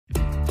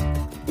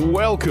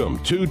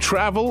Welcome to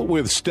Travel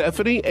with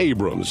Stephanie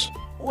Abrams.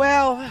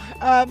 Well,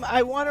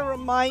 I want to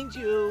remind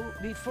you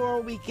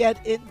before we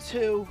get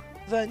into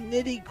the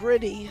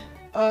nitty-gritty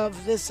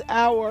of this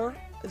hour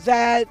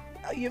that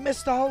you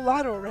missed a whole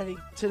lot already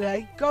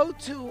today. Go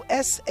to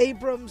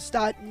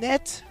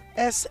sabrams.net,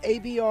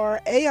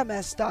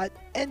 sabrams.net.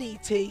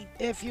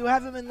 If you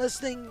haven't been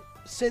listening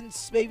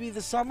since maybe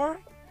the summer,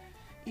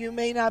 you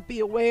may not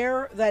be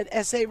aware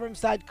that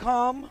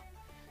sabrams.com,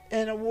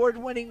 an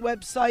award-winning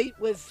website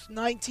with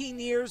 19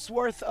 years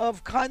worth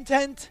of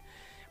content,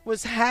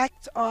 was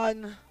hacked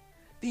on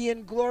the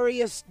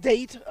inglorious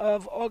date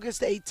of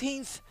August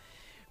 18th.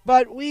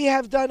 But we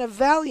have done a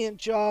valiant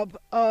job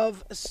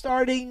of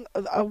starting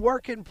a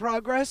work in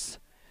progress,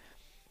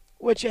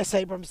 which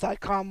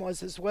sabrams.com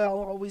was as well,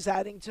 always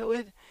adding to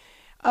it.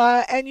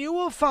 And you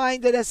will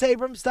find at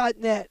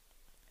sabrams.net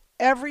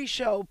every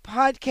show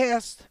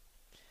podcast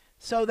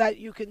so that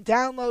you can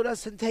download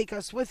us and take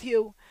us with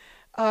you.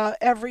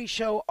 Every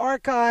show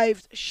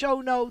archived,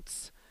 show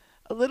notes,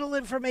 a little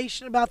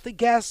information about the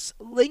guests,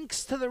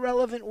 links to the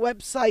relevant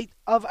website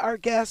of our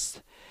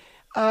guest,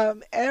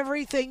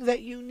 everything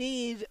that you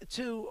need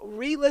to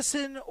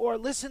re-listen or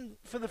listen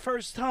for the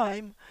first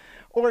time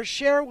or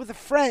share with a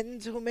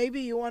friend who maybe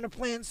you want to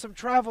plan some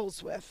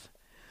travels with.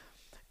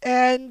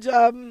 And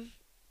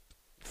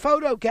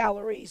photo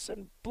galleries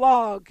and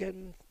blog,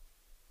 and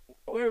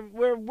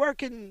we're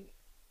working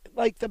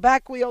like the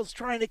back wheels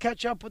trying to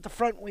catch up with the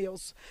front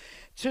wheels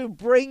to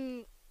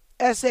bring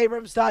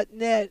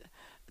sabrams.net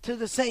to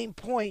the same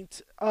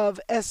point of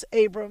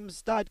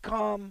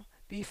sabrams.com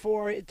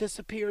before it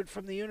disappeared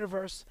from the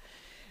universe.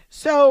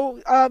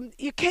 So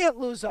you can't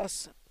lose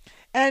us.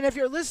 And if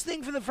you're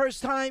listening for the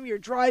first time, you're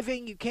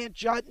driving, you can't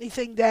jot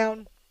anything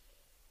down,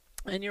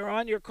 and you're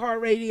on your car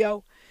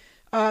radio,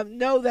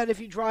 know that if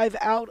you drive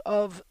out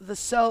of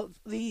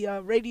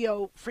the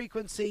radio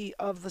frequency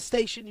of the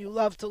station you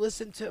love to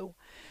listen to,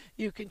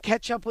 you can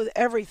catch up with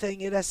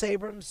everything at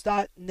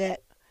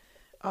sabrams.net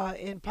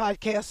in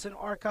podcasts and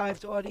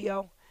archived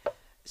audio.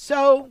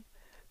 So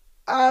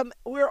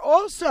we're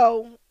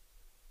also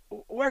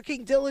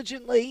working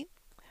diligently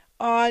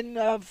on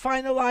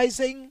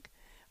finalizing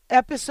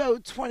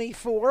episode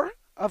 24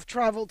 of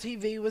Travel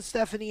TV with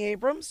Stephanie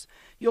Abrams.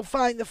 You'll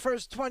find the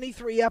first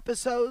 23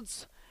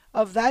 episodes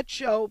of that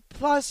show,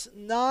 plus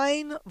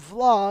 9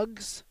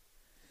 vlogs,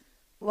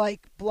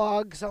 like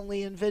blogs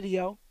only in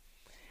video,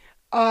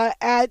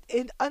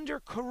 under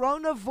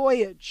Corona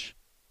Voyage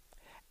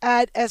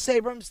at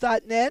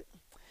sabrams.net.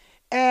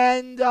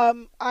 And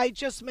I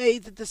just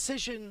made the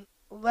decision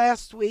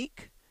last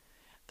week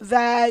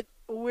that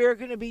we're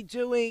going to be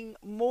doing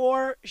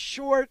more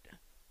short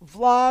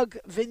vlog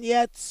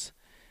vignettes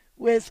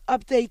with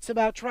updates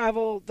about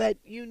travel that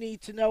you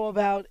need to know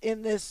about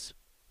in this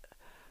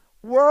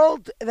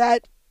world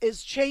that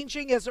is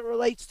changing as it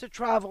relates to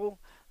travel,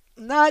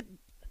 not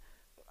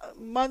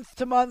month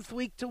to month,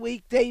 week to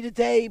week, day to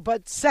day,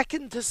 but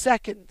second to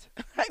second.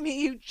 I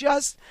mean,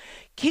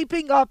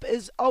 keeping up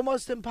is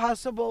almost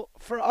impossible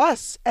for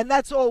us, and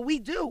that's all we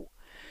do.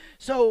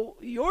 So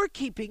your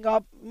keeping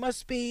up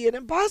must be an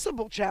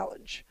impossible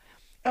challenge.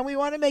 And we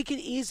want to make it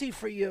easy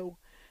for you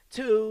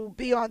to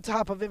be on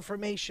top of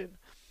information.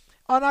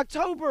 On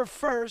October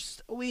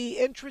 1st, we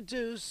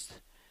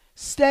introduced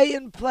Stay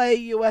and Play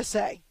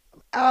USA.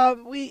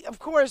 Of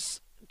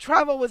course,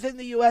 travel within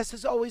the U.S.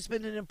 has always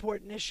been an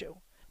important issue.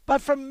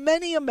 But for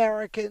many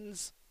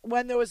Americans,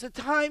 when there was a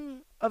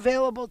time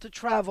available to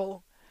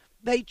travel,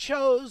 they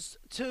chose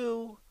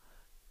to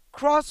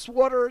cross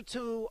water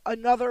to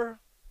another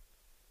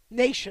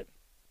nation,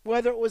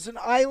 whether it was an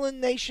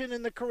island nation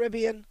in the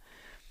Caribbean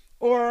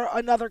or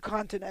another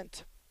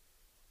continent,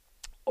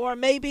 or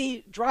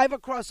maybe drive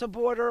across a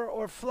border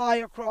or fly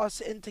across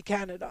into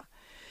Canada.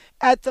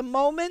 At the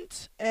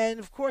moment, and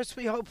of course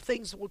we hope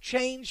things will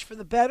change for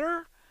the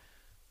better,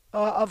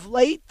 of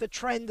late the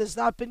trend has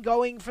not been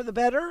going for the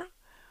better.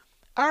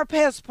 Our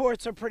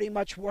passports are pretty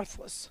much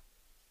worthless.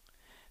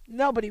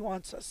 Nobody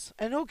wants us,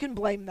 and who can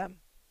blame them?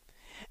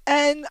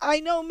 And I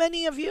know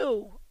many of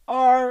you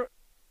are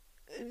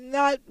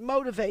not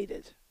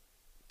motivated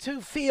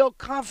to feel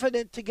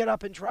confident to get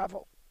up and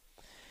travel.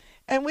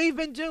 And we've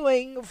been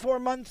doing for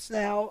months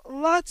now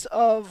lots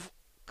of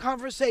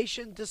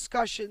conversation,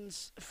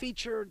 discussions,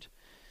 featured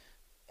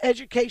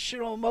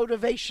educational,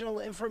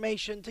 motivational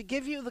information to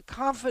give you the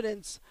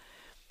confidence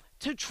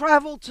to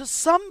travel to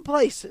some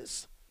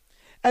places,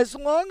 as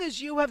long as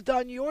you have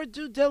done your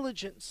due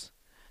diligence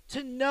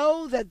to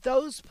know that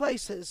those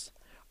places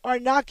are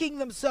knocking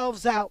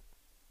themselves out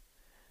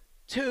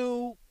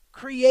to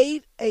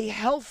create a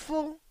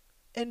healthful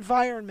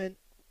environment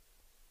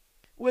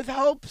with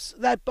hopes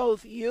that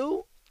both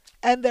you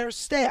and their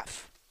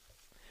staff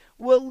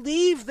will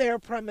leave their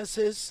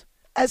premises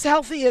as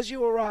healthy as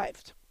you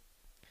arrived.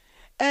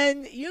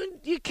 And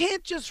you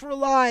can't just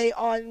rely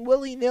on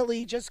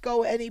willy-nilly, just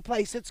go any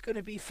place, it's going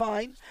to be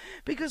fine,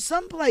 because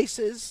some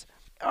places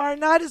are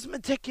not as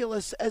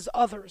meticulous as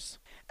others.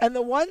 And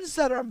the ones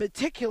that are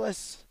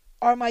meticulous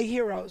are my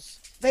heroes.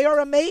 They are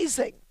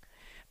amazing.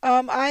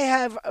 I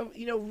have,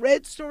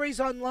 read stories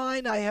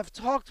online. I have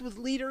talked with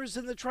leaders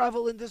in the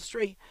travel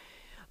industry.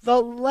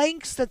 The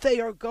lengths that they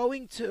are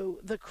going to,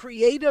 the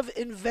creative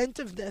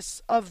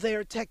inventiveness of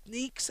their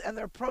techniques and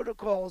their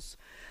protocols,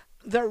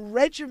 their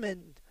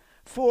regimen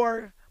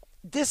for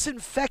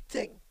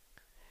disinfecting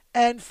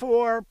and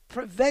for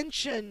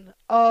prevention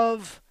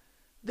of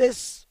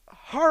this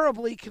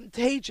horribly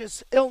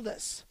contagious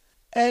illness.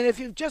 And if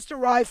you've just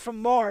arrived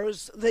from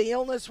Mars, the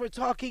illness we're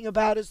talking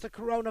about is the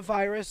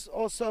coronavirus,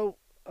 also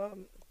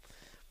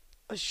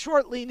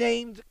shortly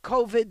named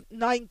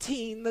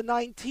COVID-19, the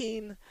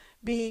 19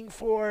 being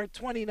for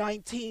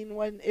 2019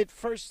 when it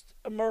first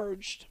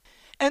emerged.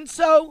 And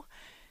so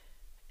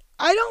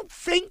I don't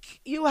think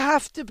you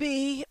have to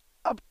be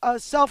a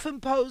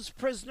self-imposed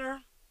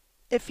prisoner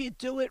if you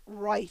do it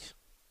right.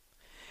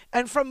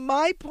 And from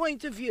my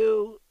point of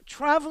view,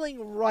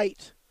 traveling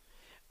right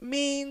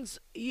means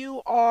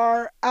you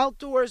are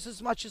outdoors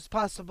as much as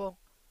possible.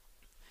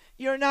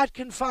 You're not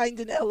confined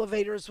in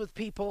elevators with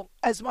people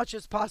as much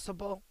as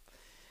possible.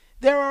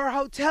 There are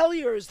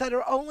hoteliers that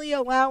are only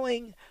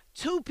allowing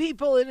 2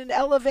 people in an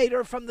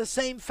elevator from the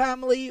same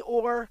family,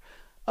 or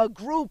a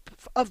group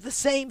of the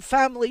same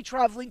family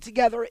traveling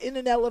together in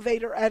an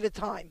elevator at a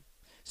time,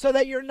 so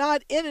that you're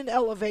not in an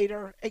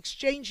elevator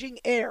exchanging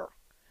air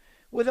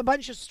with a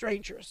bunch of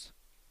strangers.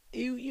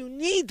 You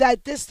need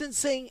that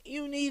distancing.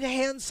 You need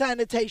hand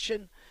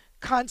sanitation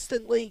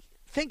constantly.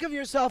 Think of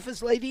yourself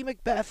as Lady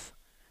Macbeth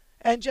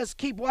and just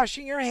keep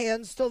washing your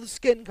hands till the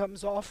skin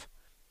comes off.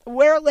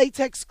 Wear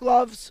latex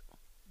gloves.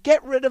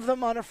 Get rid of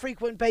them on a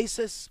frequent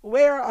basis.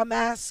 Wear a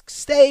mask.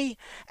 Stay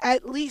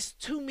at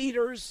least 2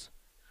 meters.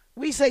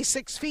 We say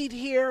 6 feet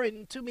here,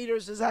 and 2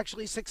 meters is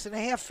actually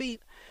 6.5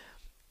 feet.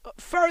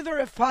 Further,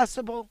 if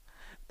possible.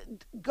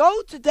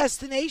 Go to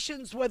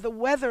destinations where the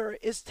weather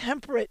is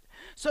temperate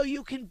so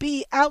you can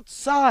be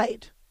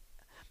outside.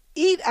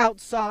 Eat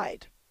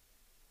outside.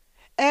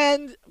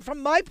 And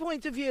from my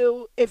point of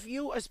view, if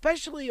you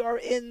especially are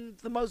in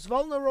the most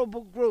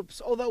vulnerable groups,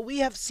 although we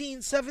have seen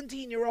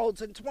 17-year-olds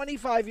and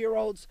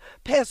 25-year-olds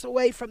pass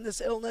away from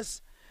this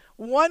illness,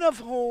 one of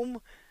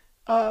whom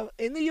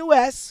in the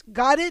U.S.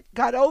 got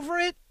over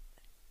it,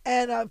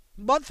 and a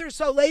month or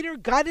so later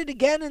got it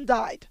again and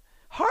died.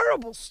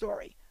 Horrible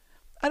story.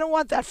 I don't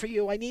want that for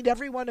you. I need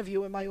every one of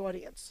you in my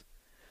audience.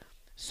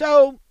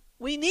 So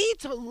we need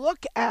to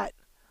look at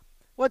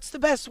what's the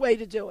best way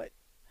to do it.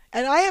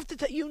 And I have to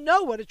tell you,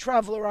 know what a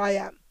traveler I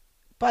am.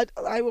 But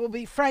I will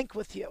be frank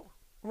with you.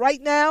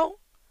 Right now,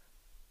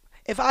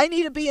 if I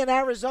need to be in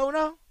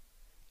Arizona,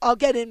 I'll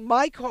get in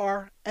my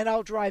car and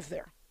I'll drive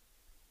there.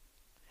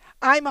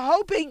 I'm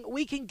hoping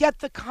we can get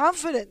the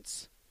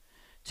confidence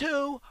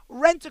to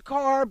rent a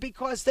car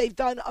because they've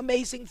done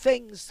amazing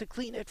things to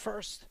clean it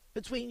first,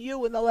 between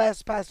you and the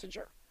last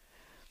passenger.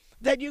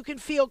 That you can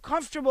feel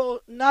comfortable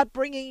not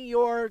bringing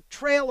your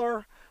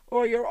trailer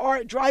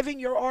or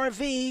driving your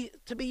RV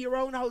to be your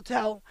own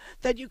hotel,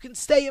 that you can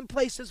stay in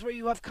places where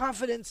you have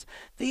confidence.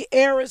 The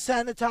air is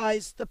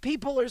sanitized, the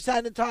people are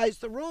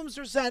sanitized, the rooms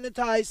are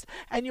sanitized,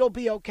 and you'll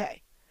be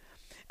okay.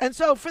 And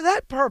so for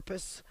that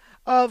purpose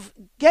of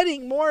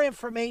getting more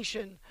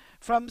information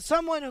from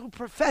someone who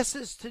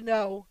professes to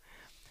know,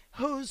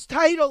 whose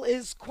title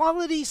is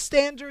Quality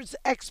Standards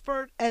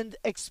Expert and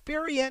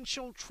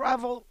Experiential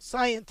Travel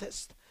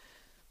Scientist.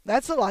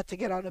 That's a lot to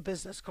get on a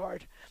business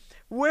card.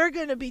 We're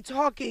going to be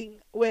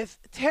talking with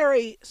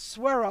Terry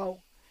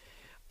Suero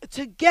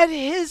to get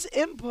his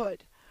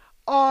input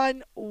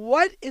on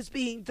what is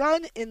being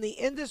done in the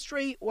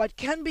industry, what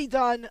can be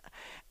done,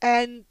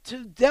 and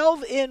to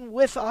delve in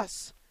with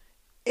us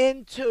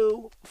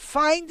into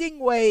finding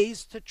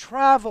ways to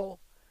travel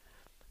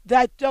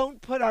that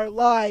don't put our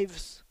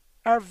lives,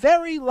 our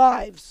very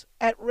lives,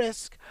 at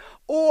risk,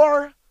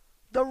 or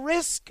the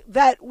risk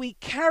that we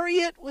carry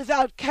it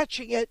without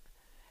catching it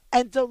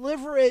and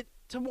deliver it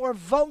to more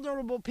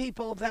vulnerable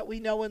people that we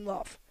know and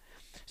love.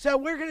 So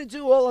we're going to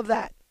do all of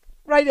that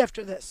right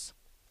after this.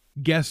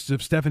 Guests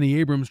of Stephanie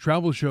Abrams'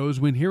 travel shows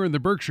when here in the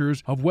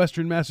Berkshires of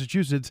Western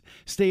Massachusetts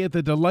stay at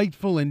the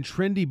delightful and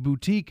trendy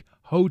boutique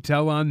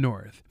Hotel on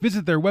North.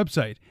 Visit their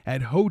website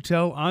at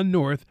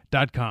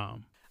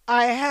hotelonnorth.com.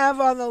 I have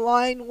on the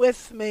line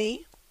with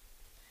me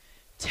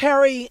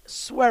Terry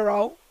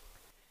Suero.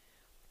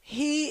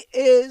 He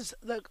is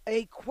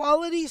a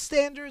quality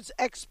standards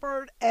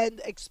expert and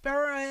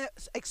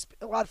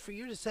a lot for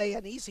you to say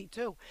and easy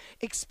too,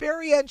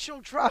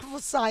 experiential travel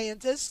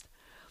scientist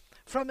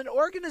from an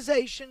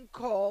organization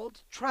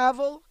called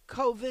Travel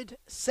COVID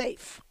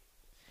Safe.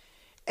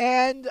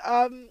 And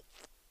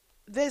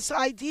this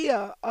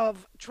idea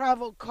of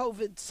Travel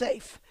COVID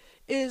Safe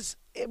is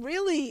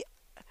really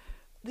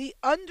the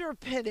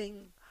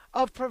underpinning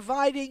of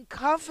providing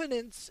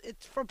confidence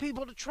for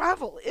people to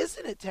travel,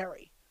 isn't it,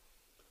 Terry?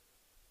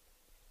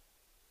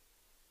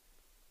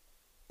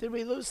 Did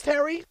we lose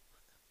Terry?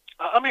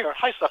 I'm here.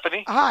 Hi,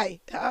 Stephanie. Hi.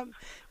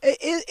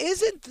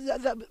 Isn't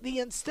the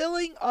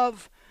instilling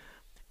of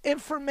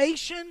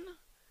information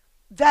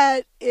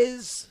that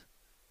is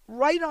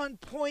right on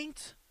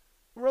point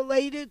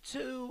related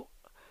to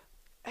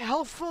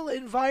healthful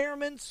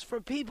environments for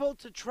people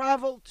to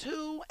travel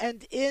to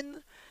and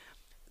in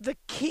the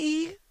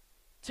key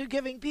to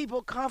giving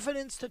people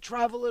confidence to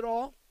travel at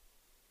all?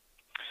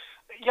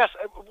 Yes.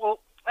 Well,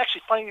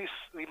 actually, funny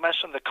you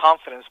mentioned the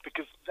confidence,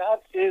 because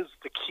that is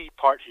the key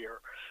part here,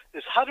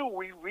 is how do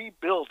we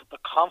rebuild the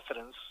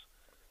confidence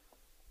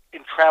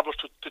in travelers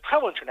to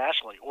travel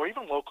internationally or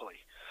even locally?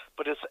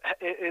 But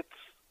it's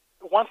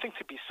one thing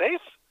to be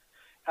safe,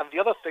 and the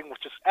other thing,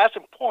 which is as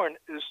important,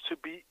 is to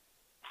be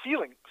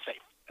feeling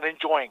safe and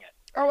enjoying it.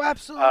 Oh,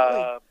 absolutely.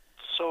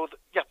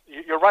 Yeah,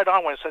 you're right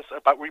on when it says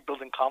about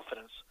rebuilding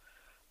confidence.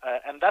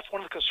 And that's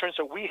one of the concerns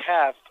that we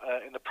have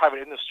in the private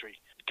industry,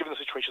 given the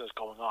situation that's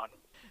going on.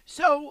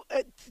 So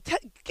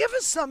give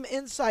us some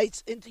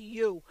insights into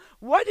you.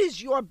 What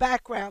is your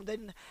background,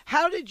 and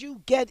how did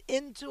you get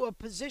into a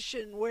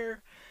position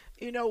where,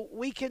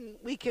 we can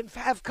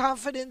have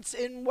confidence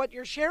in what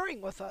you're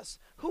sharing with us?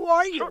 Who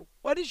are you? Sure.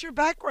 What is your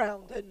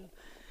background, and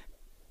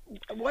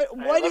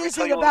what is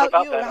it you about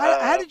you?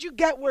 that. How did you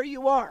get where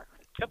you are?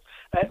 Yep.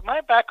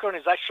 My background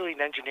is actually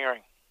in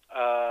engineering,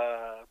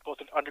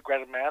 both in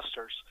undergrad and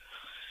master's.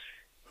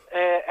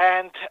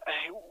 And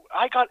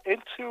I got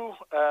into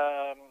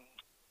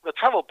the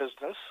travel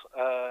business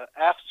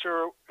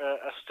after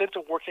a stint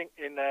of working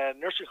in a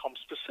nursing home,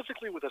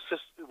 specifically with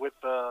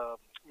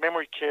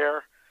memory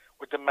care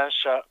with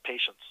dementia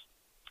patients.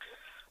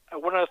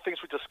 One of the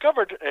things we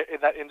discovered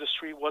in that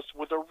industry was,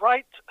 with the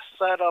right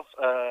set of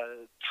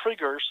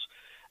triggers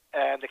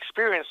and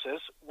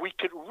experiences, we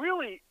could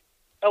really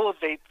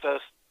elevate the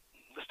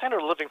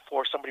standard of living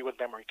for somebody with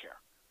memory care.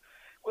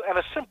 And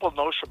a simple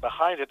notion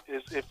behind it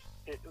is the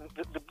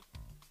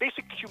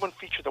basic human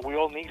feature that we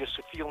all need is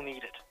to feel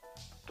needed,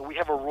 that we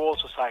have a role in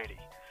society.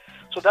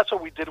 So that's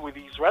what we did with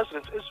these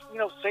residents, is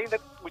saying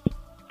that we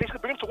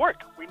basically bring them to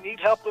work. We need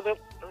help with the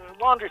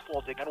laundry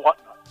folding and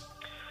whatnot.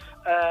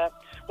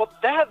 Well,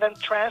 that then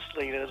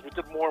translated as we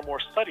did more and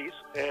more studies,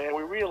 and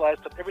we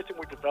realized that everything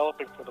we're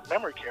developing for the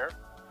memory care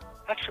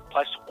actually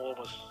applies to all of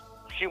us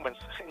humans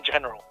in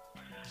general.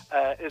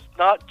 It's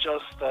not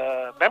just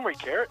memory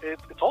care,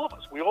 it's all of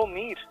us. We all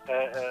need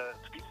to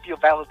feel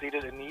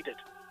validated and needed.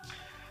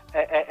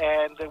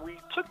 And we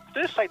took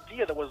this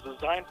idea that was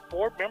designed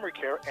for memory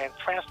care and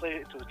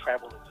translated it into the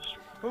travel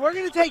industry. But we're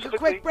going to take a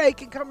quick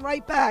break and come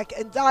right back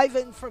and dive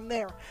in from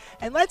there.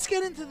 And let's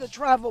get into the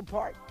travel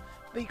part,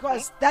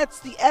 because that's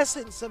the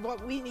essence of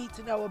what we need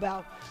to know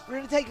about. We're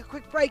going to take a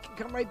quick break and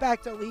come right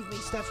back. Don't leave me,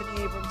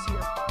 Stephanie Abrams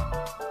here.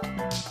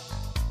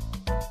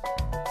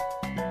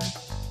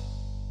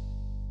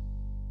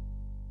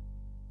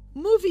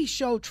 Movies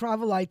show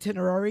travel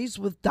itineraries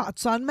with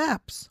dots on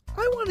maps.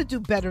 I want to do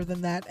better than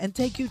that and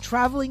take you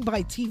traveling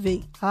by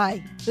TV.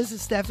 Hi, this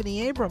is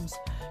Stephanie Abrams.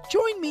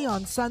 Join me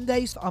on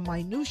Sundays on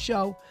my new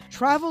show,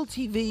 Travel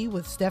TV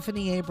with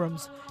Stephanie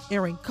Abrams,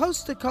 airing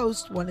coast to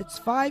coast when it's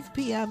 5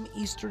 p.m.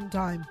 Eastern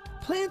Time.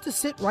 Plan to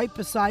sit right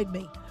beside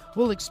me.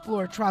 We'll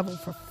explore travel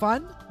for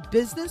fun,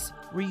 business,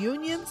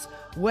 reunions,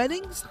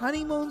 weddings,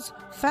 honeymoons,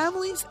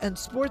 families, and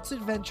sports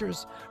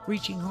adventures,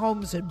 reaching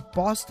homes in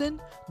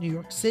Boston, New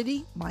York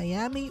City,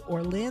 Miami,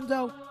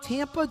 Orlando,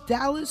 Tampa,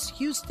 Dallas,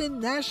 Houston,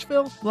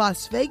 Nashville,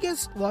 Las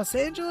Vegas, Los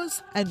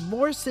Angeles, and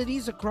more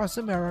cities across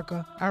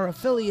America. Our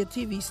affiliate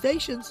TV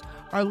stations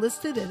are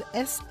listed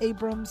at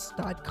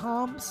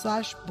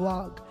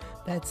sabrams.com/blog.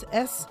 That's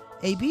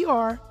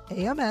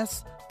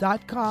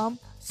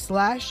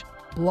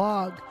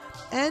sabrams.com/blog.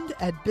 And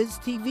at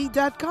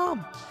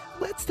biztv.com.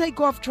 Let's take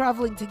off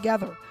traveling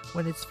together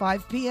when it's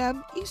 5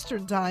 p.m.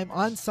 Eastern Time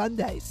on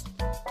Sundays.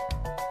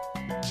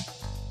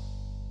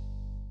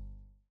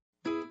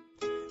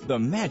 The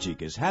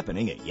magic is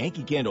happening at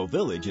Yankee Candle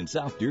Village in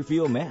South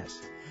Deerfield, Mass.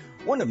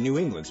 One of New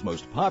England's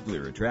most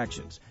popular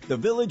attractions, the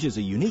Village is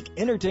a unique,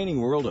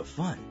 entertaining world of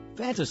fun,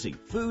 fantasy,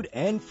 food,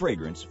 and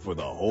fragrance for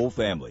the whole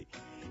family.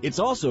 It's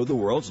also the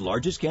world's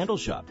largest candle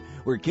shop,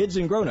 where kids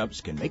and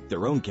grown-ups can make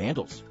their own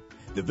candles.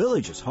 The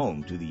Village is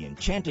home to the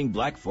enchanting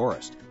Black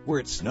Forest, where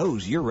it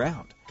snows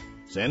year-round,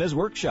 Santa's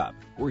Workshop,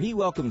 where he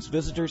welcomes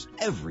visitors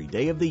every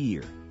day of the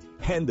year,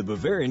 and the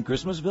Bavarian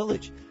Christmas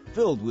Village,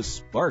 filled with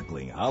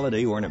sparkling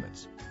holiday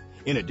ornaments.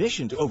 In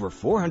addition to over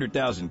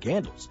 400,000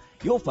 candles,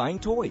 you'll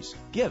find toys,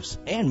 gifts,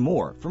 and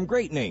more from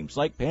great names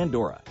like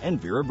Pandora and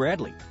Vera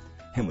Bradley.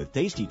 And with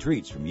tasty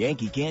treats from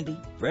Yankee Candy,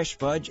 Fresh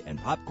Fudge, and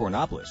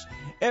Popcornopolis,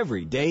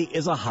 every day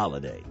is a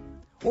holiday.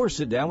 Or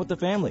sit down with the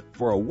family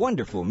for a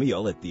wonderful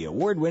meal at the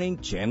award-winning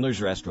Chandler's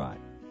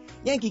Restaurant.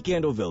 Yankee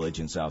Candle Village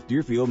in South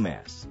Deerfield,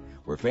 Mass.,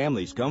 where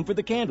families come for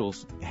the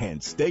candles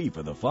and stay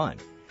for the fun.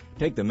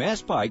 Take the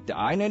Mass Pike to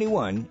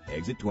I-91,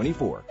 exit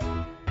 24.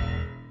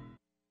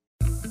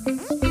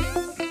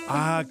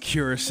 Ah,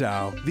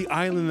 Curacao, the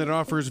island that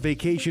offers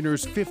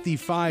vacationers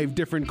 55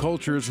 different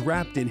cultures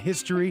wrapped in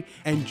history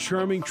and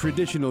charming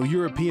traditional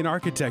European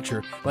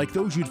architecture like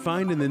those you'd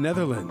find in the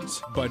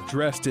Netherlands, but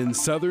dressed in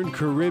Southern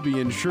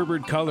Caribbean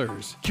sherbet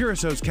colors.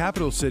 Curaçao's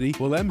capital city,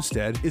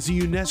 Willemstad, is a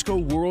UNESCO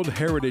World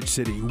Heritage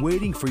City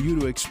waiting for you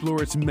to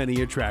explore its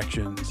many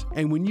attractions.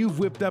 And when you've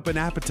whipped up an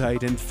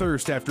appetite and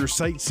thirst after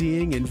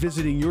sightseeing and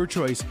visiting your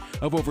choice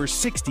of over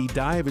 60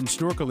 dive and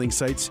snorkeling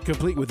sites,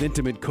 complete with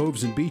intimate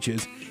coves and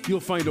beaches, you'll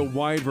find a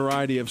wide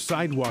variety of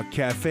sidewalk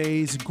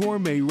cafes,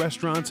 gourmet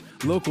restaurants,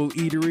 local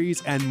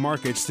eateries, and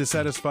markets to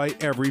satisfy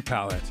every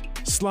palate.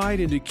 Slide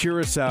into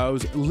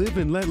Curaçao's live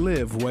and let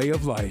live way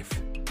of life.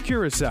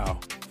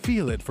 Curaçao,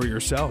 feel it for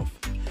yourself.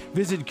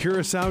 Visit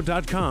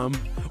Curacao.com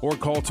or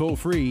call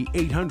toll-free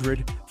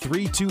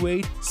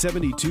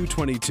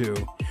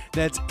 800-328-7222.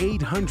 That's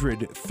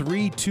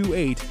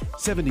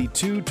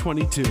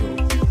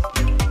 800-328-7222.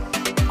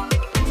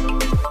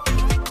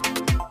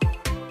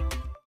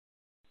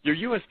 Your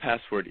U.S.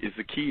 passport is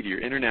the key to your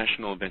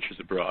international adventures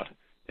abroad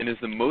and is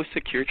the most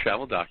secure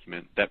travel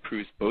document that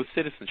proves both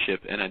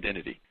citizenship and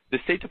identity. The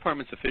State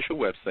Department's official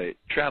website,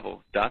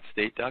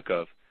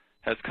 travel.state.gov,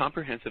 has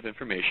comprehensive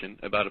information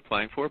about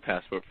applying for a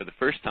passport for the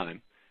first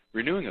time,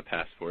 renewing a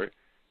passport,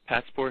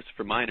 passports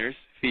for minors,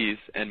 fees,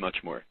 and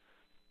much more.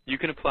 You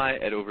can apply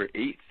at over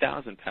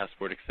 8,000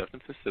 passport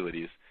acceptance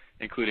facilities,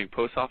 including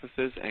post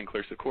offices and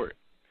clerks of court.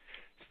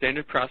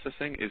 Standard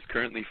processing is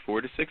currently 4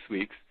 to 6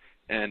 weeks,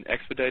 and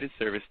expedited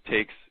service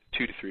takes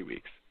 2 to 3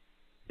 weeks.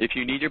 If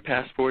you need your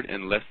passport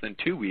in less than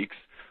 2 weeks,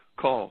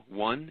 call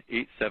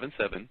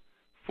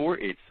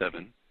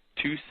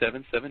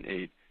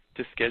 1-877-487-2778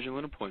 to schedule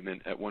an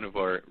appointment at one of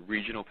our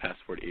regional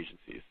passport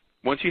agencies.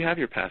 Once you have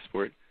your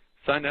passport,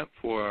 sign up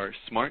for our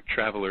Smart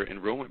Traveler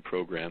Enrollment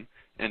Program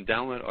and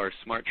download our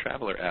Smart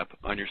Traveler app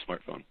on your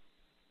smartphone.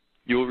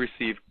 You will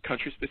receive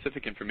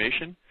country-specific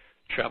information,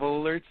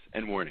 travel alerts,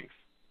 and warnings.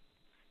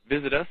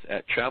 Visit us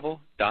at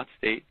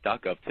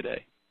travel.state.gov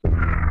today.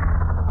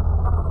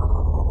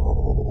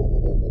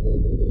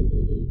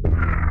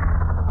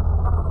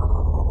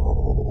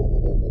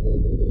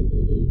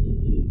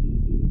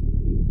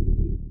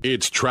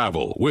 It's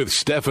Travel with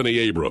Stephanie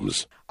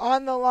Abrams.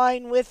 On the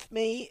line with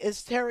me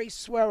is Terry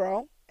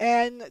Suero,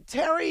 and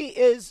Terry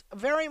is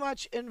very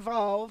much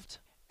involved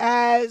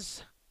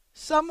as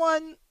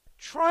someone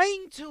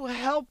trying to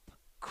help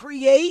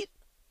create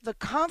the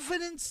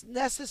confidence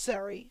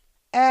necessary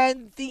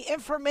and the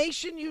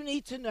information you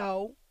need to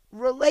know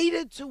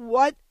related to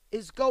what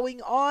is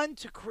going on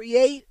to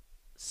create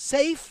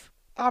safe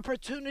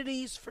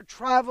opportunities for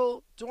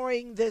travel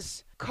during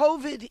this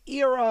COVID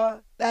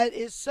era that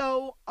is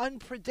so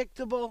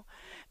unpredictable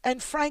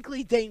and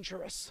frankly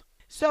dangerous.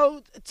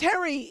 So,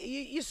 Terry,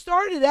 you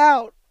started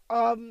out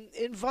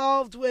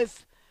involved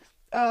with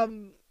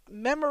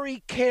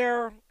memory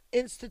care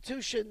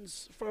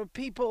institutions for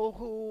people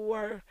who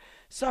are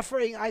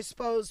suffering, I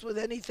suppose, with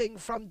anything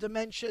from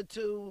dementia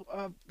to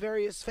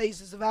various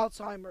phases of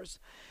Alzheimer's.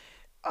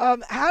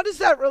 How does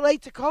that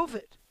relate to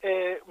COVID?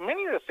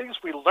 Many of the things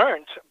we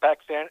learned back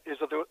then is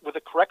that with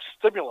the correct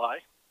stimuli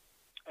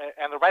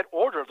and the right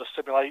order of the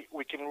stimuli,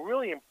 we can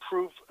really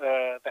improve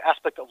the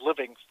aspect of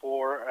living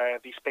for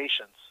these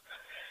patients.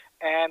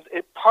 And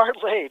it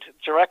parlayed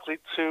directly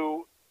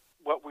to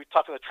what we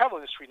talk in the travel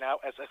industry now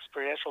as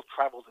experiential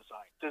travel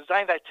design.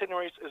 Designed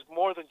itineraries is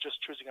more than just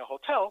choosing a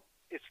hotel.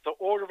 It's the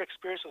order of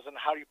experiences and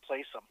how you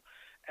place them.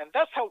 And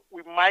that's how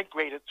we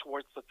migrated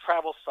towards the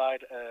travel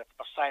side of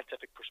a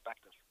scientific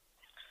perspective.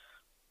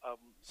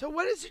 So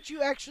what is it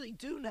you actually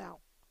do now?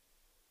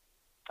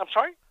 I'm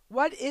sorry?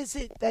 What is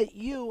it that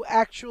you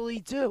actually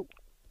do?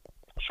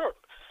 Sure.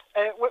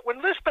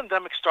 When this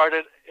pandemic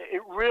started,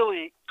 it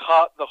really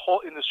caught the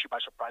whole industry by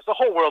surprise, the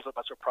whole world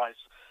by surprise.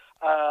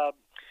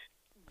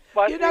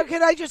 But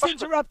can I just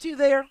interrupt you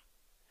there?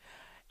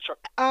 Sure.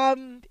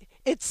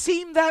 It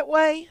seemed that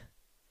way,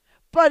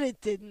 but it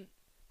didn't.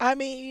 I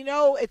mean,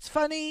 it's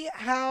funny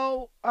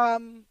how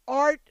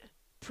art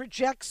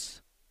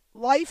projects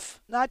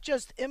life, not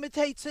just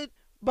imitates it,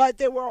 but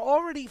there were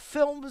already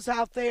films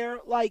out there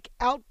like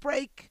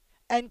Outbreak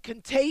and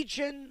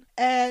Contagion,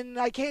 and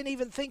I can't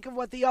even think of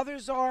what the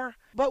others are,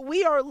 but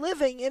we are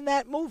living in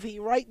that movie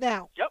right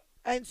now. Yep.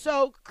 And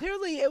so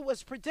clearly it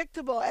was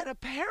predictable, and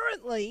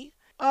apparently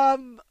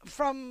from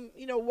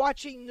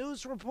watching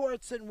news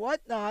reports and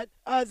whatnot,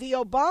 the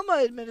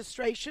Obama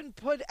administration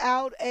put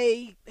out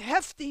a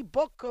hefty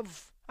book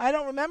of, I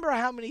don't remember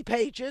how many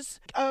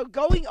pages,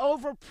 going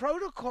over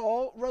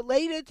protocol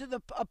related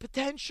to a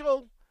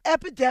potential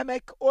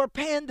epidemic or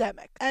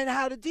pandemic and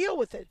how to deal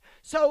with it.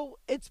 So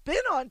it's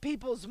been on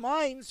people's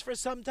minds for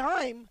some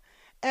time,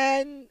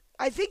 and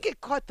I think it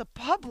caught the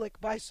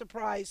public by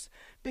surprise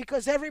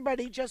because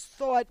everybody just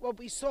thought what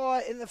we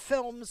saw in the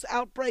films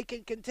Outbreak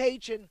and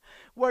Contagion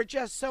were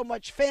just so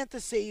much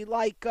fantasy,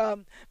 like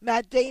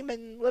Matt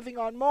Damon living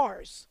on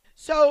Mars.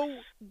 So,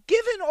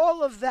 given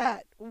all of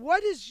that,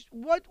 what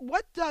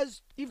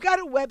does, you've got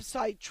a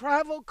website,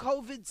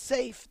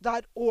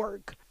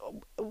 travelcovidsafe.org.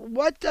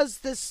 What does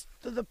this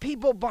the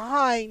people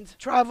behind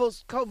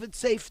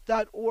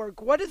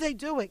travelscovidsafe.org. What are they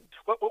doing?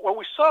 What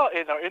we saw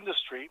in our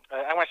industry,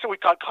 and when I say we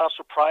got caught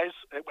surprise,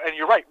 and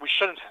you're right, we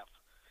shouldn't have.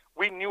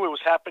 We knew it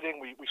was happening.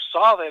 We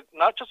saw that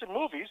not just in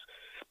movies,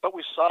 but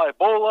we saw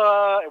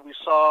Ebola, and we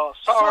saw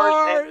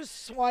SARS,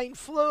 swine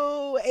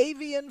flu,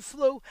 avian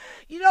flu.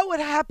 You know what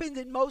happened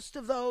in most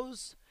of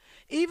those?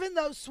 Even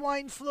though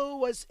swine flu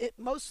was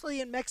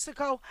mostly in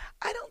Mexico,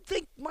 I don't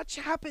think much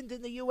happened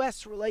in the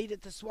U.S.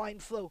 related to swine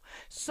flu.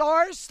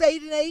 SARS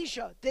stayed in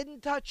Asia,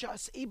 didn't touch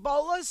us.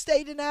 Ebola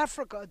stayed in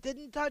Africa,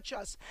 didn't touch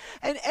us.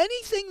 And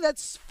anything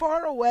that's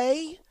far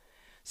away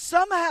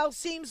somehow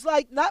seems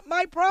like not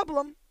my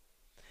problem.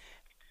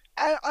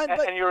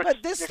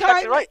 But this you're time,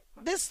 exactly right.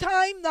 This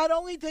time, not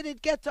only did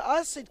it get to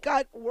us, it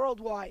got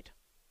worldwide.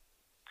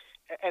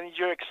 And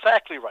you're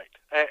exactly right.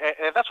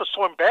 And that's what's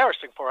so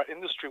embarrassing for our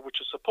industry,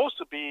 which is supposed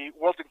to be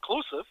world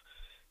inclusive.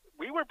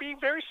 We were being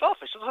very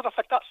selfish. It doesn't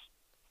affect us.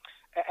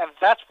 And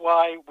that's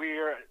why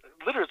we're,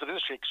 literally as an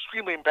industry,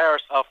 extremely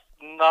embarrassed of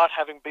not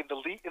having been the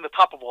lead in the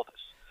top of all this.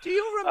 Do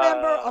you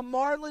remember a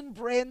Marlon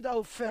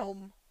Brando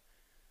film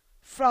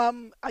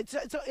from,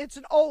 it's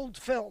an old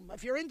film.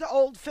 If you're into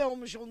old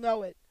films, you'll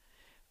know it,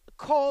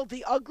 called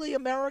The Ugly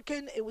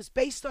American. It was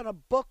based on a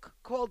book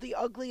called The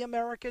Ugly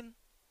American.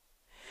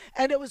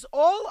 And it was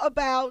all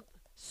about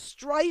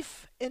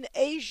strife in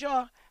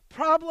Asia,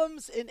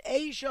 problems in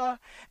Asia,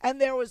 and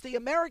there was the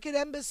American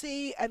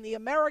embassy and the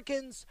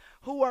Americans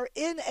who were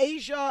in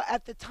Asia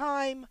at the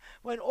time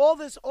when all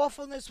this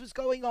awfulness was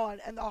going on.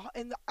 And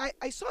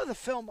I saw the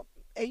film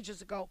ages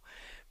ago,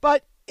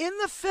 but in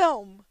the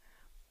film,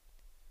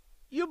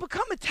 you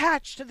become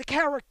attached to the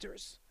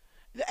characters.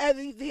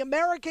 The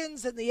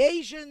Americans and the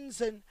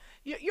Asians, and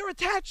you're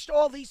attached to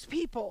all these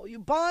people. You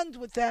bond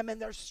with them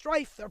and their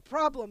strife, their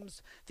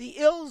problems, the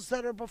ills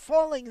that are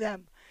befalling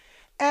them.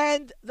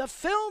 And the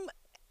film,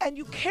 and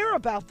you care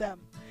about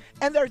them,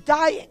 and they're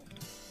dying.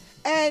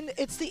 And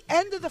it's the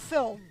end of the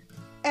film,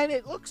 and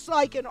it looks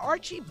like an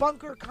Archie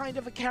Bunker kind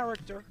of a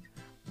character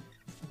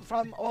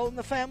from All in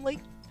the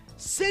Family,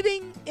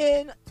 sitting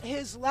in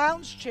his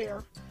lounge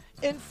chair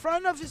in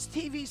front of his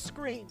TV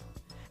screen.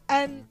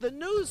 And the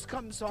news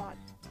comes on.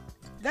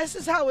 This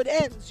is how it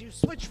ends. You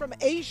switch from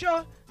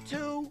Asia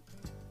to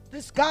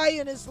this guy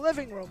in his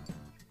living room.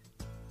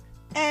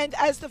 And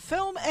as the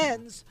film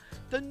ends,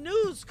 the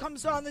news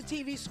comes on the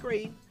TV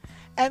screen,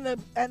 and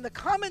the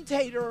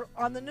commentator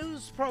on the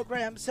news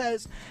program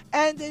says,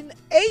 "And in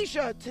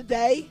Asia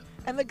today,"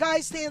 and the guy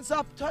stands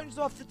up, turns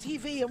off the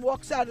TV, and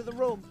walks out of the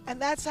room. And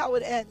that's how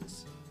it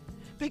ends.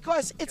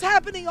 Because it's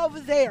happening over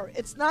there.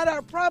 It's not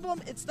our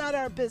problem. It's not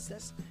our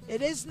business.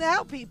 It is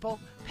now, people.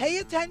 Pay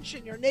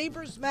attention. Your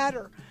neighbors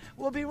matter.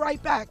 We'll be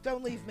right back.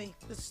 Don't leave me.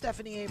 This is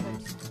Stephanie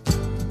Abrams.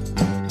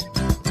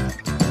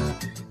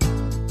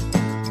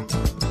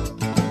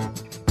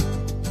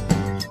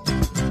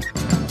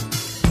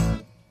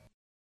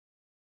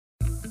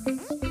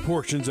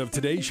 Portions of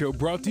today's show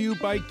brought to you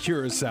by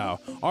Curacao,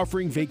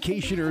 offering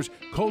vacationers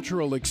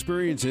cultural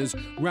experiences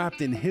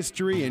wrapped in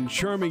history and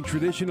charming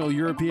traditional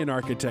European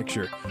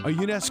architecture. A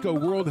UNESCO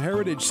World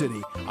Heritage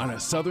City on a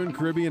southern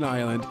Caribbean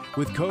island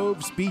with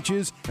coves,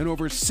 beaches, and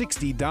over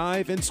 60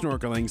 dive and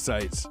snorkeling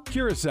sites.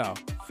 Curacao,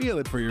 feel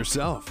it for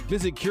yourself.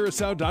 Visit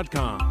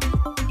Curacao.com.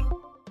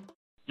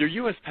 Your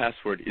U.S.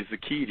 passport is the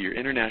key to your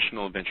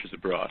international adventures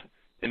abroad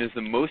and is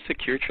the most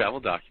secure travel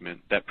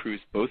document that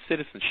proves both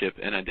citizenship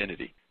and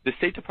identity. The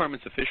State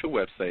Department's official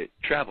website,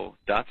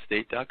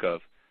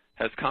 travel.state.gov,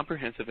 has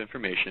comprehensive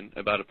information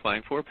about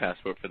applying for a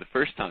passport for the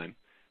first time,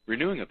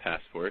 renewing a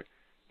passport,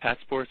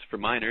 passports for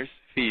minors,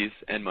 fees,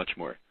 and much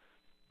more.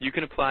 You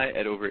can apply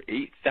at over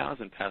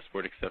 8,000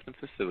 passport acceptance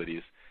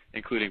facilities,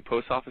 including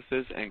post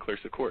offices and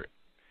clerks of court.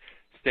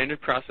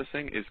 Standard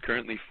processing is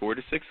currently 4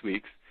 to 6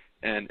 weeks,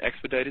 and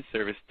expedited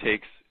service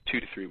takes 2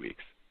 to 3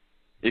 weeks.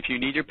 If you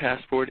need your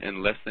passport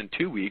in less than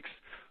 2 weeks,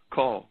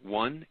 call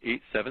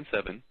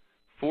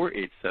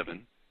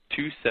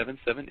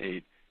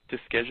 1-877-487-2778 to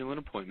schedule an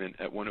appointment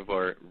at one of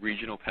our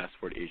regional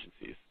passport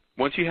agencies.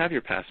 Once you have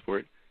your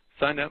passport,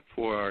 sign up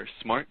for our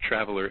Smart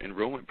Traveler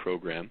Enrollment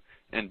Program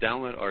and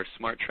download our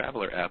Smart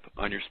Traveler app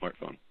on your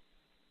smartphone.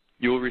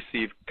 You will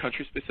receive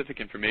country-specific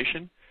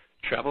information,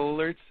 travel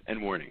alerts,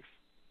 and warnings.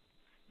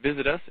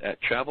 Visit us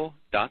at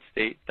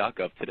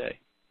travel.state.gov today.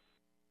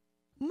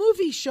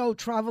 Movies show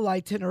travel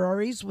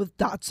itineraries with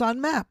dots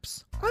on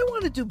maps. I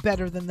want to do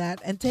better than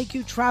that and take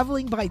you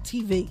traveling by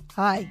TV.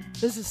 Hi,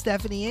 this is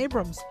Stephanie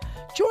Abrams.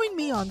 Join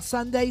me on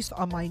Sundays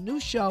on my new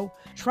show,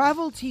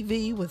 Travel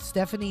TV with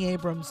Stephanie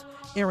Abrams,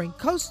 airing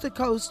coast to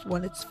coast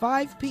when it's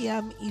 5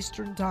 p.m.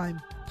 Eastern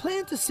Time.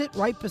 Plan to sit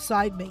right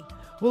beside me.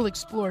 We'll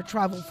explore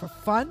travel for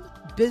fun,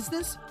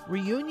 business,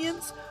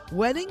 reunions,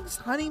 weddings,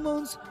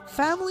 honeymoons,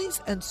 families,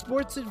 and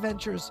sports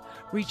adventures,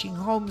 reaching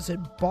homes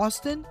in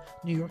Boston,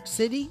 New York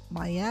City,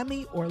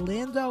 Miami,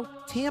 Orlando,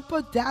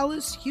 Tampa,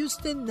 Dallas,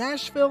 Houston,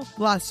 Nashville,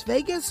 Las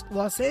Vegas,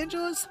 Los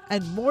Angeles,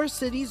 and more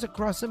cities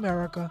across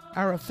America.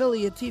 Our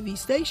affiliate TV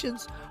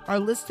stations are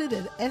listed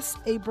at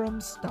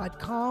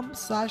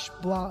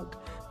sabrams.com/blog.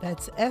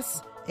 That's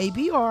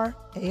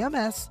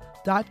SABRAMS.com/blog.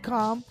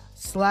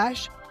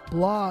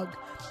 biztv.com/blog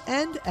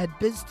and at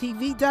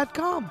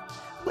biztv.com.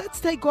 Let's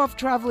take off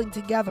traveling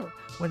together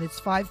when it's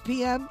 5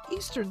 p.m.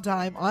 Eastern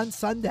Time on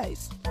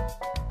Sundays.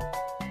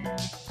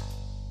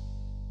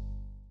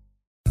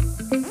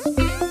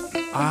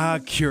 Ah,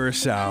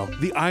 Curacao,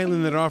 the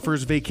island that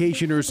offers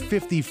vacationers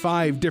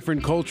 55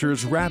 different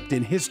cultures wrapped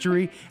in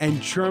history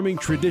and charming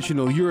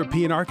traditional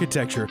European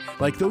architecture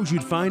like those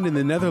you'd find in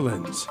the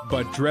Netherlands,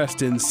 but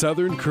dressed in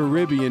Southern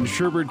Caribbean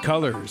sherbet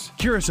colors.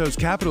 Curaçao's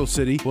capital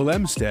city,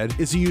 Willemstad,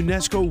 is a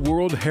UNESCO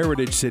World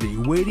Heritage City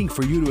waiting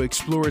for you to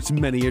explore its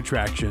many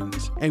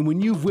attractions. And when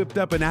you've whipped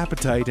up an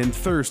appetite and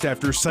thirst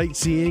after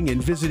sightseeing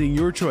and visiting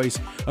your choice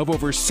of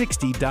over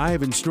 60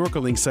 dive and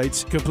snorkeling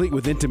sites complete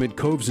with intimate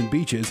coves and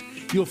beaches,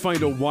 you'll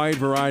find a wide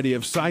variety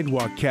of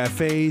sidewalk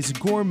cafes,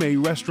 gourmet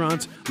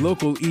restaurants,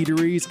 local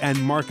eateries, and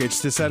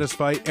markets to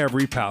satisfy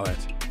every palate.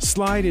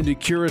 Slide into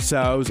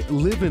Curaçao's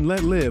live and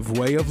let live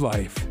way of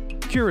life.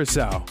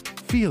 Curaçao,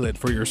 feel it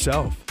for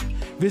yourself.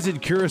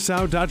 Visit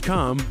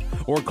Curacao.com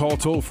or call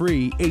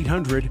toll-free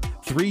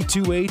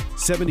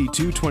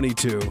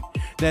 800-328-7222.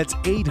 That's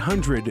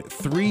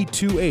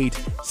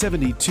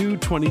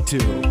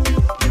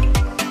 800-328-7222.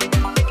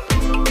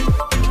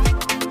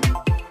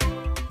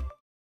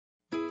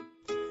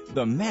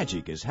 The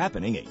magic is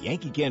happening at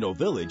Yankee Candle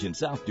Village in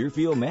South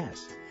Deerfield,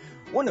 Mass.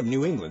 One of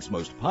New England's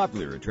most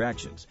popular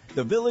attractions,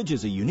 the Village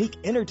is a unique,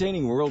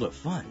 entertaining world of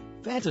fun,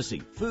 fantasy,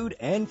 food,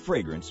 and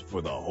fragrance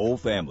for the whole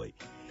family.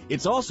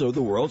 It's also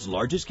the world's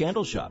largest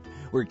candle shop,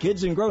 where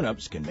kids and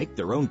grown-ups can make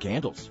their own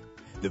candles.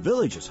 The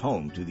Village is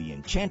home to the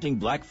enchanting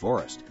Black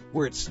Forest,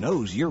 where it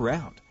snows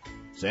year-round,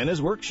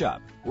 Santa's Workshop,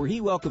 where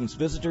he welcomes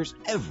visitors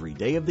every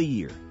day of the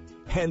year,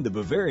 and the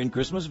Bavarian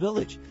Christmas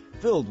Village,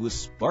 filled with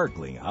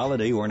sparkling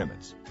holiday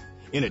ornaments.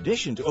 In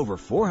addition to over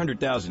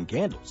 400,000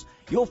 candles,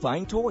 you'll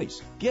find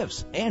toys,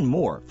 gifts, and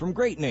more from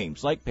great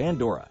names like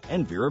Pandora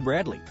and Vera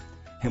Bradley.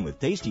 And with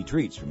tasty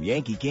treats from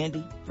Yankee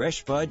Candy,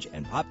 Fresh Fudge,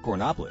 and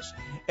Popcornopolis,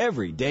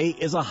 every day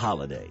is a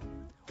holiday.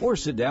 Or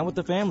sit down with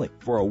the family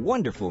for a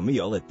wonderful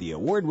meal at the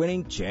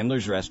award-winning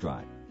Chandler's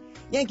Restaurant.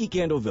 Yankee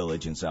Candle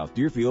Village in South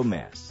Deerfield,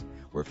 Mass.,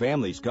 where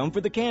families come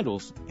for the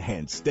candles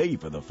and stay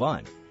for the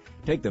fun.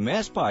 Take the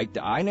Mass Pike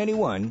to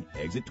I-91,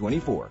 exit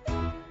 24.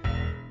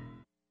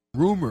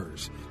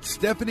 Rumors,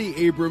 Stephanie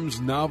Abrams'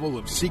 novel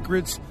of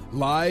secrets,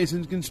 lies,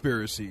 and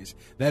conspiracies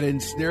that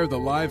ensnare the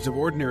lives of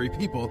ordinary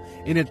people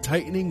in a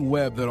tightening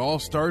web that all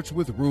starts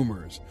with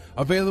rumors.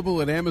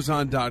 Available at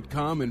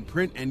Amazon.com in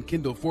print and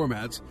Kindle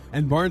formats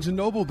and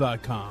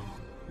BarnesandNoble.com.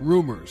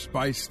 Rumors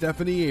by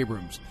Stephanie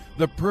Abrams,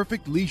 the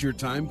perfect leisure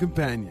time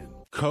companion.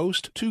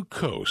 Coast to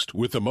coast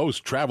with the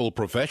most travel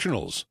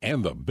professionals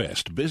and the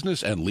best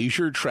business and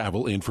leisure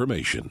travel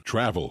information.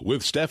 Travel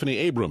with Stephanie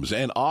Abrams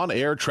and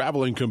on-air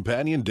traveling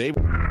companion Dave.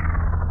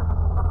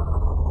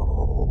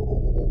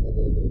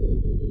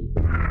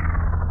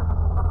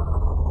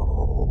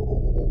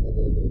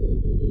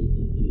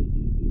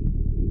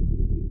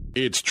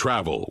 It's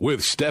Travel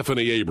with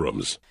Stephanie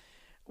Abrams.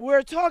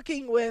 We're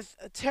talking with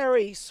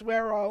Terry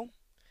Suero,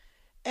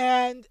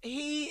 and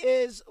he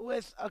is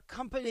with a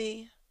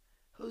company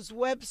whose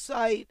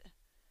website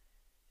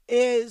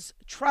is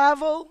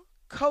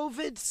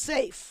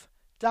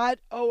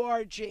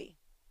travelcovidsafe.org.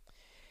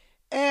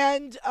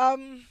 And, at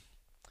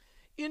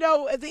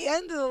the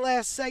end of the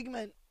last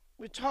segment,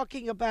 we're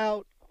talking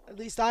about, at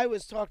least I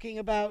was talking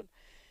about,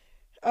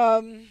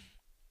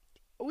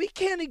 we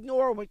can't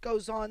ignore what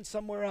goes on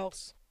somewhere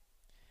else.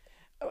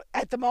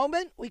 At the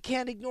moment, we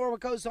can't ignore what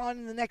goes on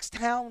in the next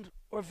town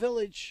or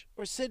village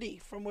or city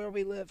from where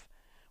we live,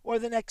 or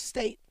the next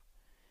state.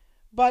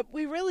 But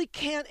we really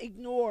can't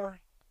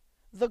ignore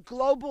the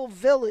global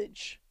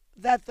village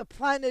that the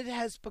planet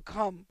has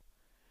become.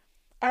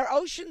 Our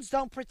oceans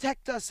don't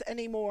protect us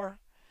anymore,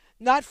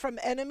 not from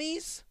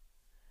enemies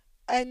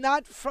and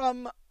not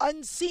from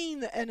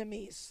unseen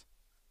enemies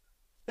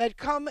that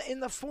come in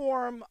the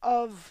form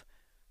of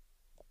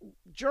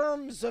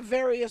germs of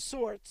various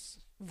sorts,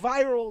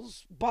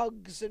 virals,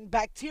 bugs, and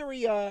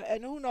bacteria,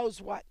 and who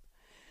knows what.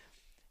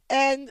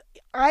 And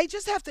I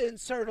just have to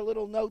insert a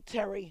little note,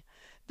 Terry,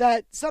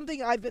 that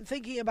something I've been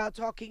thinking about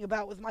talking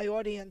about with my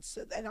audience,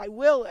 and I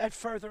will at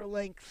further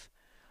length.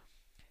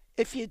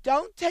 If you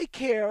don't take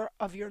care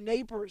of your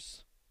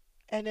neighbors,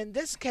 and in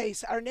this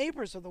case, our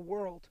neighbors are the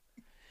world,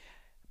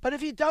 but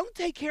if you don't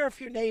take care of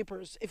your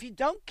neighbors, if you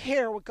don't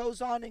care what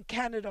goes on in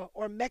Canada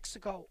or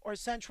Mexico or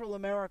Central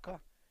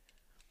America,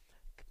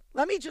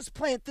 let me just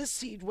plant this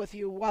seed with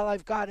you while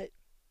I've got it.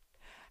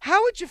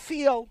 How would you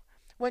feel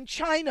when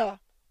China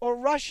or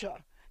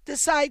Russia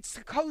decides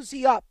to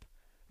cozy up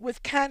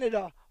with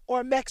Canada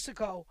or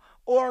Mexico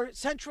or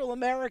Central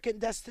American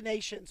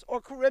destinations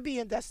or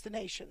Caribbean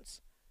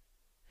destinations,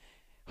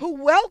 who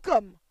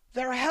welcome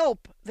their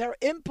help, their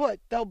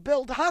input? They'll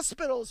build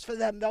hospitals for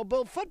them. They'll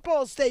build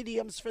football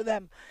stadiums for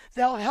them.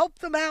 They'll help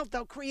them out.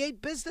 They'll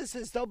create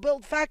businesses. They'll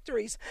build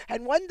factories.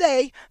 And one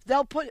day,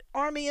 they'll put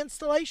army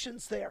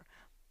installations there.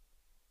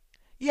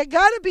 You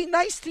got to be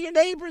nice to your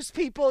neighbors,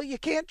 people. You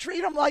can't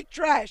treat them like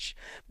trash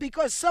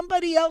because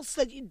somebody else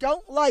that you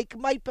don't like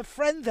might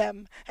befriend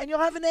them and you'll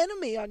have an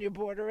enemy on your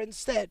border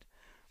instead.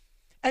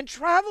 And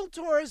travel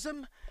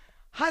tourism,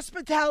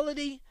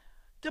 hospitality,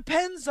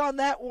 depends on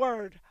that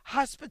word,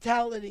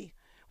 hospitality.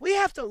 We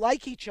have to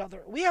like each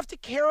other. We have to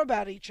care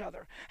about each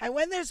other. And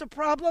when there's a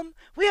problem,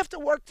 we have to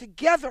work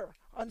together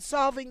on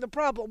solving the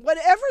problem,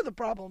 whatever the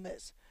problem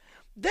is.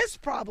 This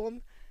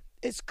problem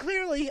is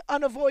clearly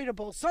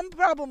unavoidable. Some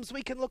problems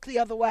we can look the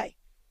other way.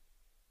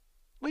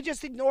 We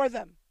just ignore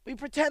them. We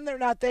pretend they're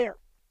not there.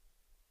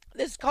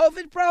 This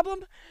COVID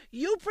problem,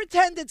 you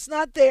pretend it's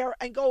not there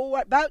and go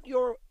about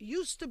your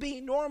used to be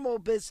normal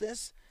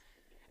business.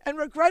 And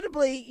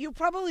regrettably, you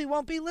probably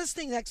won't be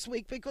listening next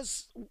week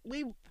because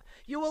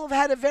you will have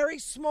had a very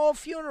small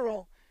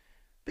funeral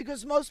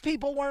because most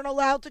people weren't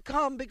allowed to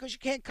come because you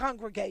can't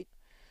congregate.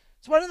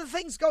 It's one of the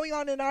things going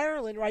on in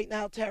Ireland right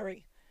now,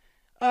 Terry.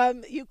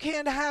 You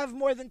can't have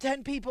more than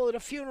 10 people at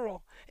a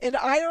funeral. In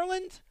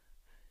Ireland,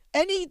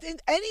 any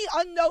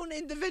unknown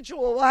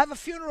individual will have a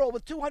funeral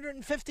with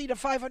 250 to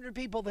 500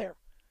 people there.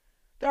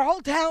 Their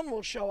whole town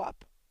will show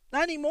up.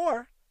 Not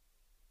anymore.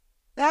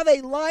 Now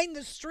they line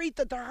the street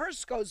that the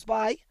hearse goes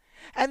by,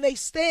 and they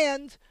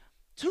stand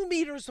 2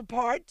 meters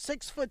apart,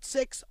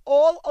 6'6",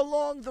 all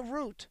along the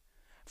route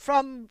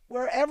from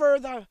wherever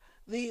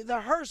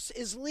the hearse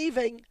is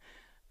leaving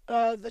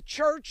the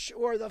church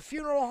or the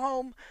funeral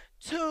home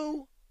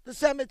to the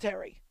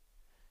cemetery.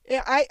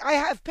 I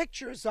have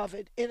pictures of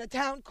it in a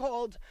town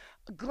called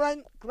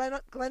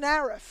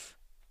Glenariff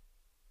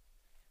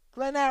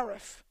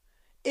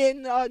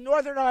in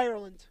Northern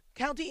Ireland,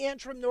 County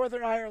Antrim,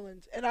 Northern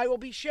Ireland. And I will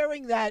be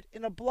sharing that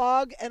in a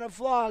blog and a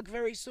vlog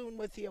very soon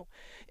with you.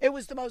 It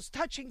was the most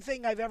touching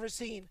thing I've ever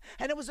seen.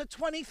 And it was a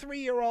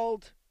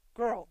 23-year-old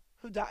girl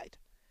who died.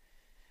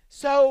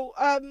 So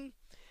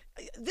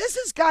this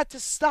has got to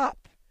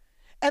stop.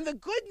 And the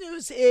good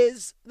news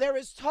is there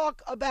is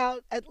talk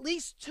about at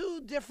least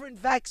 2 different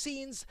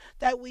vaccines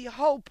that we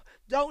hope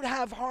don't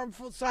have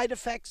harmful side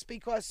effects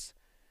because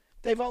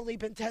they've only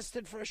been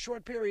tested for a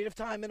short period of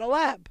time in a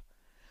lab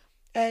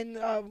and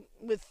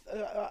with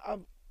a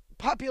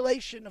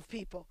population of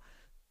people.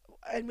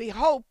 And we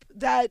hope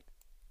that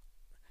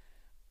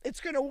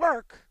it's going to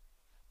work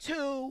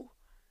to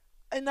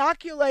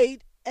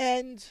inoculate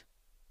and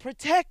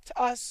protect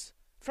us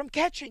from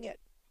catching it.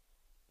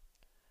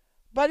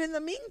 But in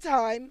the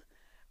meantime,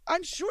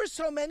 I'm sure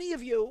so many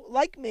of you,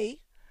 like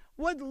me,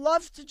 would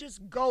love to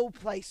just go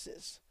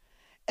places.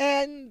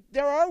 And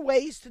there are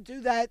ways to do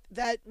that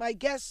my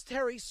guest,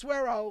 Terry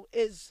Suero,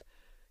 is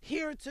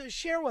here to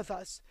share with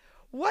us.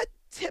 What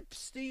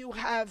tips do you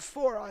have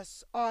for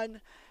us on,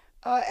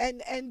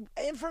 and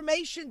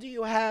information do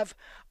you have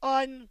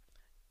on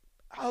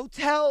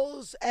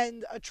hotels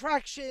and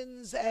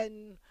attractions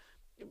and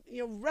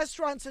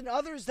restaurants and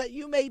others that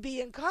you may be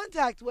in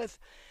contact with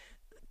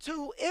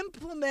to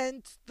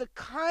implement the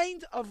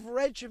kind of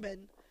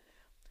regimen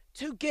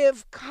to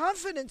give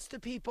confidence to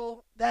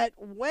people that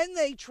when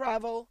they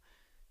traveling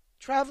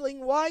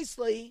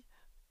wisely,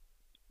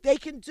 they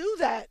can do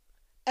that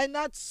and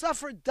not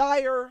suffer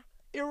dire,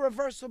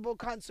 irreversible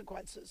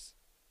consequences?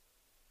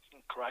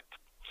 Correct.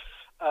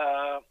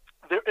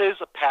 There is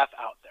a path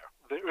out there.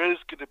 There is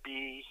going to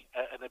be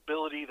an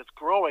ability that's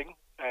growing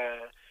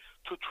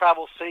to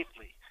travel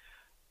safely.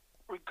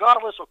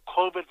 Regardless of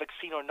COVID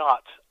vaccine or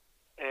not,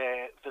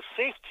 the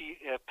safety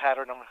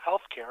pattern of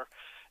healthcare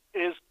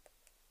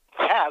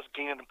has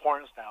gained an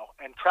importance now,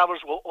 and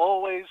travelers will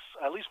always,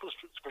 at least for the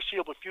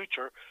foreseeable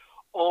future,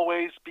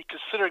 always be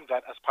considering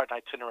that as part of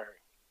an itinerary.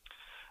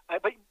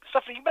 But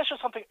Stephanie, you mentioned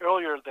something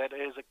earlier that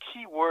is a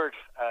key word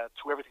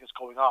to everything that's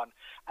going on,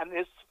 and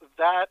it's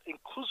that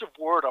inclusive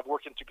word of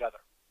working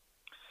together.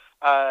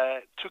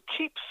 To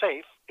keep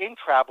safe in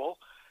travel,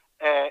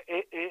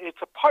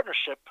 it's a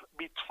partnership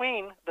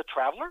between the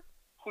traveler,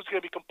 who's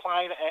going to be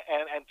compliant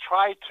and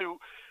try to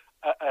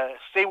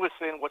stay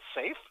within what's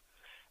safe,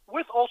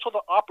 with also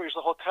the operators,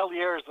 the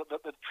hoteliers,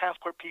 the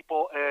transport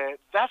people.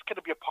 That's going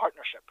to be a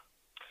partnership.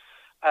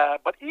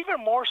 But even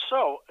more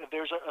so,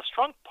 there's a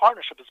strong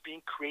partnership that's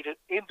being created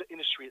in the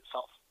industry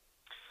itself.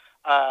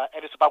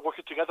 And it's about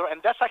working together,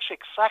 and that's actually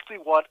exactly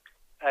what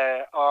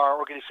our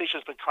organization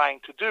has been trying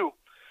to do.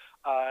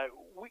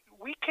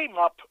 We came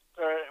up,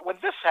 when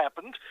this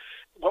happened,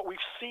 what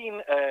we've seen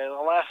in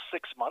the last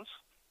 6 months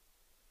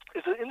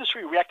is the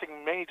industry reacting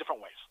in many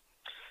different ways.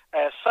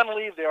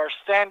 Suddenly, there are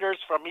standards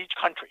from each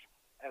country,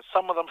 and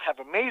some of them have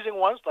amazing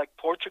ones like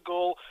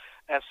Portugal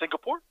and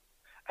Singapore,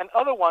 and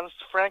other ones,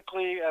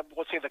 frankly,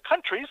 let's say the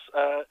countries,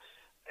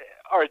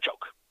 are a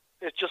joke.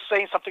 It's just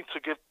saying something to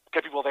get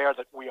people there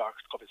that we are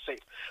COVID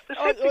safe.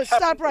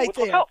 Stop right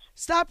there.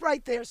 Stop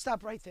right there.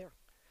 Stop right there.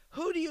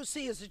 Who do you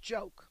see as a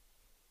joke?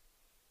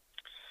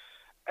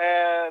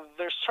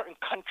 There's certain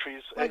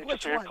countries, like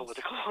just very ones?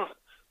 political.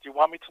 Do you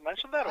want me to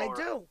mention that? I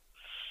do.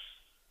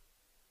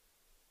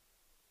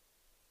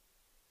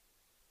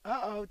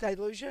 Did I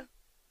lose you?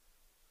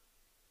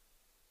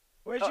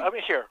 I'm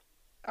here.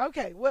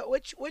 Okay.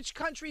 Which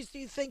countries do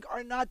you think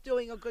are not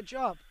doing a good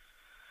job?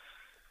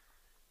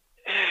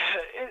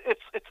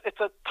 it's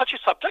a touchy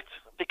subject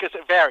because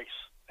it varies.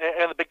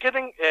 In the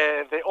beginning,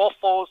 they all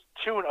follow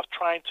tune of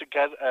trying to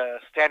get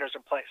standards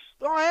in place.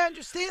 Well, I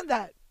understand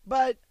that,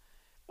 but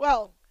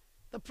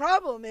the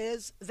problem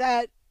is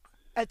that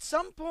at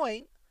some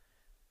point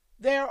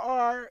there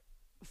are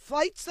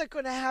flights that are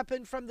going to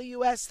happen from the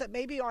U.S. that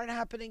maybe aren't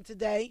happening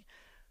today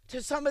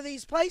to some of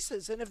these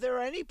places. And if there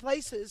are any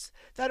places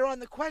that are on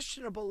the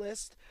questionable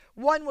list,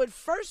 one would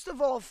first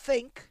of all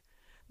think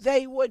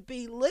they would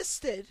be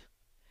listed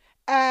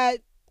at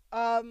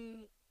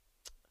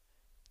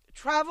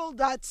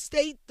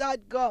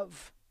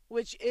travel.state.gov,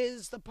 which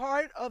is the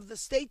part of the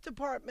State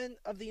Department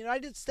of the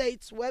United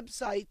States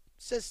website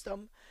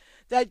system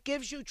that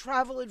gives you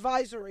travel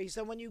advisories.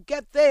 And when you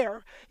get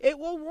there, it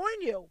will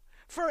warn you.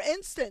 For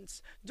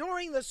instance,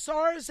 during the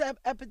SARS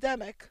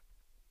epidemic,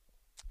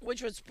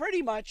 which was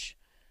pretty much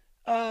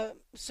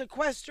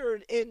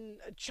sequestered in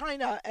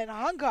China and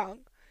Hong Kong,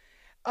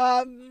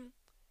 Hong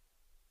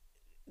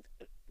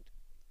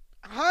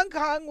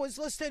Kong was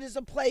listed as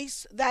a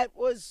place that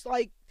was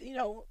like,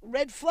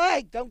 red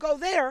flag, don't go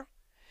there.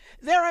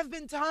 There have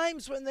been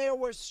times when there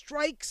were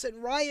strikes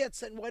and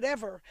riots and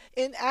whatever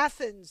in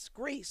Athens,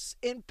 Greece,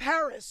 in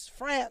Paris,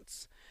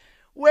 France,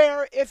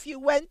 where if you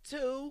went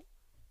to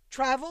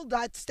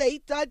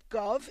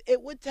travel.state.gov,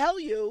 it would tell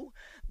you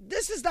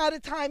this is not a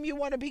time you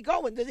want to be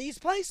going to these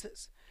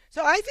places.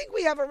 So I think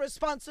we have a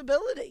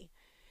responsibility.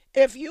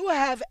 If you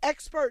have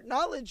expert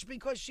knowledge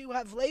because you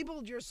have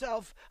labeled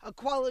yourself a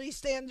quality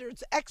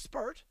standards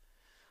expert,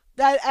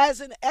 that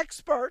as an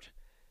expert,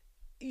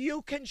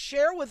 you can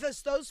share with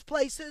us those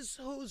places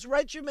whose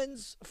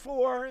regimens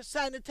for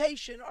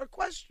sanitation are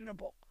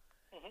questionable.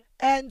 Mm-hmm.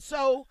 And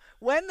so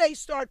when they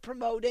start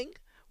promoting,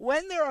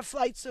 when there are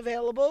flights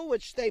available,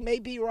 which they may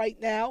be right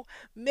now,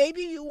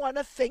 maybe you want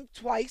to think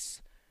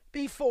twice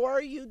before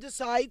you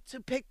decide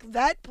to pick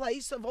that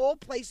place of all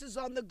places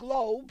on the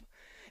globe.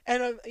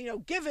 And,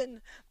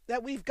 given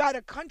that we've got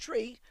a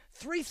country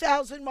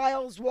 3,000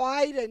 miles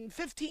wide and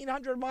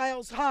 1,500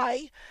 miles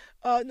high,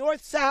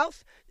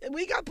 north-south,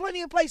 we got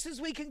plenty of places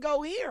we can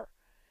go here.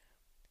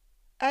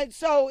 And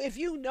so if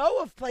you know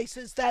of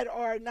places that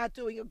are not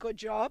doing a good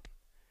job,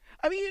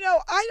 I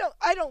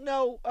don't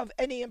know of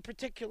any in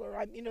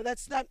particular.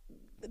 That's not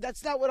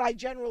what I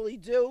generally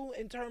do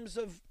in terms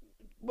of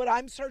what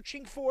I'm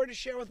searching for to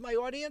share with my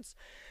audience.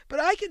 But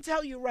I can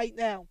tell you right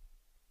now,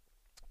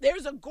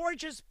 there's a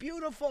gorgeous,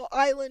 beautiful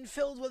island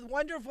filled with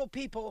wonderful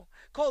people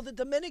called the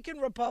Dominican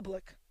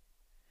Republic.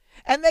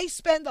 And they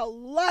spend a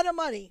lot of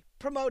money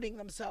promoting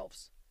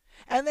themselves.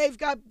 And they've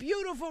got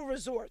beautiful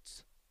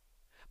resorts.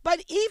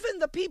 But even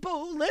the people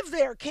who live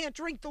there can't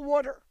drink the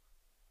water.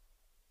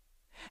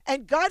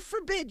 And God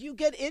forbid you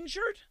get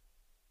injured,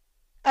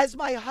 as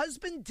my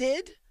husband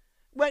did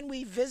when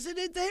we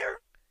visited there.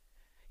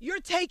 You're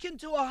taken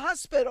to a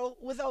hospital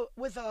with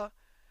a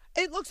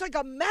it looks like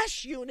a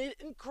mesh unit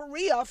in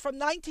Korea from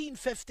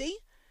 1950,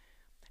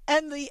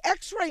 and the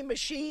x-ray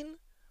machine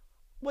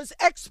was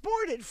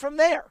exported from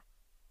there.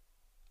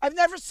 I've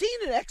never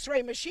seen an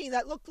x-ray machine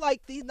that looked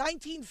like the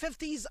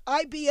 1950s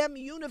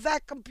IBM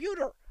UNIVAC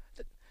computer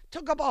that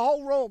took up a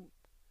whole room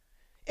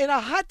in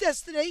a hot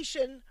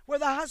destination where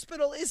the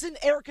hospital isn't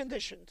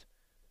air-conditioned,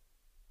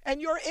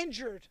 and you're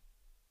injured.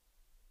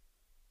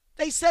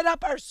 They set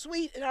up our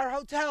suite in our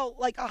hotel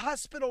like a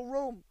hospital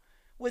room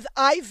with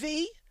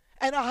IV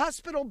and a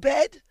hospital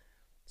bed,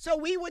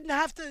 so he wouldn't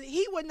have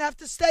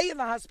to stay in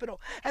the hospital.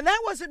 And that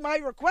wasn't my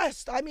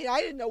request. I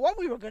didn't know what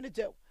we were going to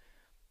do.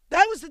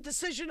 That was the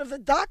decision of the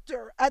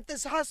doctor at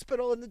this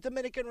hospital in the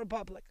Dominican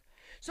Republic.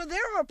 So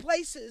there are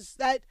places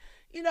that,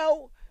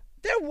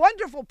 they're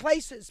wonderful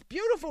places,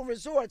 beautiful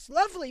resorts,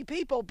 lovely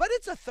people, but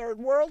it's a third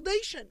world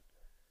nation.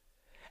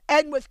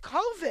 And with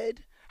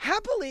COVID,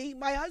 happily,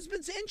 my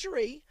husband's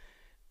injury,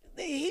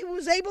 he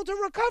was able to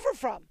recover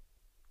from.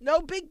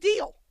 No big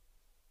deal.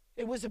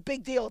 It was a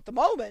big deal at the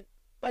moment,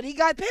 but he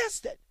got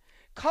past it.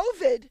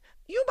 COVID,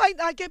 you might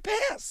not get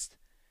past.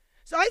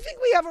 So I think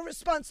we have a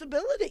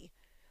responsibility.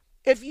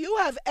 If you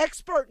have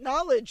expert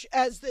knowledge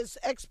as this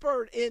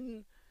expert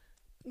in,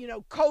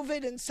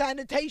 COVID and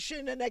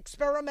sanitation and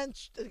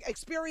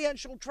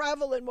experiential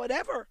travel and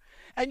whatever,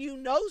 and you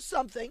know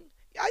something,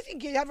 I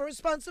think you have a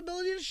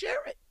responsibility to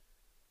share it.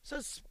 So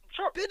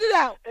sure. Spit it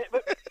out.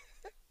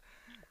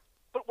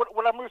 But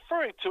what I'm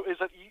referring to is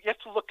that you have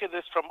to look at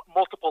this from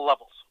multiple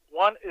levels.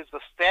 One is the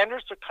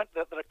standards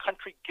that a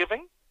country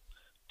giving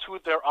to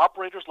their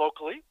operators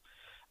locally.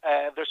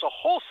 There's a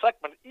whole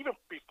segment, even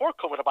before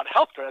COVID, about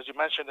healthcare, as you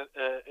mentioned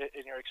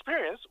in your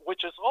experience,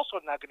 which is also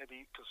not going to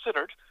be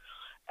considered.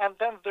 And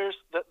then there's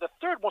the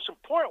third most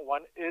important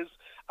one is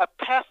a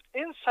path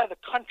inside the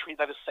country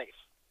that is safe.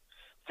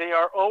 They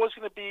are always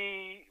going to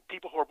be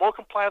people who are more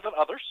compliant than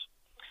others.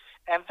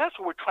 And that's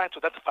what we're trying to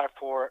identify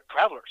for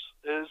travelers,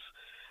 is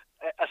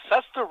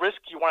assess the risk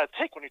you want to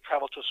take when you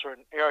travel to a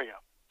certain area.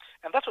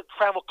 And that's what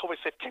Travel COVID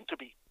Safe came to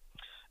be.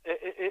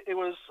 It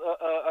was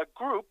a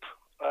group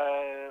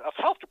of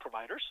health healthcare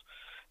providers,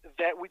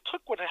 that we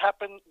took what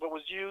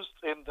was used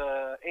in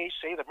the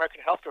AHA, the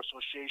American Healthcare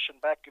Association,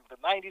 back in the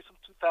 90s and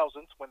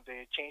 2000s when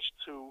they changed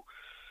to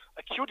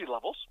acuity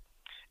levels,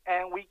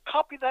 and we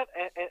copied that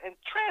and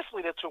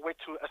translated it to a way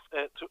to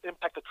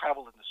impact the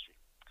travel industry.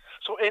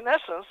 So in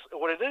essence,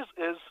 what it is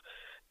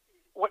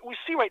what we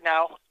see right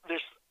now,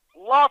 there's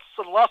lots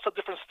and lots of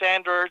different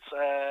standards.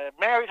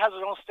 Marriott has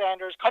their own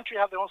standards. Country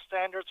have their own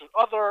standards. There's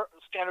other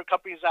standard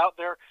companies out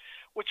there,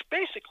 which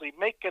basically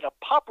make it a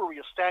potpourri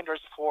of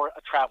standards for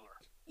a traveler.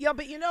 Yeah,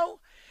 but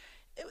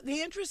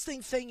the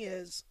interesting thing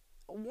is,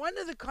 one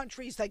of the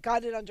countries that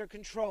got it under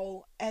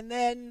control and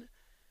then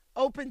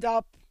opened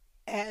up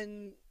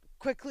and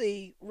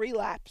quickly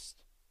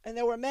relapsed, and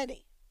there were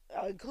many,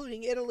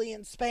 including Italy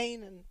and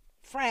Spain and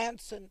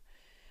France,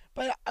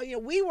 but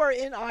we were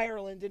in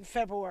Ireland in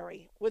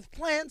February with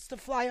plans to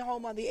fly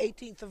home on the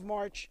 18th of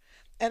March,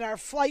 and our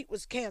flight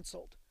was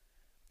canceled.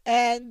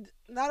 And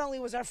not only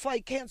was our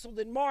flight canceled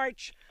in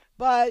March,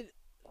 but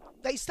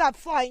they stopped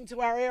flying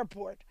to our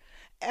airport,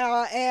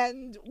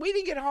 and we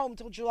didn't get home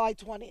till July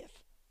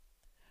 20th.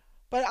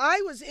 But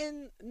I was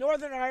in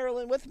Northern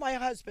Ireland with my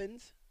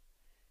husband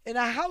in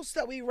a house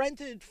that we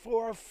rented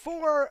for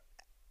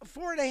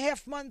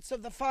 4.5 months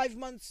of the 5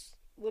 months,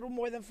 a little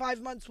more than 5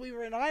 months we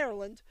were in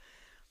Ireland,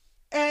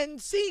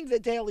 and seeing the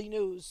daily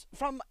news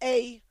from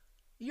a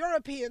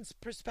European's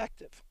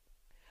perspective.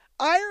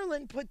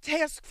 Ireland put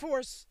task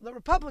force, the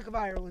Republic of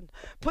Ireland,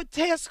 put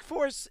task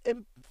forces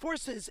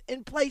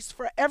in place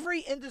for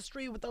every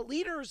industry with the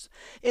leaders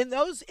in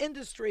those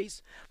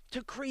industries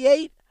to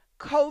create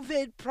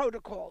COVID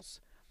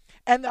protocols.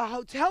 And the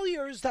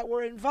hoteliers that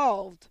were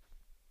involved,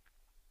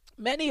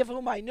 many of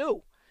whom I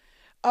knew,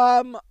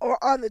 or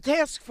on the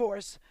task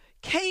force,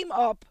 came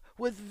up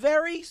with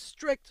very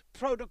strict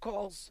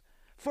protocols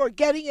for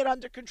getting it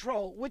under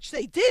control, which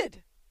they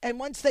did. And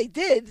once they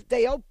did,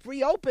 they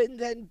reopened,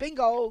 and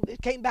bingo,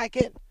 it came back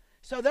in.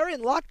 So they're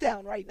in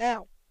lockdown right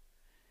now.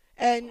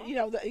 And,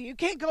 you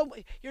can't go,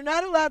 you're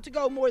not allowed to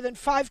go more than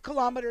 5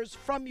 kilometers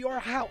from your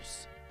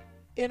house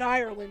in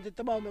Ireland at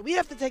the moment. We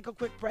have to take a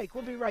quick break.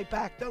 We'll be right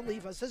back. Don't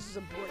leave us. This is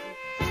important.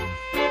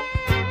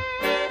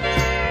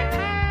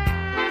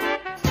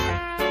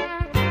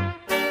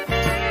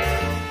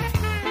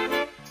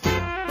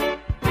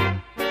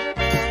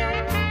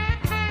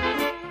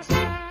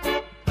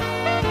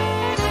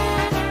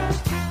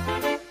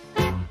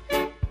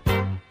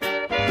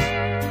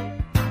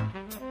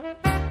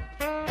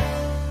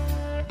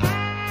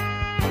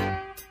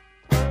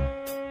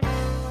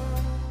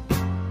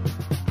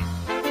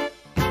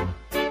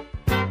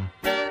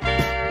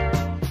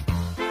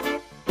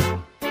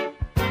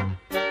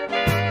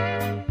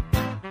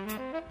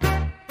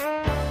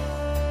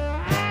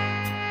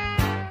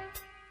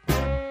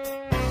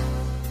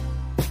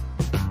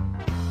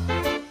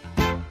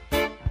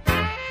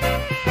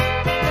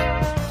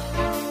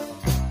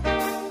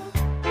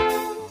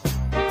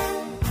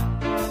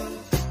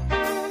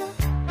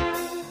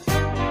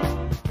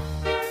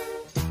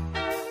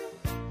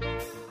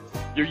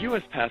 Your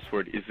U.S.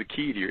 passport is the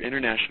key to your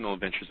international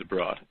adventures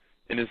abroad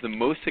and is the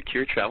most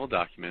secure travel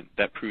document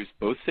that proves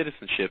both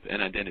citizenship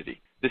and identity.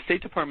 The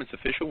State Department's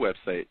official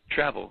website,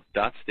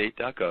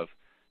 travel.state.gov,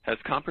 has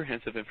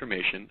comprehensive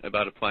information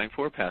about applying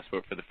for a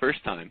passport for the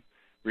first time,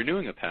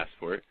 renewing a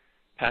passport,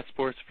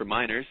 passports for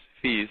minors,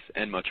 fees,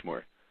 and much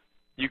more.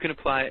 You can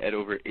apply at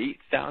over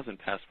 8,000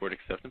 passport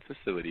acceptance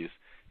facilities,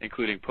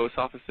 including post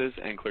offices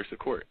and clerks of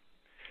court.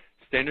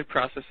 Standard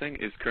processing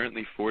is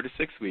currently 4 to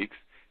 6 weeks,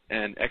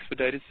 and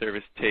expedited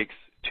service takes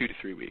 2 to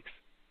 3 weeks.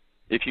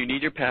 If you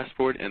need your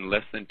passport in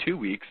less than 2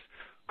 weeks,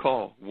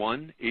 call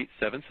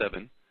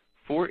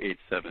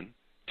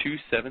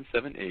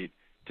 1-877-487-2778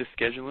 to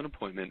schedule an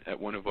appointment at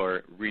one of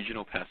our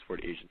regional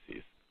passport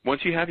agencies.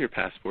 Once you have your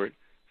passport,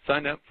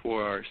 sign up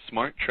for our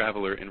Smart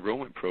Traveler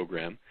Enrollment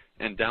Program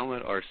and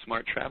download our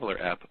Smart Traveler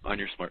app on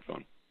your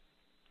smartphone.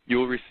 You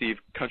will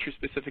receive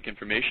country-specific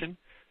information,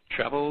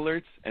 travel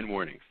alerts, and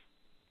warnings.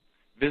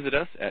 Visit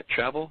us at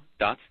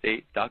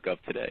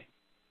travel.state.gov today.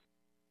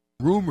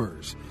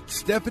 Rumors,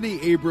 Stephanie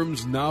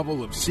Abrams'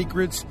 novel of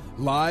secrets,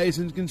 lies,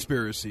 and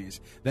conspiracies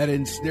that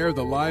ensnare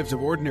the lives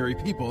of ordinary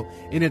people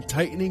in a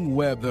tightening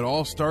web that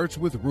all starts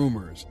with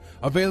rumors.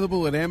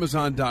 Available at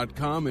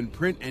Amazon.com in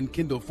print and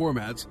Kindle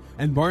formats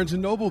and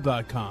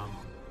BarnesandNoble.com.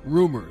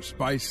 Rumors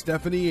by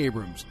Stephanie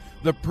Abrams,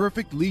 the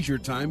perfect leisure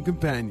time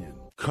companion.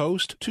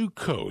 Coast to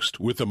coast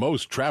with the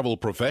most travel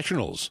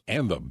professionals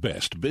and the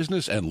best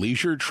business and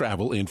leisure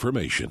travel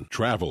information.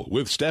 Travel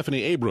with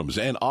Stephanie Abrams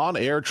and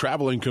on-air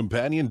traveling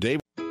companion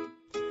David.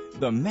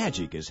 The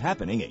magic is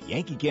happening at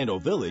Yankee Candle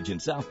Village in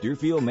South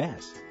Deerfield,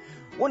 Mass.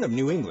 One of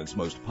New England's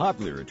most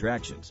popular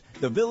attractions,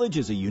 the Village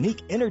is a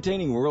unique,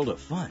 entertaining world of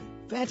fun,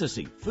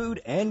 fantasy,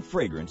 food, and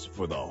fragrance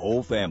for the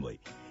whole family.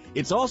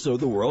 It's also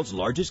the world's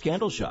largest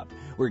candle shop,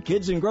 where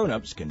kids and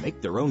grown-ups can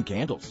make their own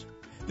candles.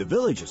 The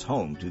Village is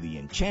home to the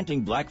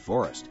enchanting Black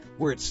Forest,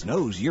 where it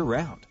snows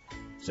year-round,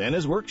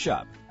 Santa's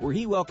Workshop, where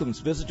he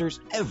welcomes visitors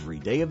every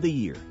day of the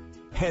year,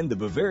 and the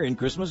Bavarian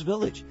Christmas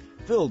Village,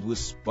 filled with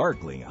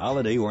sparkling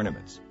holiday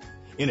ornaments.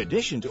 In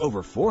addition to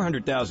over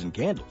 400,000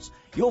 candles,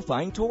 you'll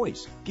find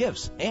toys,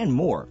 gifts, and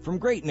more from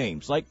great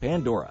names like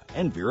Pandora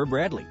and Vera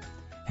Bradley.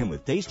 And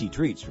with tasty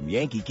treats from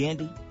Yankee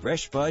Candy,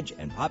 Fresh Fudge,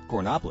 and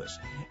Popcornopolis,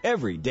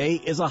 every day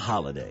is a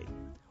holiday.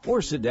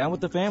 Or sit down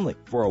with the family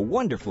for a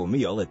wonderful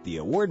meal at the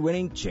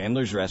award-winning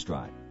Chandler's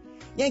Restaurant,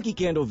 Yankee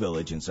Candle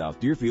Village in South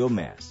Deerfield,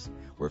 Mass.,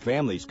 where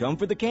families come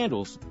for the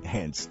candles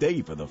and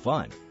stay for the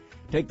fun.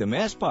 Take the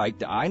Mass Pike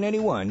to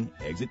I-91,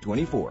 exit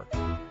 24.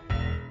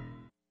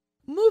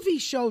 Movie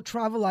show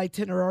travel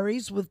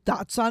itineraries with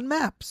dots on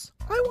maps.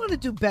 I want to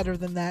do better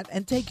than that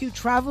and take you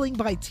traveling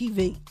by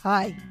TV.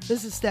 Hi,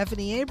 this is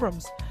Stephanie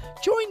Abrams.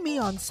 Join me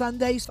on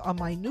Sundays on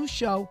my new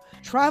show,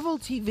 Travel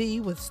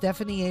TV with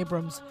Stephanie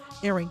Abrams,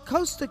 airing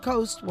coast to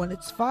coast when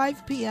it's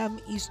 5 p.m.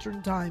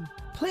 Eastern Time.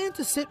 Plan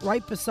to sit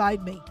right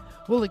beside me.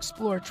 We'll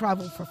explore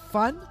travel for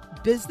fun,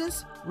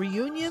 business,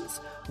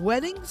 reunions,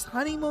 weddings,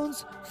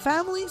 honeymoons,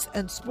 families,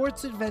 and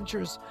sports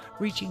adventures,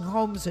 reaching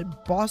homes in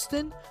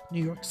Boston,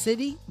 New York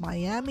City,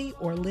 Miami,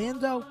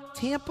 Orlando,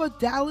 Tampa,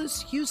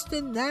 Dallas,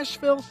 Houston,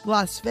 Nashville,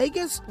 Las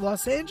Vegas,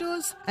 Los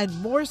Angeles, and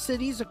more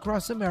cities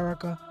across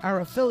America. Our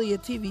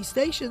affiliate TV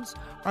stations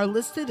are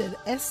listed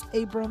at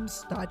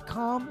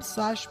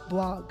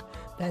sabrams.com/blog.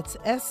 That's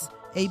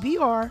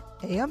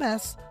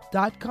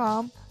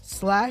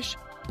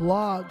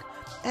sabrams.com/blog.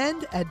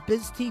 And at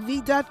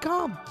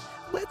biztv.com.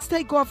 Let's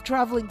take off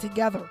traveling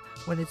together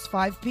when it's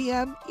 5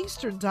 p.m.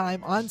 Eastern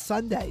Time on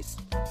Sundays.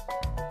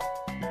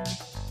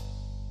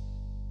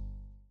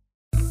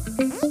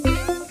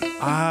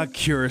 Ah,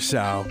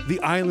 Curacao,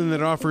 the island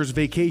that offers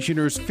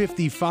vacationers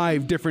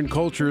 55 different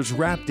cultures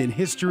wrapped in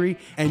history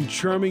and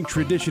charming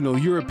traditional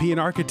European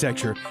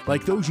architecture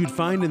like those you'd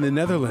find in the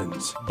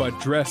Netherlands, but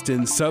dressed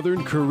in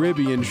Southern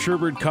Caribbean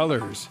sherbet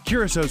colors.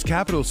 Curaçao's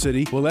capital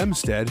city,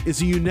 Willemstad,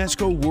 is a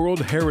UNESCO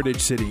World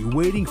Heritage City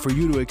waiting for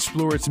you to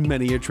explore its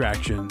many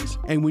attractions.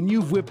 And when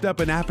you've whipped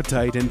up an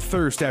appetite and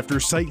thirst after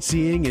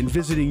sightseeing and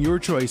visiting your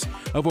choice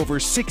of over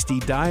 60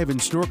 dive and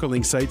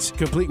snorkeling sites,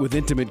 complete with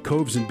intimate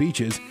coves and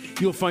beaches,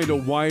 you'll find a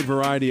wide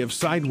variety of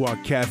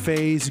sidewalk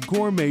cafes,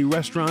 gourmet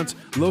restaurants,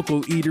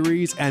 local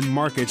eateries, and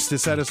markets to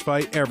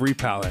satisfy every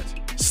palate.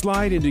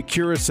 Slide into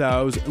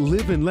Curaçao's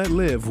live and let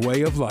live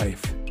way of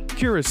life.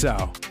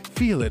 Curaçao,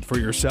 feel it for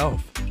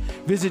yourself.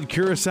 Visit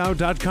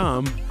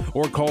Curacao.com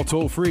or call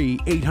toll-free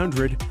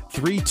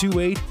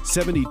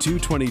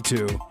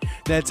 800-328-7222.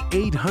 That's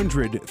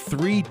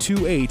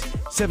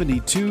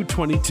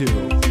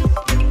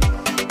 800-328-7222.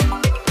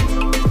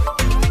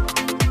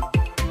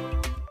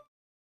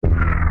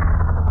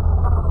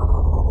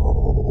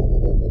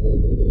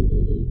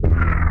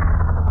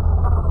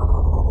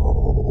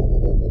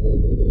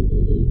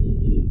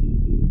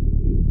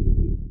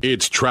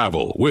 It's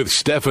Travel with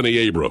Stephanie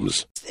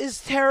Abrams.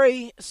 Is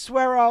Terry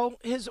Suero.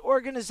 His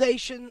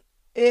organization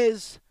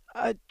is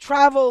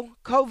Travel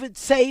COVID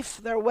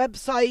Safe. Their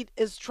website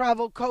is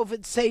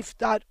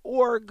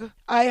travelcovidsafe.org.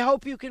 I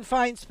hope you can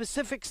find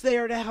specifics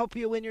there to help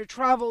you in your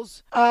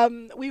travels.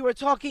 We were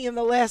talking in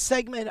the last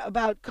segment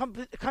about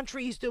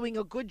countries doing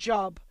a good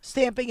job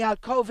stamping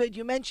out COVID.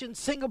 You mentioned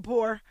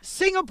Singapore.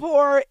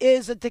 Singapore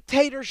is a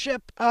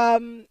dictatorship.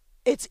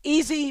 It's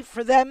easy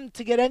for them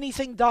to get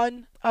anything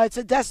done. It's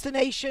a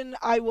destination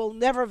I will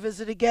never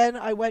visit again.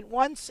 I went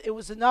once. It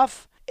was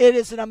enough. It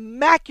is an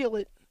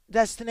immaculate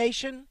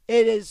destination.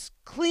 It is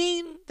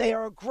clean. They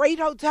are great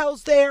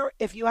hotels there.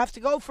 If you have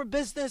to go for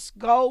business,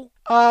 go.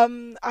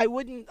 I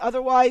wouldn't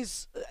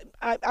otherwise.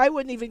 I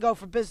wouldn't even go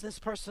for business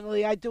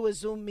personally. I'd do a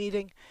Zoom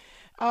meeting.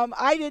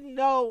 I didn't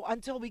know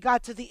until we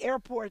got to the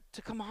airport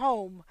to come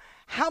home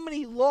how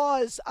many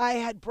laws I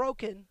had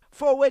broken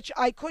for which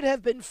I could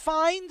have been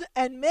fined,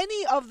 and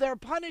many of their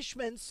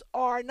punishments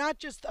are not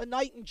just a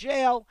night in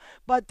jail,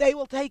 but they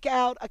will take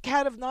out a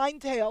cat of nine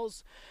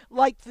tails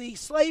like the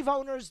slave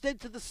owners did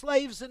to the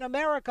slaves in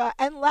America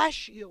and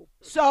lash you.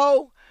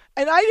 So,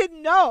 and I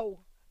didn't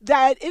know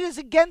that it is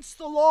against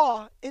the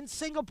law in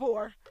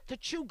Singapore to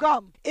chew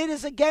gum. It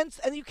is against,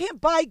 and you can't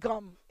buy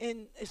gum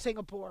in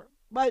Singapore.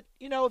 But,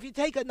 you know, if you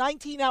take a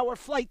 19-hour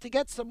flight to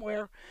get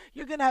somewhere,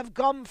 you're going to have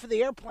gum for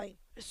the airplane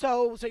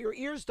so your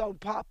ears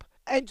don't pop.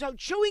 And so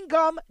chewing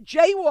gum,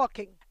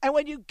 jaywalking, and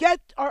when you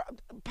get, are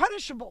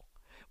punishable.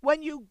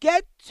 When you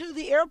get to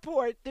the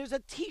airport, there's a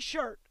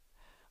T-shirt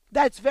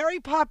that's very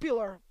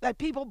popular that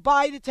people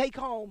buy to take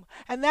home.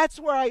 And that's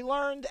where I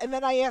learned, and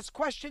then I asked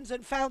questions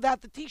and found out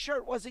the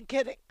T-shirt wasn't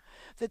kidding.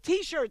 The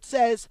T-shirt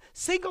says,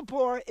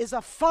 Singapore is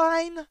a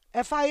fine,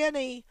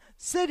 F-I-N-E,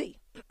 city.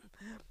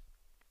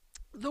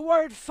 The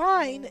word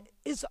fine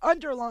is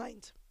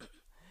underlined.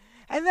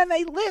 And then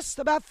they list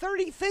about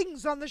 30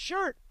 things on the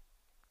shirt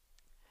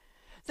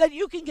that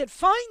you can get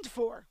fined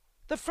for.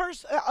 The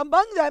first,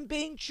 among them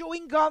being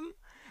chewing gum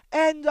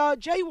and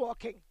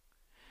jaywalking.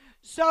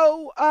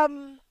 So,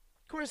 of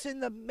course, in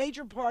the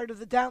major part of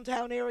the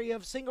downtown area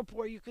of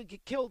Singapore, you could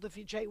get killed if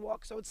you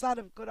jaywalk, so it's not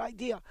a good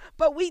idea.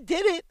 But we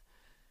did it.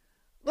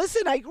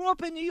 Listen, I grew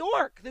up in New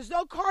York. There's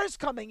no cars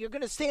coming. You're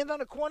going to stand on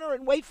a corner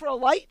and wait for a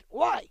light?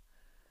 Why?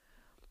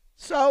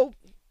 So,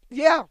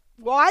 yeah.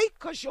 Why?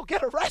 Because you'll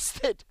get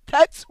arrested.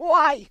 That's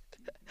why.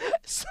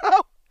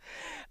 So,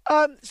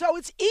 so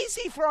it's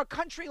easy for a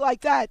country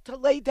like that to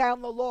lay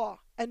down the law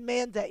and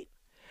mandate.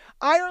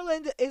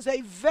 Ireland is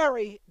a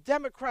very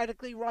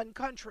democratically run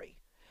country,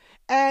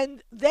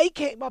 and they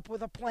came up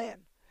with a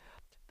plan.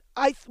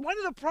 One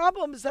of the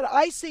problems that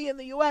I see in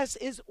the U.S.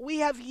 is we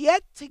have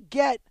yet to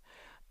get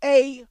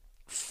a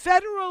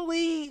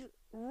federally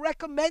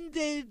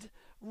recommended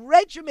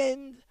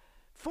regimen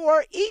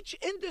for each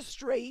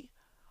industry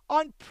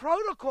on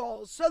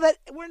protocols so that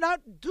we're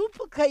not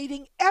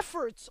duplicating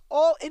efforts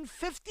all in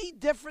 50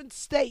 different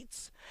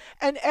states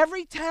and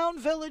every town,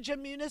 village,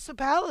 and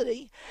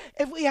municipality.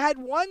 If we had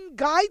one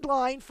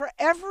guideline for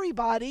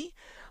everybody,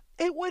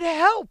 it would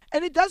help.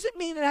 And it doesn't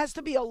mean it has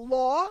to be a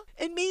law.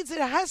 It means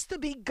it has to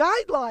be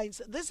guidelines.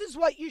 This is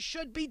what you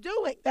should be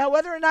doing. Now,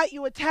 whether or not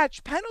you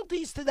attach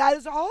penalties to that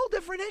is a whole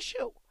different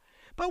issue.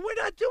 But we're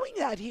not doing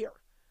that here.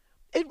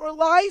 It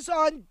relies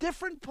on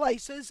different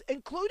places,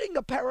 including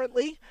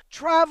apparently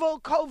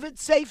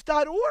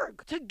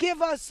travelcovidsafe.org, to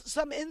give us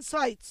some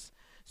insights.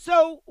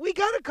 So we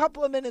got a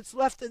couple of minutes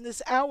left in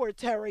this hour,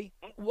 Terry.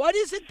 What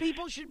is it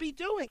people should be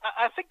doing?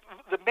 I think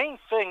the main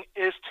thing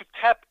is to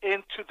tap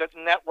into the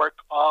network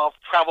of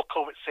travel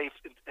COVID safe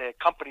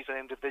companies and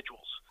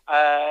individuals.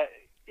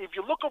 If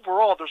you look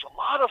overall, there's a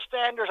lot of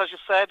standards, as you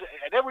said,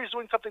 and everybody's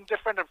doing something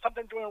different, and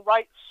something doing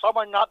right, some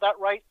are not that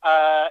right.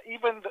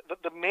 Even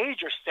the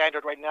major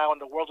standard right now in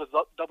the world is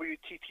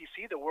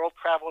WTTC, the World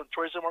Travel and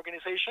Tourism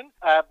Organization.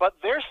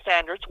 But their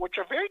standards, which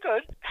are very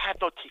good,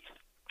 have no teeth.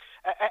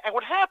 And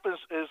what happens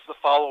is the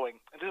following,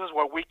 and this is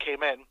where we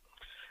came in,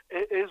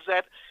 is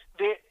that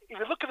if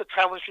you look at the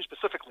travel industry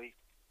specifically,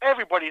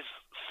 everybody's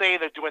saying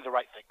they're doing the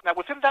right thing. Now,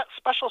 within that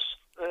special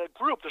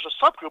group, there's a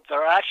subgroup that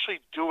are actually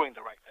doing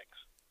the right things.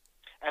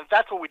 And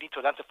that's what we need to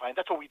identify, and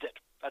that's what we did.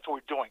 That's what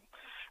we're doing.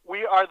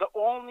 We are the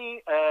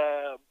only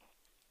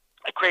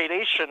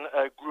accreditation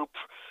group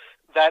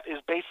that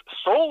is based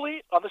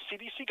solely on the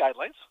CDC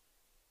guidelines,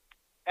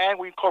 and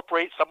we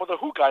incorporate some of the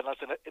WHO guidelines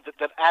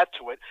that add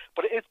to it.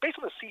 But it's based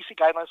on the CDC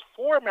guidelines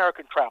for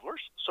American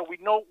travelers, so we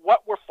know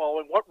what we're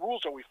following, what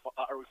rules are we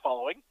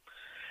following.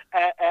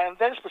 And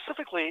then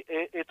specifically,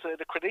 it's an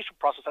accreditation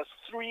process that's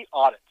 3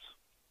 audits.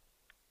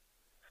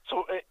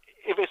 So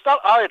if it's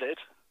not audited,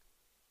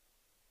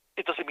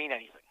 it doesn't mean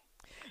anything.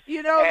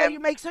 You know, you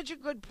make such a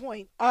good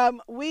point.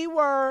 We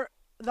were,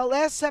 the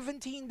last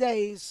 17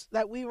 days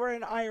that we were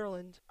in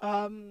Ireland,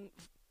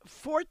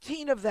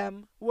 14 of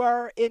them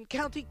were in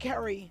County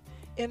Kerry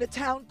in a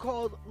town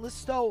called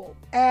Listowel.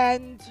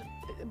 And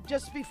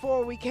just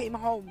before we came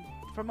home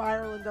from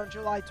Ireland on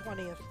July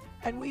 20th.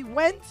 And we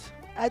went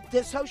at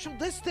the social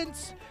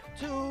distance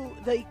to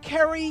the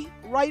Kerry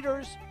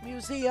Writers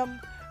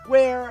Museum,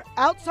 where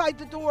outside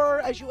the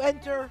door as you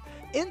enter,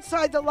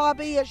 inside the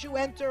lobby as you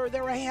enter,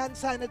 there are hand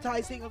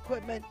sanitizing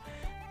equipment.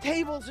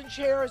 Tables and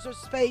chairs are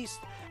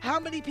spaced. How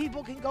many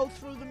people can go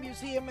through the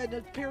museum in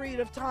a period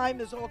of time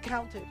is all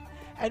counted.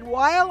 And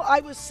while I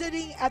was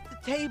sitting at the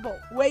table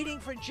waiting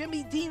for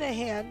Jimmy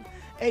Deanahan,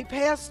 a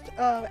past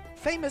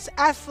famous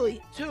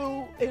athlete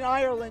in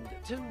Ireland,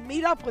 to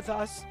meet up with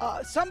us,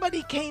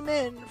 somebody came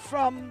in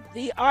from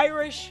the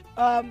Irish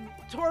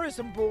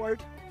Tourism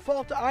Board,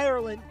 Fáilte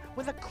Ireland,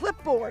 with a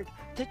clipboard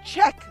to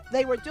check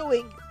they were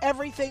doing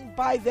everything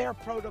by their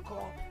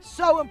protocol.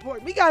 So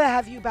important. We got to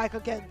have you back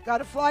again. Got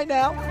to fly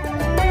now.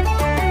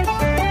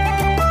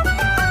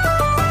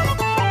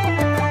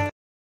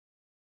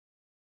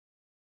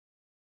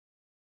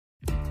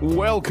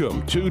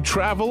 Welcome to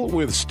Travel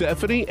with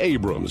Stephanie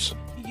Abrams.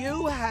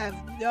 You have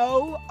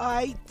no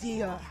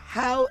idea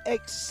how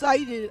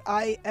excited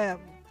I am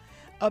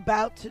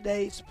about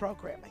today's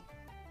programming.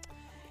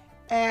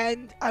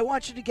 And I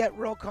want you to get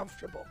real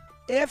comfortable.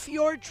 If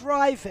you're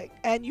driving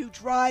and you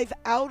drive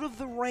out of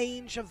the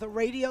range of the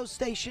radio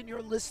station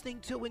you're listening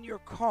to in your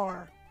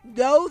car,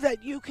 know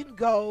that you can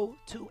go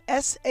to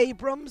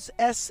sabrams,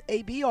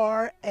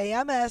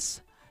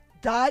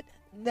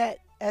 sabrams.net,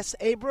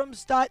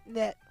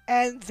 sabrams.net,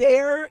 and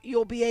there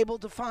you'll be able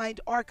to find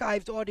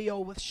archived audio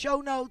with show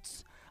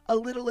notes, a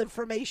little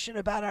information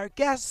about our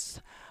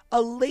guests,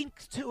 a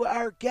link to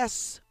our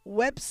guests'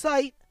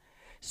 website,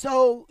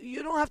 so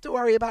you don't have to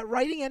worry about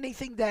writing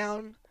anything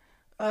down,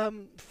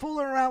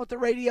 fooling around with the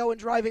radio and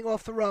driving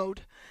off the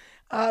road.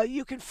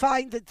 You can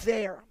find it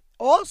there.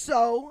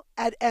 Also,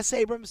 at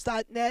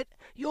sabrams.net,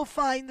 you'll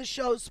find the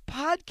show's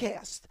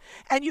podcast,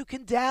 and you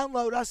can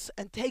download us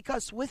and take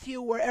us with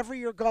you wherever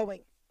you're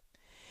going.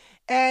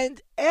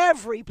 And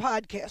every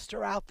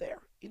podcaster out there,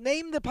 you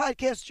name the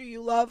podcaster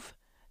you love,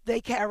 they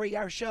carry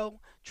our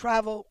show,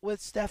 Travel with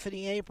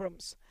Stephanie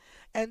Abrams.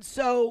 And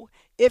so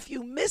if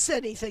you miss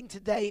anything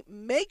today,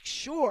 make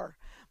sure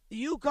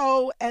you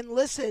go and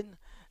listen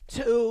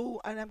to,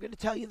 and I'm going to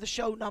tell you the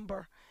show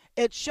number.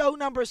 It's show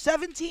number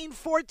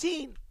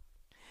 1714.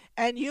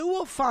 And you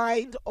will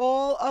find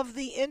all of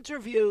the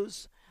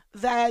interviews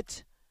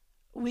that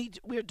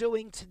we're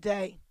doing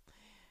today.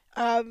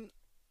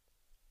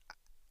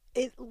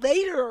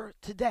 Later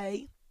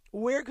today,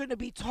 we're going to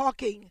be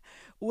talking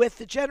with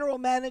the general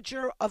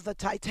manager of the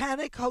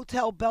Titanic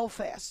Hotel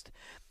Belfast,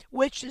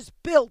 which is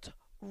built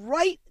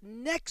right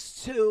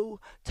next to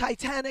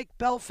Titanic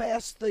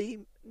Belfast, the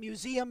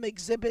museum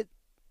exhibit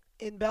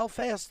in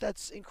Belfast.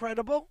 That's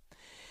incredible.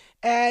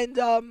 And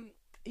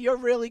you're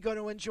really going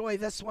to enjoy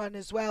this one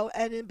as well.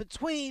 And in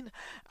between,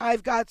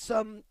 I've got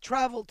some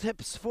travel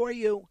tips for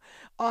you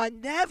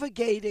on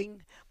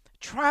navigating,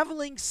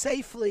 traveling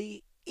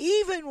safely,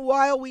 even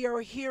while we are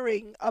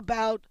hearing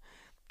about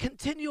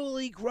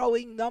continually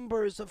growing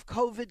numbers of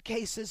COVID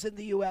cases in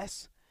the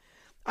U.S.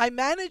 I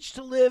managed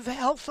to live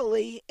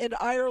healthily in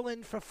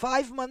Ireland for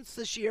 5 months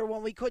this year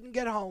when we couldn't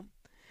get home.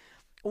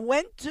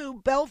 Went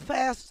to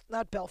Belfast,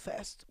 not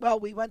Belfast. Well,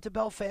 we went to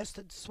Belfast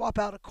to swap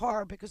out a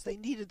car because they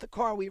needed the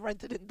car we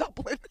rented in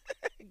Dublin.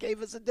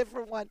 Gave us a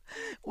different one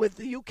with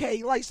the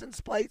UK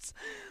license plates.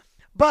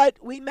 But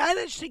we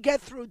managed to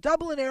get through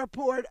Dublin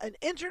Airport, an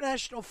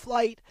international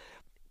flight,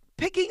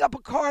 picking up a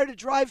car to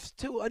drive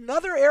to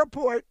another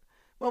airport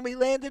when we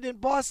landed in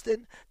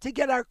Boston to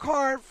get our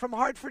car from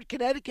Hartford,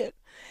 Connecticut.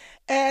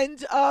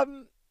 And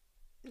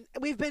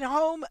we've been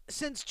home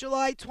since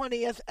July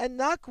 20th, and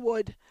knock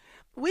wood,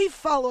 we've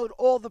followed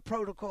all the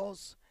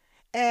protocols.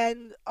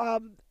 And, I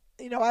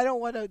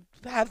don't want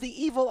to have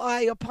the evil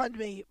eye upon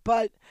me,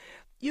 but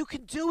you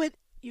can do it,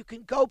 you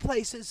can go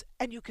places,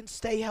 and you can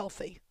stay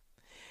healthy.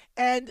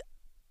 And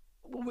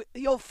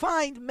you'll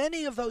find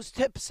many of those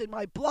tips in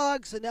my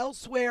blogs and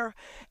elsewhere,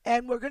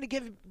 and we're going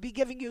to be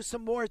giving you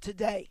some more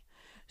today.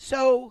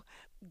 So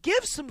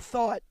give some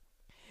thought.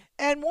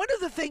 And one of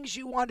the things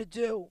you want to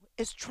do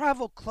is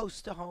travel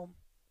close to home.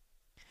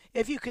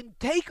 If you can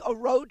take a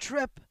road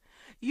trip,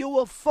 you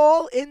will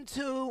fall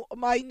into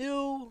my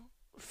new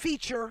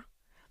feature,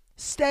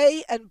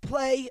 Stay and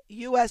Play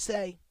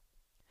USA.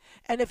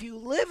 And if you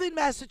live in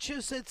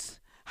Massachusetts,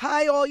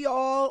 hi all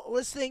y'all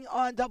listening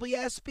on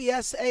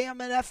WSBS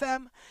AM and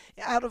FM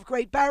out of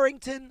Great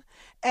Barrington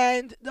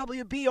and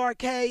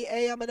WBRK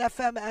AM and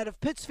FM out of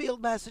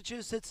Pittsfield,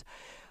 Massachusetts.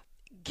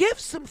 Give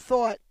some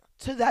thought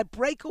to that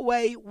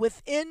breakaway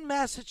within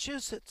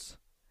Massachusetts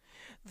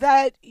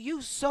that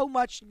you so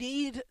much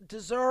need,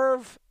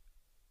 deserve,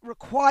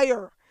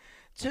 require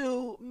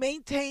to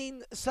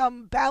maintain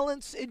some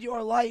balance in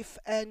your life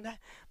and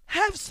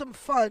have some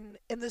fun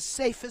in the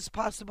safest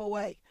possible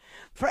way.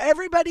 For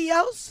everybody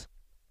else,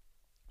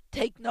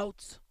 take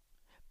notes,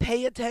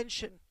 pay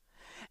attention,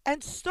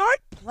 and start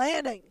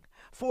planning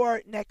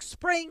for next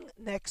spring,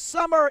 next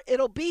summer.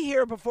 It'll be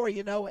here before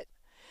you know it.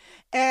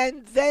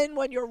 And then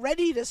when you're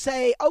ready to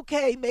say,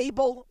 okay,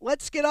 Mabel,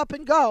 let's get up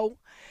and go,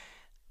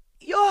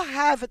 you'll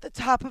have at the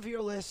top of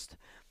your list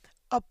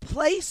a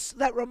place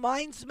that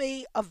reminds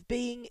me of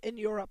being in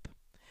Europe.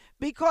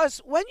 Because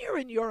when you're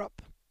in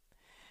Europe,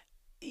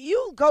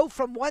 you'll go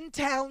from one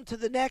town to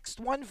the next,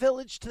 one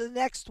village to the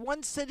next,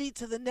 one city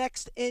to the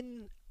next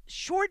in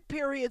short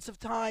periods of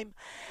time.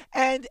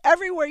 And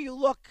everywhere you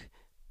look,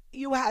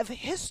 you have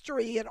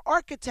history and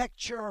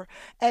architecture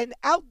and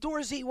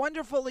outdoorsy,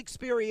 wonderful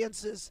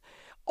experiences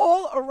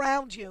all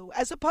around you,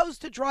 as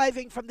opposed to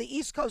driving from the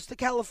East Coast to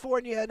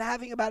California and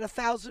having about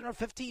 1,000 or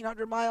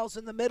 1,500 miles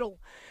in the middle,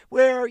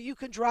 where you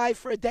can drive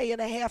for a day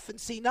and a half and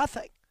see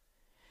nothing.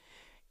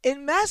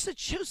 In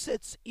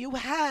Massachusetts, you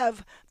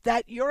have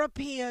that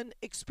European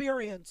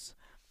experience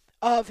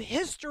of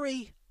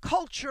history,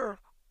 culture,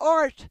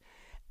 art,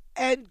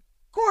 and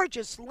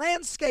gorgeous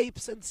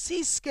landscapes and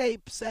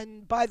seascapes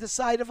and by the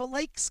side of a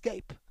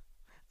lakescape.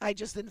 I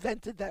just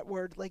invented that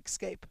word,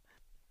 lakescape.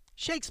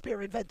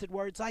 Shakespeare invented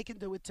words. I can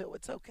do it too.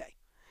 It's okay.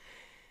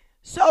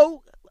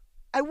 So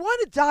I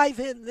want to dive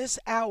in this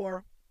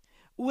hour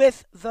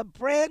with the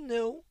brand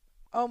new,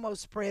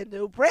 almost brand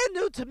new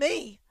to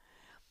me,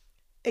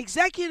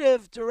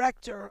 Executive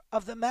Director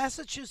of the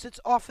Massachusetts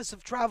Office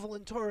of Travel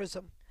and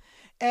Tourism.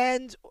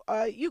 And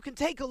you can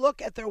take a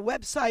look at their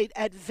website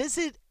at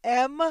Visit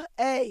MA,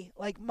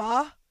 like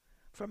Ma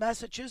for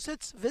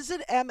Massachusetts,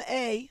 Visit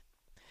MA.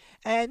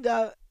 And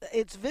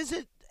it's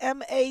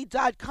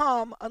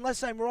visitma.com,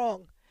 unless I'm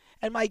wrong.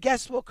 And my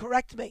guest will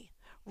correct me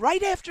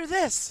right after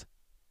this.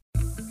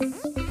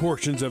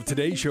 Portions of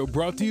today's show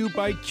brought to you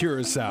by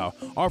Curacao,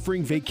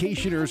 offering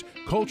vacationers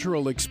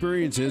cultural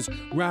experiences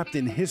wrapped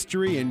in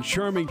history and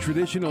charming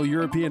traditional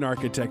European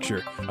architecture.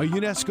 A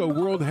UNESCO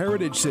World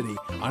Heritage City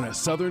on a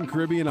southern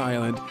Caribbean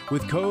island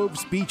with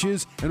coves,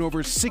 beaches, and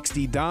over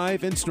 60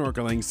 dive and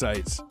snorkeling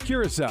sites.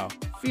 Curacao,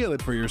 feel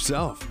it for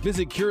yourself.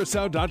 Visit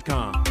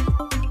Curacao.com.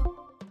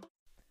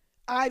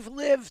 I've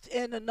lived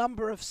in a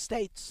number of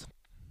states.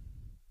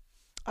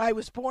 I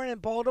was born in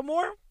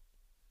Baltimore.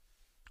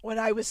 When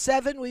I was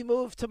 7, we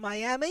moved to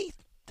Miami,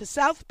 to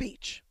South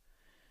Beach.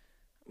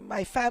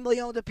 My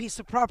family owned a piece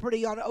of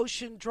property on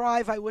Ocean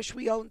Drive I wish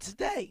we owned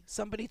today.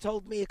 Somebody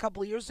told me a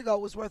couple of years ago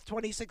it was worth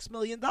 $26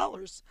 million.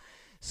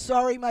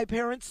 Sorry, my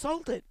parents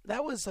sold it.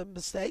 That was a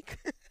mistake.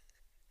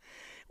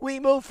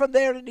 We moved from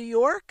there to New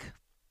York,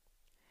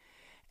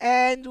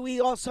 and we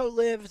also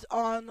lived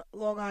on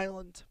Long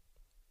Island,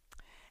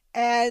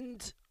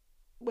 and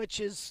which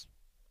is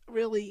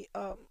really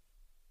a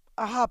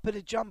hop and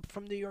a jump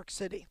from New York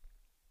City.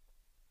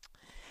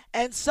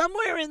 And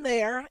somewhere in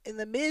there, in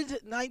the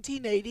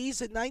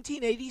mid-1980s, in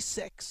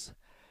 1986,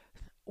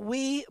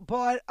 we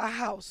bought a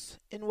house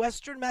in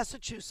Western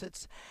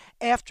Massachusetts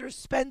after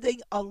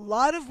spending a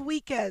lot of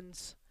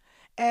weekends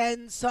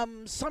and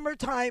some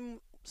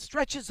summertime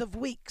stretches of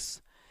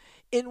weeks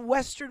in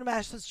Western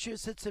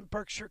Massachusetts in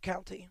Berkshire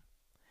County.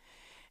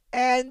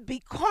 And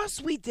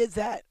because we did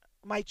that,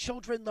 my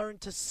children learned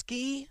to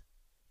ski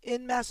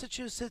in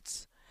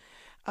Massachusetts.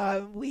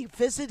 We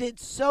visited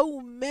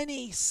so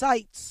many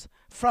sites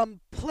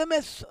from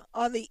Plymouth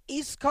on the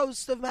east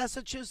coast of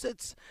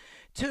Massachusetts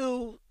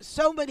to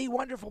so many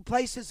wonderful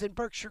places in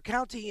Berkshire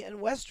County and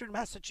Western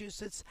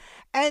Massachusetts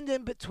and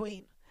in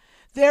between.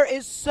 There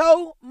is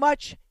so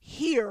much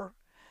here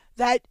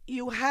that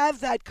you have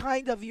that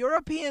kind of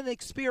European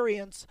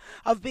experience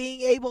of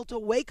being able to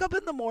wake up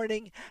in the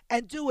morning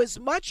and do as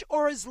much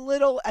or as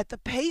little at the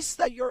pace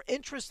that you're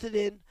interested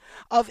in,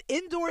 of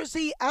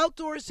indoorsy,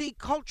 outdoorsy,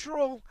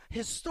 cultural,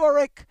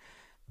 historic,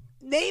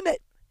 name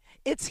it.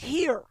 It's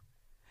here.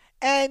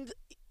 And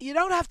you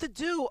don't have to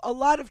do a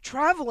lot of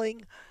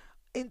traveling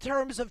in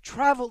terms of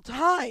travel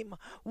time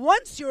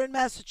once you're in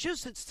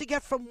Massachusetts to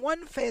get from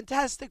one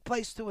fantastic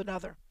place to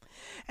another.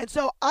 And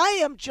so I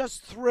am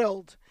just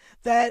thrilled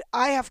that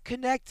I have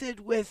connected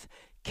with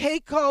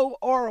Keiko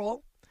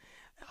Orrell,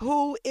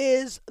 who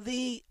is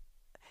the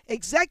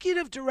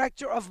executive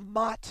director of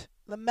MOT,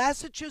 the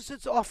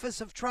Massachusetts Office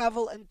of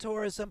Travel and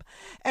Tourism.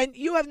 And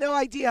you have no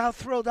idea how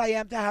thrilled I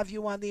am to have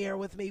you on the air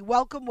with me.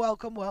 Welcome,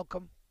 welcome,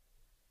 welcome.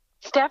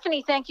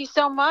 Stephanie, thank you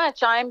so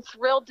much. I'm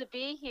thrilled to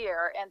be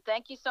here, and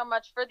thank you so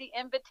much for the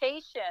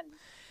invitation.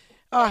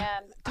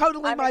 And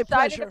totally my pleasure.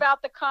 I'm excited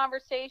about the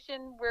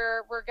conversation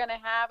we're going to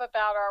have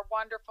about our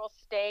wonderful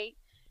state,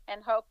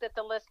 and hope that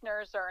the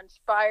listeners are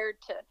inspired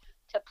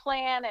to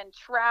plan and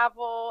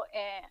travel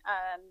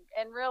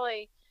and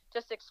really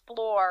just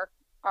explore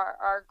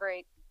our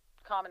great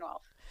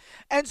Commonwealth.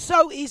 And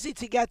so easy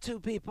to get to,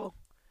 people.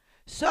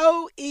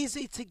 So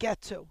easy to get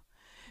to.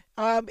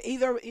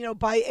 Either,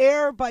 by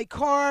air, by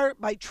car,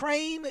 by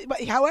train,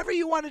 however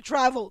you want to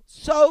travel.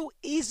 So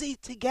easy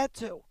to get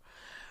to.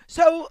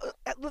 So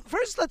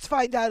first, let's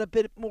find out a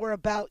bit more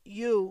about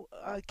you,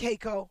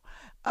 Keiko.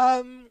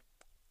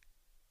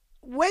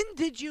 When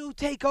did you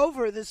take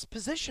over this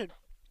position?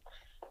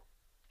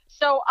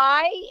 So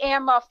I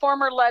am a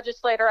former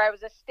legislator. I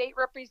was a state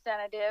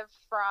representative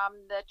from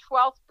the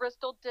 12th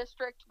Bristol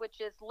District, which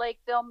is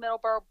Lakeville,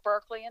 Middleborough,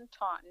 Berkeley, and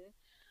Taunton.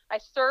 I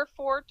served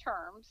 4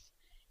 terms.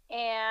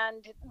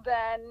 And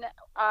then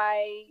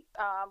I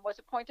was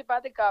appointed by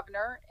the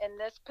governor in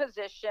this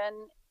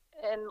position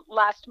in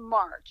last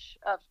March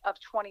of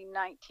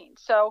 2019.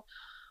 So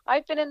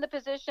I've been in the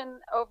position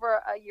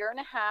over a year and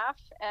a half,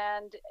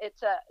 and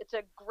it's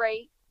a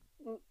great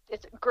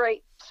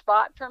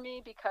spot for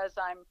me because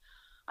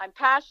I'm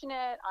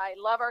passionate. I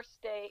love our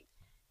state,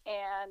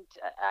 and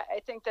I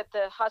think that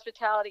the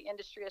hospitality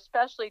industry,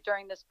 especially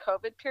during this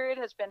COVID period,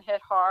 has been hit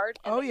hard.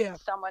 And oh yeah,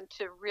 someone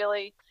to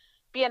really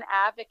be an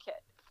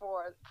advocate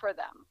for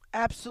them.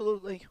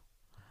 Absolutely.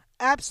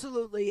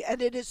 Absolutely.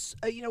 And it is,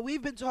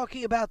 we've been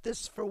talking about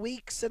this for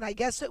weeks, and I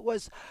guess it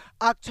was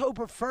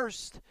October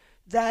 1st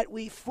that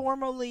we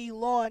formally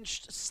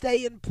launched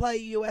Stay and Play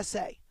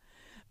USA.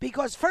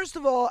 Because first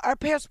of all, our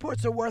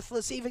passports are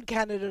worthless. Even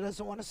Canada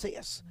doesn't want to see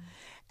us.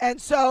 And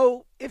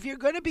so if you're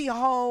going to be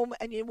home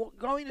and you're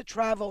going to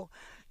travel,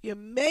 you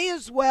may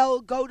as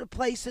well go to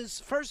places.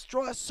 First,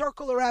 draw a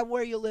circle around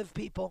where you live,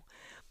 people,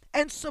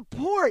 and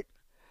support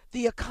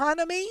the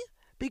economy,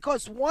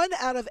 because 1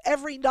 out of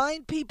every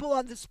 9 people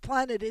on this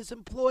planet is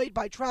employed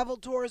by travel,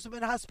 tourism,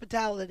 and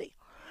hospitality.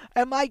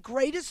 And my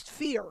greatest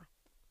fear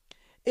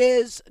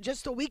is,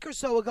 just a week or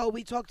so ago,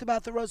 we talked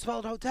about the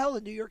Roosevelt Hotel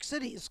in New York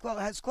City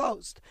has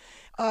closed.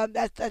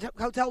 That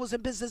hotel was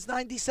in business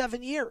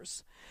 97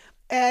 years.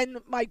 And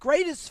my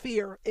greatest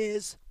fear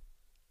is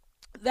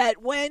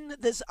that when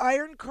this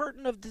iron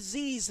curtain of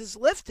disease is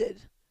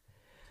lifted,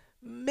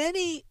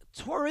 many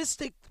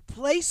touristic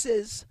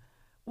places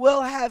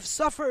will have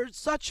suffered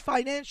such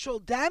financial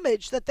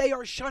damage that they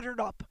are shuttered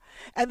up.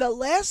 And the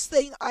last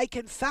thing I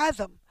can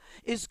fathom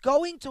is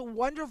going to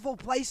wonderful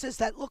places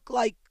that look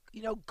like,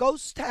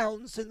 ghost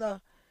towns in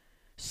the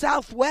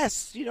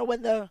Southwest,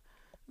 when the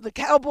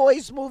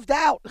cowboys moved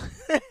out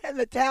and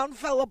the town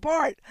fell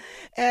apart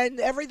and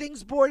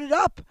everything's boarded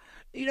up.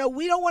 We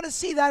don't want to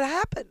see that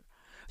happen.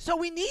 So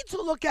we need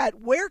to look at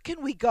where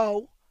can we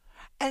go,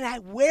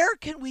 and where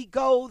can we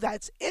go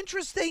that's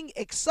interesting,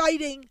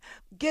 exciting,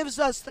 gives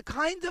us the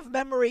kind of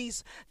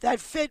memories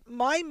that fit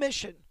my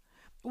mission,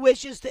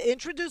 which is to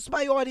introduce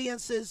my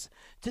audiences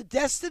to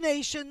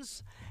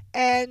destinations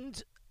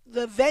and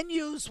the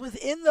venues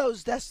within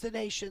those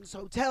destinations,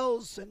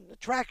 hotels and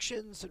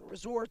attractions and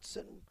resorts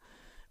and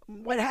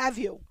what have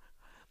you,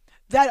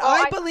 that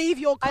I believe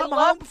you'll come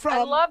home from.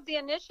 I love the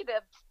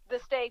initiative, the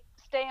Stay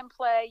and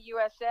Play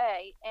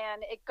USA,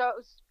 and it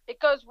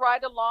goes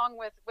right along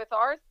with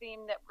our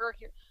theme that we're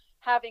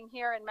having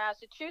here in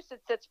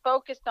Massachusetts that's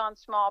focused on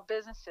small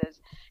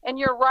businesses. And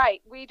you're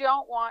right, we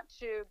don't want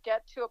to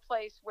get to a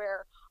place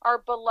where our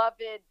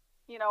beloved,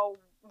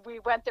 we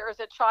went there as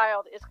a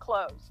child, is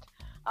closed.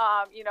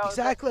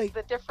 Exactly.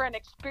 The different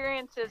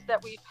experiences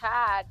that we've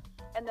had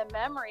and the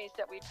memories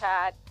that we've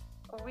had.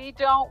 We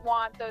don't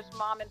want those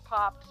mom and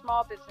pop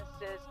small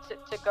businesses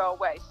to go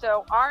away.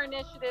 So our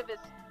initiative is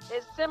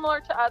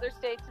similar to other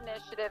states'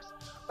 initiatives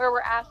where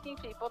we're asking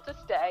people to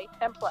stay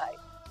and play.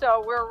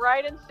 So we're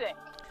right in sync.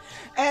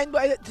 And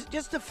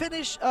just to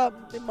finish,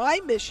 my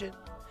mission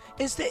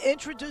is to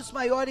introduce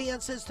my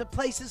audiences to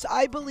places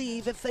I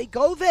believe if they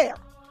go there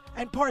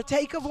and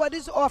partake of what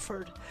is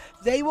offered,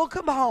 they will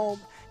come home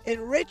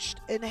enriched,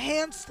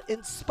 enhanced,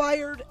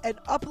 inspired, and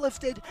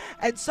uplifted,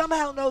 and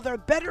somehow know they're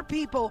better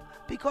people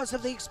because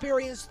of the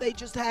experience they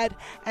just had,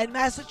 and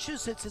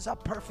Massachusetts is a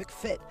perfect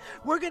fit.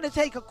 We're going to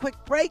take a quick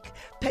break,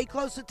 pay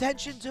close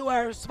attention to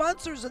our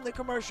sponsors in the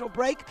commercial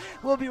break.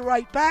 We'll be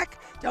right back.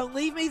 Don't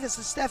leave me. This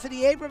is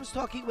Stephanie Abrams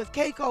talking with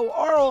Keiko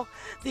Oral,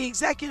 the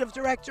Executive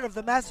Director of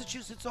the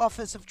Massachusetts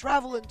Office of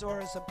Travel and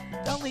Tourism.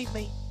 Don't leave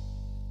me.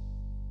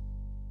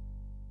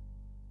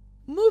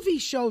 Movie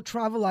show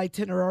travel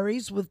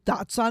itineraries with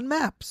dots on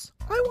maps.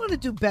 I want to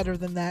do better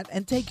than that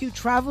and take you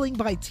traveling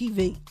by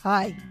TV.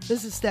 Hi,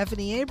 this is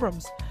Stephanie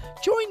Abrams.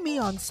 Join me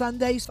on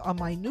Sundays on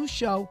my new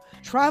show,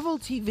 Travel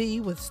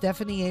TV with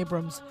Stephanie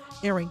Abrams,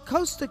 airing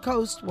coast to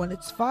coast when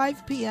it's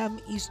 5 p.m.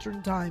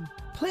 Eastern Time.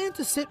 Plan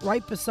to sit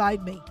right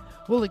beside me.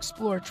 We'll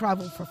explore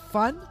travel for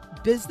fun,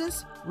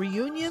 business,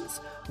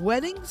 reunions,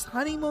 weddings,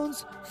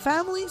 honeymoons,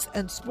 families,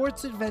 and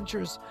sports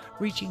adventures,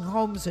 reaching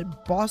homes in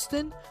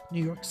Boston,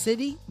 New York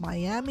City,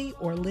 Miami,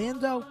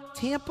 Orlando,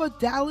 Tampa,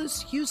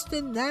 Dallas,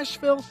 Houston,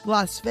 Nashville,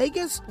 Las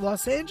Vegas,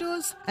 Los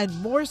Angeles, and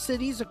more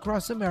cities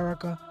across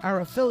America. Our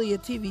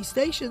affiliate TV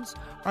stations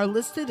are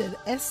listed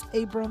at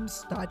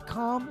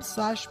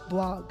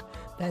sabrams.com/blog.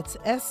 That's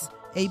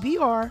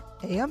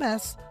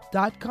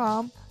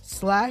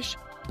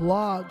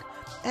sabrams.com/blog.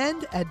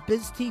 And at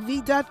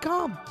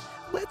biztv.com.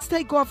 Let's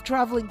take off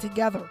traveling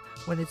together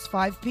when it's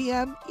 5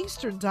 p.m.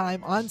 Eastern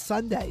Time on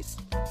Sundays.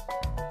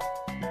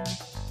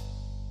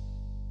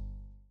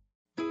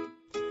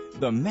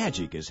 The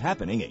magic is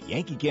happening at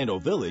Yankee Candle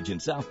Village in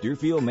South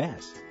Deerfield,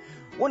 Mass.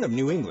 One of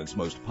New England's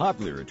most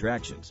popular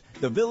attractions,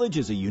 the Village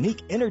is a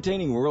unique,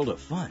 entertaining world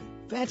of fun,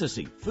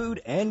 fantasy, food,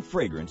 and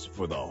fragrance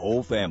for the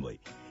whole family.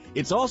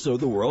 It's also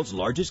the world's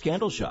largest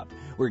candle shop,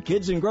 where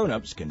kids and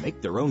grown-ups can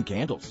make their own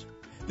candles.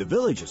 The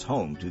Village is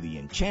home to the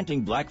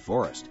enchanting Black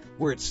Forest,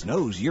 where it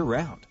snows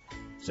year-round,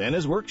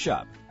 Santa's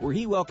Workshop, where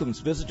he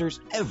welcomes visitors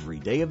every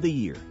day of the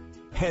year,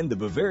 and the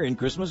Bavarian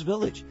Christmas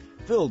Village,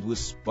 filled with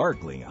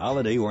sparkling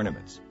holiday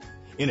ornaments.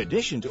 In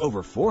addition to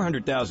over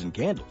 400,000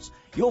 candles,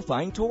 you'll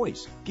find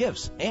toys,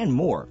 gifts, and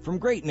more from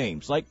great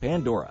names like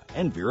Pandora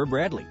and Vera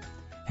Bradley.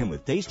 And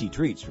with tasty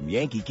treats from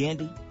Yankee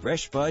Candy,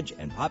 Fresh Fudge,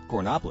 and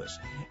Popcornopolis,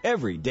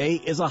 every day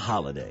is a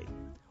holiday.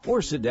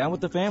 Or sit down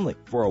with the family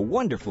for a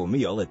wonderful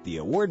meal at the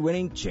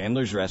award-winning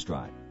Chandler's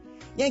Restaurant.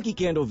 Yankee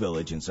Candle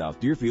Village in South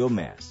Deerfield,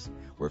 Mass.,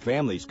 where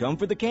families come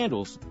for the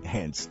candles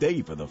and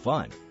stay for the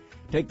fun.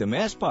 Take the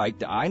Mass Pike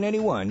to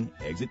I-91,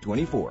 exit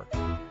 24.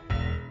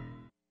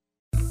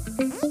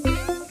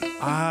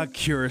 Ah,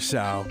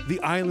 Curacao,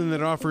 the island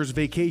that offers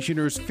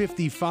vacationers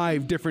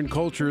 55 different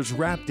cultures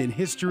wrapped in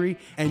history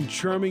and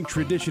charming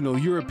traditional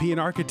European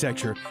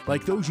architecture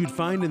like those you'd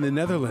find in the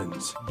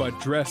Netherlands, but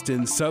dressed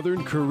in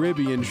Southern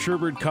Caribbean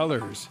sherbet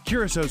colors.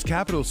 Curaçao's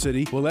capital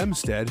city,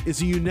 Willemstad,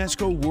 is a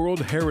UNESCO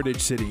World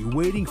Heritage City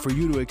waiting for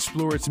you to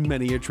explore its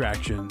many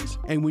attractions.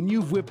 And when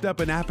you've whipped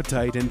up an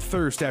appetite and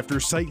thirst after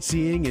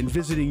sightseeing and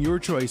visiting your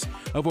choice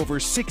of over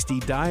 60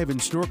 dive and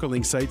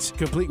snorkeling sites,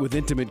 complete with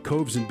intimate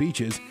coves and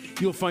beaches,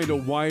 you'll find a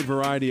wide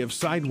variety of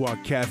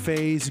sidewalk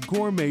cafes,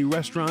 gourmet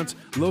restaurants,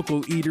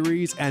 local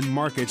eateries, and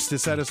markets to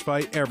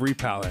satisfy every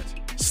palate.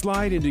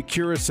 Slide into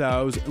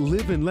Curaçao's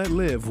live and let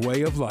live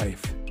way of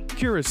life.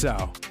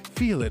 Curaçao,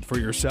 feel it for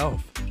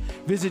yourself.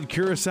 Visit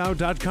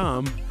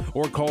Curacao.com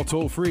or call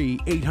toll-free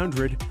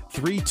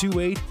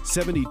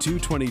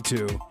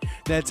 800-328-7222.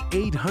 That's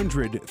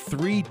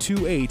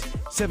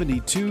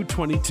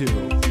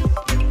 800-328-7222.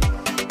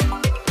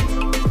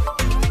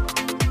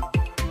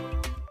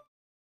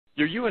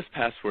 Your U.S.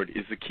 passport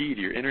is the key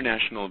to your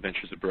international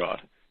adventures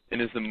abroad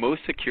and is the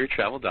most secure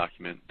travel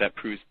document that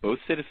proves both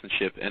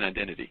citizenship and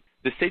identity.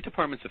 The State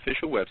Department's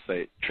official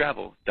website,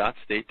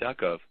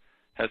 travel.state.gov,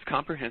 has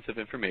comprehensive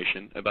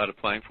information about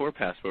applying for a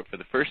passport for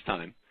the first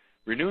time,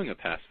 renewing a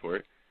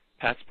passport,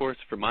 passports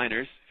for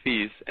minors,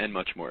 fees, and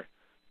much more.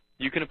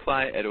 You can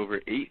apply at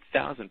over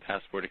 8,000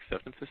 passport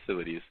acceptance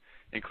facilities,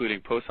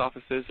 including post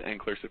offices and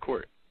clerks of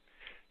court.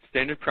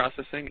 Standard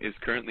processing is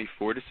currently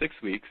 4 to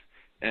 6 weeks,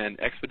 and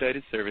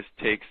expedited service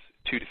takes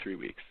 2 to 3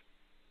 weeks.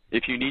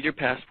 If you need your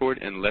passport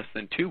in less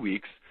than 2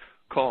 weeks,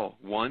 call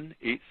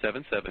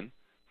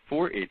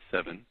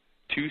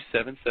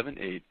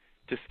 1-877-487-2778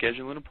 to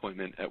schedule an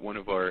appointment at one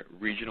of our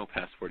regional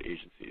passport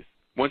agencies.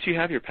 Once you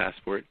have your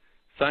passport,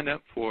 sign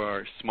up for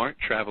our Smart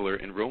Traveler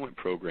Enrollment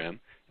Program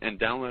and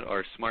download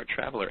our Smart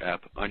Traveler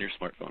app on your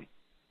smartphone.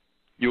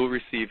 You will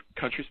receive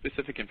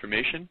country-specific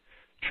information,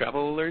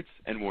 travel alerts,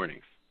 and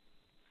warnings.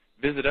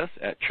 Visit us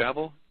at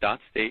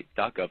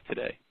travel.state.gov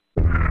today.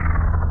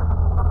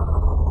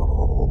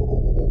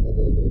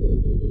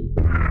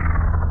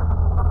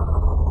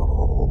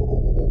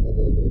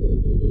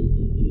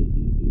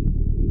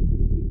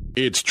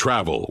 It's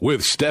Travel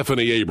with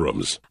Stephanie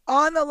Abrams.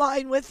 On the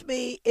line with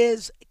me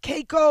is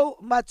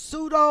Keiko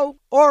Matsudo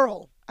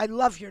Oral. I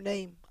love your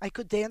name. I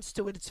could dance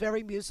to it. It's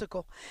very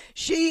musical.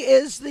 She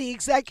is the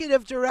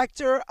executive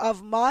director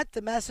of MOT,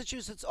 the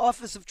Massachusetts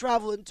Office of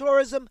Travel and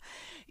Tourism.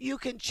 You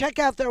can check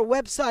out their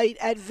website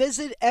at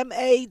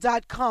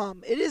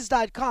visitma.com. It is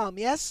 .com,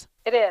 yes?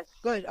 It is.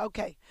 Good,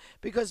 okay.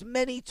 Because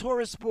many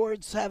tourist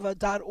boards have a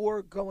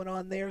 .org going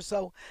on there,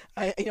 so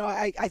I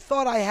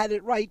thought I had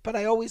it right, but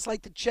I always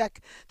like to check.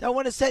 Don't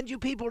want to send you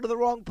people to the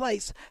wrong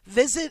place.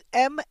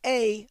 Visitma.com,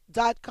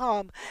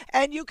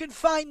 and you can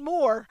find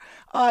more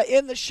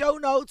in the show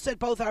notes at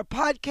both our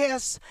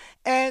podcasts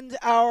and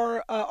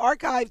our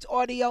archived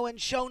audio and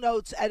show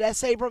notes at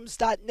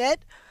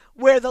sabrams.net,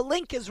 where the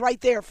link is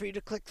right there for you to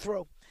click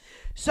through.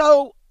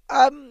 So,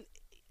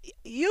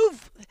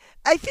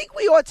 I think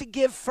we ought to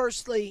give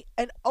firstly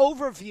an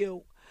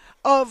overview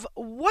of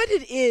what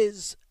it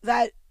is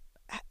that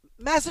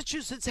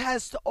Massachusetts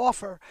has to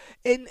offer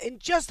in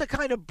just a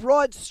kind of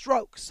broad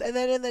strokes, and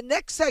then in the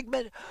next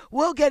segment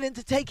we'll get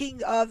into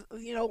taking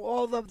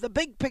all the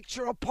big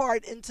picture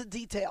apart into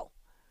detail.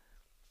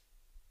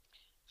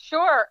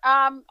 Sure.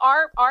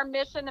 Our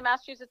mission, the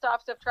Massachusetts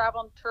Office of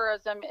Travel and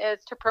Tourism,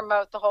 is to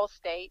promote the whole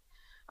state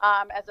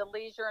as a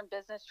leisure and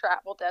business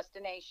travel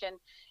destination.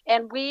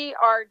 And we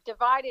are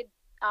divided,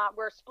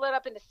 we're split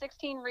up into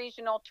 16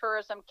 regional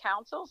tourism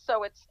councils.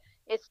 So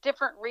it's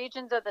different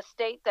regions of the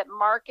state that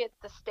market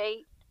the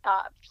state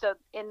so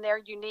in their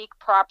unique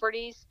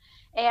properties.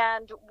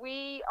 And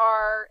we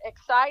are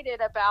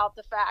excited about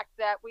the fact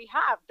that we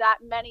have that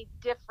many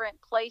different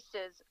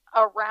places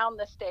around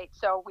the state.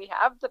 So we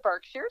have the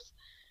Berkshires,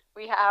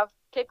 we have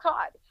Cape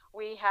Cod,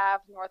 we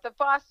have north of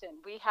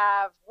Boston, we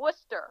have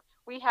Worcester,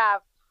 we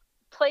have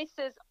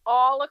places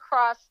all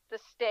across the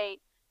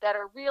state that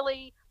are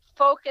really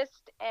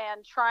focused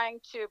and trying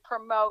to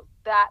promote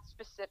that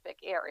specific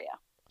area.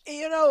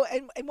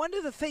 And one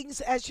of the things,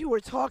 as you were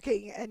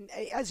talking, and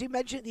as you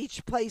mentioned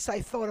each place,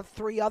 I thought of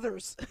three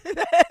others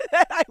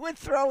that I would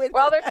throw in.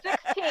 Well, there's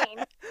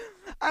 16.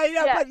 I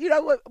know, yes.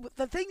 But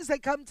the things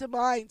that come to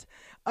mind,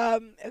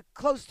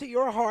 close to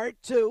your heart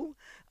too,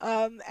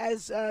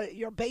 as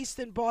you're based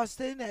in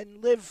Boston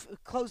and live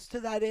close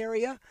to that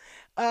area,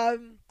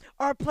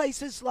 are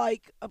places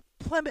like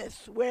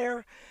Plymouth,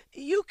 where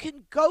you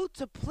can go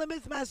to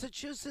Plymouth,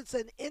 Massachusetts,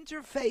 and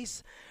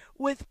interface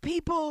with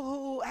people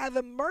who have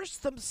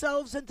immersed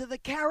themselves into the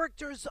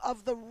characters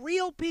of the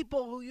real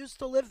people who used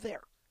to live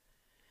there.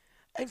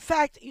 In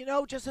fact,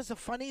 just as a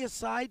funny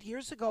aside,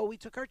 years ago we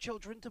took our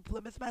children to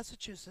Plymouth,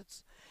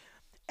 Massachusetts,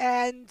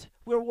 and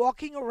we're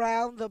walking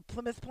around the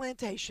Plymouth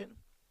plantation,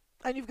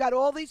 and you've got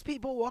all these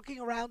people walking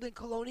around in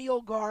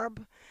colonial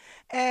garb,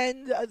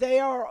 and they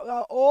are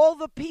all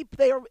the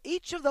people.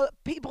 Each of the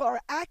people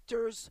are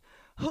actors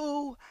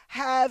who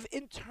have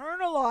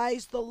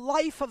internalized the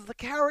life of the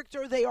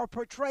character they are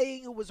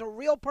portraying, who was a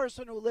real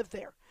person who lived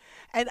there.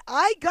 And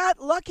I got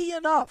lucky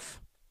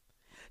enough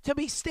to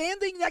be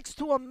standing next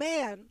to a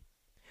man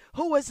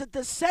who was a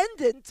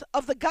descendant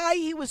of the guy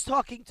he was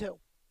talking to.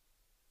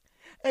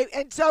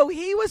 And so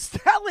he was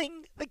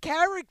telling the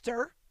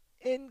character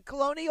in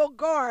colonial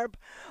garb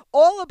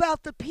all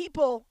about the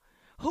people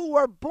who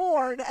were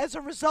born as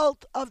a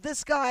result of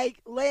this guy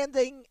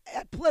landing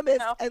at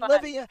Plymouth and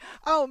living.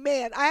 Oh,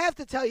 man, I have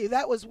to tell you,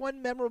 that was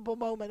one memorable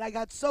moment. I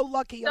got so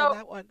lucky on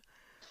that one.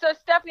 So,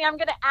 Stephanie, I'm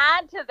going to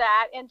add to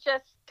that and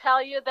just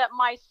tell you that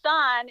my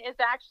son is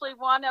actually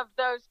one of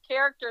those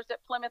characters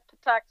at Plymouth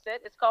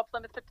Patuxent. It's called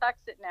Plymouth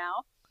Patuxent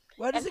now.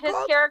 What is it called?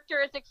 And his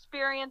character is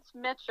Experience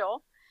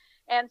Mitchell.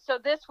 And so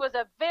this was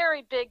a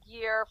very big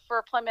year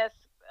for Plymouth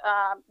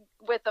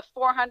with the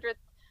 400th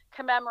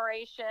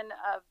commemoration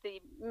of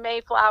the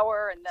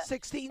Mayflower and the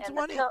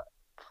 1620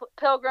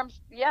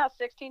 Pilgrims,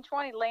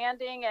 1620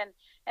 landing,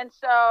 and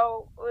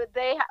so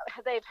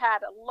they've had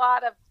a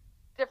lot of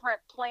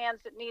different plans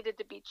that needed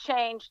to be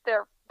changed.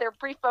 They're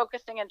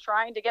refocusing and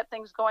trying to get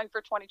things going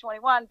for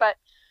 2021, but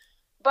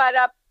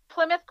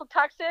Plymouth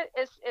Patuxent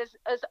is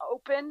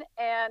open,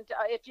 and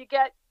if you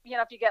get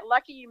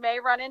lucky, you may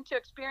run into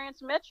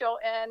Experience Mitchell,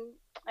 and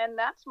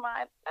that's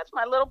my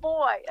little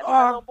boy. That's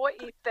my little boy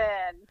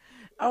Ethan.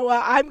 Oh,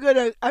 I'm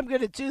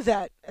gonna do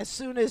that as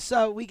soon as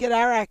we get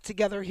our act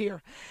together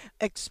here.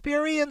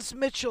 Experience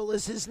Mitchell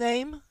is his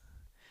name.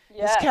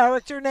 Yes. His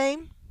character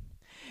name.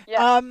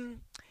 Yes.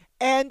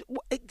 And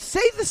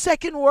say the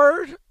second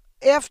word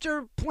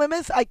after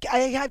Plymouth. I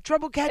have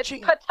trouble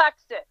catching. It's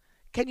Patuxent.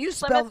 Can you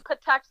spell? Plymouth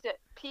Patuxent.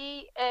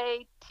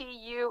 Patuxet.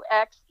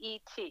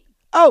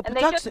 Oh, and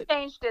Patuxent. they just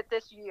changed it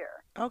this year.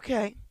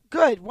 Okay,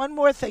 good. One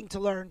more thing to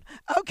learn.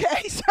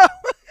 Okay, so.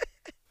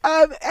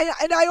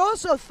 And I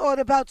also thought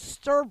about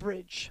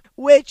Sturbridge,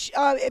 which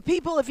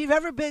people, if you've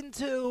ever been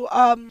to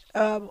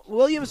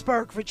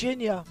Williamsburg,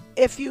 Virginia,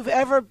 if you've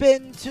ever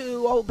been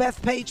to Old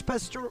Bethpage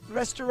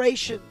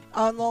Restoration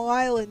on Long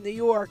Island, New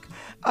York,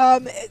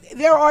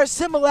 there are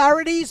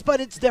similarities, but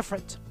it's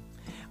different.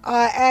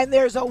 And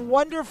there's a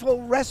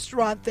wonderful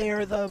restaurant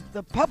there,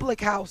 the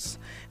Public House,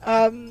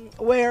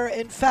 where,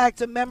 in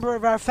fact, a member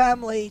of our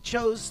family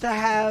chose to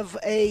have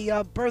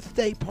a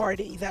birthday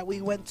party that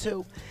we went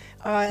to.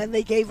 And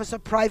they gave us a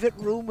private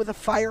room with a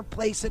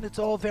fireplace, and it's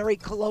all very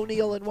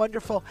colonial and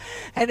wonderful.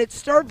 And at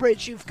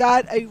Sturbridge, you've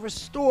got a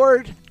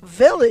restored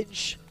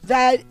village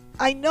that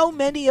I know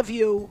many of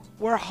you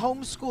were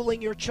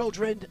homeschooling your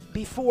children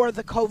before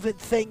the COVID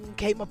thing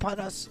came upon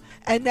us.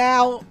 And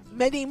now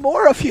many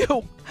more of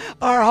you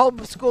are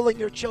homeschooling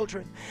your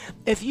children.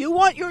 If you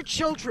want your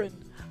children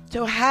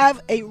to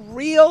have a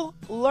real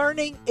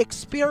learning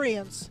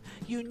experience,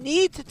 you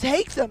need to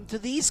take them to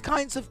these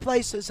kinds of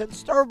places, and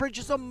Sturbridge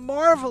is a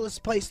marvelous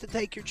place to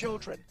take your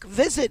children.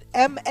 Visit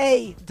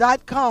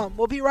ma.com.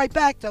 We'll be right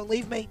back. Don't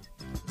leave me.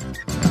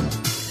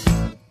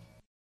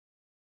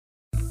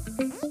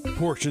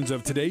 Portions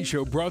of today's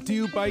show brought to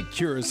you by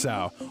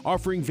Curacao,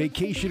 offering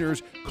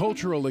vacationers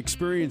cultural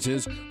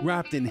experiences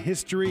wrapped in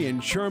history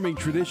and charming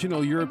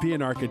traditional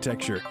European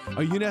architecture.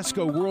 A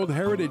UNESCO World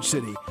Heritage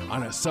City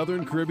on a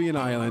southern Caribbean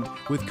island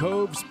with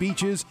coves,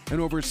 beaches, and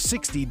over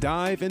 60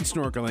 dive and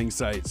snorkeling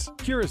sites.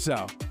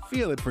 Curacao,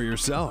 feel it for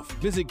yourself.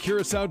 Visit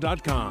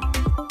Curacao.com.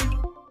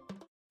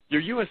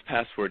 Your U.S.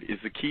 passport is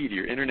the key to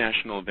your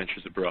international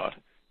adventures abroad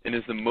and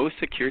is the most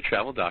secure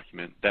travel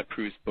document that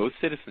proves both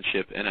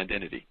citizenship and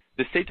identity.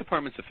 The State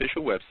Department's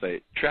official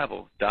website,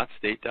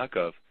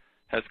 travel.state.gov,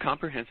 has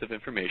comprehensive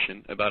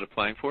information about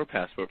applying for a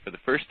passport for the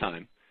first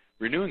time,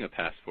 renewing a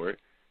passport,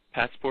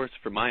 passports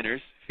for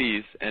minors,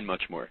 fees, and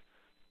much more.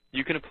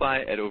 You can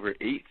apply at over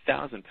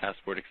 8,000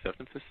 passport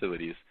acceptance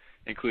facilities,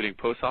 including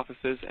post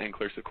offices and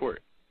clerks of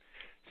court.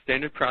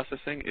 Standard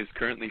processing is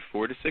currently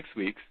 4 to 6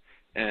 weeks,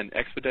 and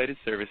expedited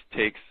service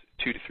takes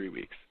 2 to 3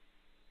 weeks.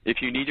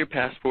 If you need your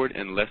passport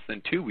in less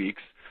than 2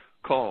 weeks,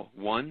 call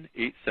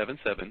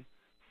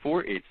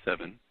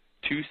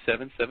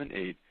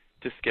 1-877-487-2778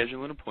 to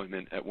schedule an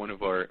appointment at one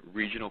of our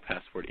regional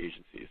passport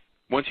agencies.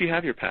 Once you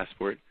have your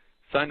passport,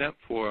 sign up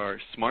for our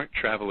Smart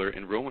Traveler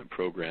Enrollment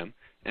Program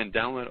and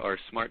download our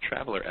Smart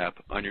Traveler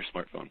app on your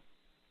smartphone.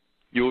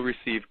 You will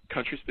receive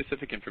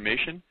country-specific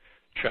information,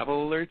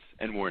 travel alerts,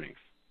 and warnings.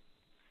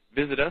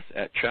 Visit us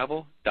at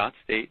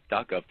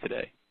travel.state.gov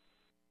today.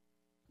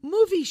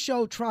 Movies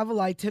show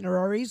travel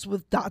itineraries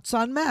with dots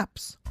on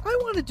maps. I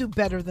want to do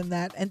better than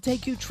that and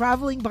take you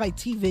traveling by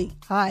TV.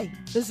 Hi,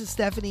 this is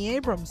Stephanie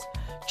Abrams.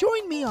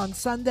 Join me on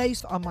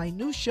Sundays on my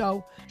new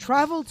show,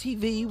 Travel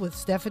TV with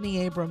Stephanie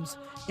Abrams,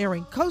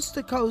 airing coast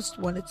to coast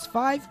when it's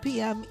 5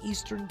 p.m.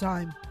 Eastern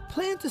Time.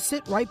 Plan to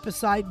sit right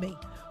beside me.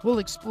 We'll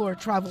explore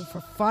travel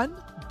for fun,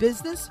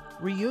 business,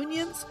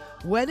 reunions,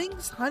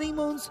 weddings,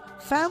 honeymoons,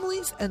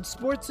 families, and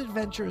sports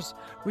adventures,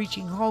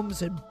 reaching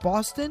homes in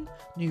Boston,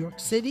 New York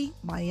City,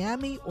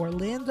 Miami,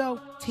 Orlando,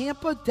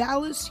 Tampa,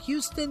 Dallas,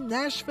 Houston,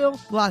 Nashville,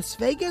 Las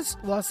Vegas,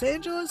 Los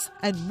Angeles,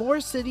 and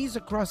more cities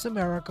across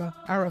America.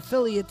 Our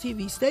affiliate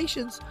TV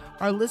stations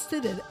are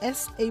listed at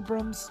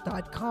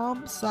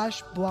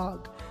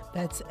sabrams.com/blog.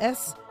 That's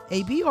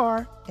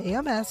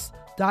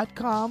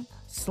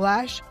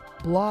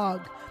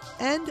sabrams.com/blog.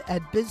 And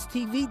at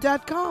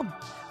biztv.com.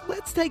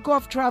 Let's take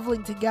off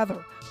traveling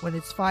together when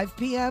it's 5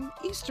 p.m.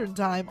 Eastern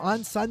Time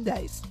on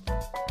Sundays.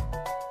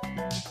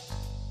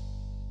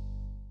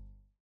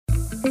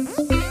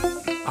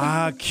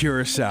 Ah,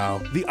 Curacao,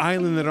 the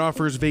island that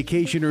offers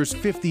vacationers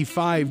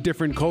 55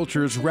 different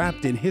cultures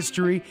wrapped in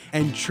history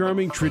and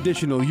charming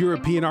traditional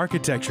European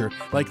architecture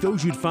like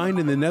those you'd find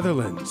in the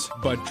Netherlands,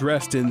 but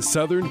dressed in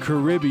southern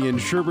Caribbean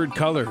sherbet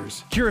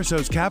colors.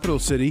 Curaçao's capital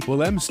city,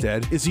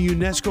 Willemstad, is a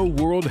UNESCO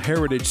World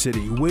Heritage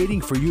City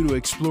waiting for you to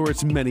explore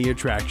its many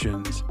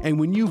attractions. And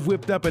when you've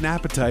whipped up an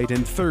appetite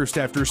and thirst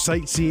after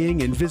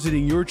sightseeing and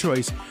visiting your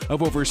choice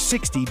of over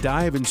 60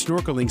 dive and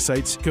snorkeling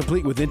sites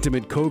complete with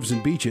intimate coves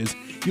and beaches,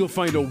 you'll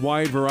find a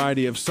wide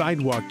variety of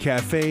sidewalk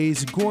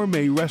cafes,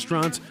 gourmet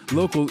restaurants,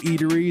 local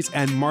eateries,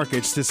 and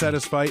markets to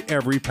satisfy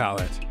every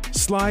palate.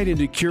 Slide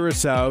into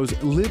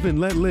Curaçao's live and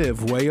let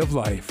live way of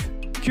life.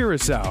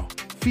 Curaçao,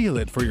 feel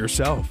it for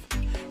yourself.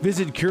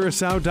 Visit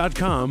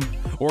Curacao.com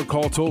or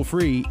call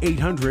toll-free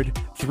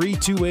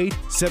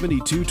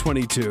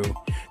 800-328-7222.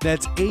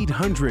 That's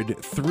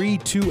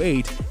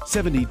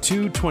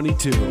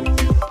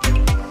 800-328-7222.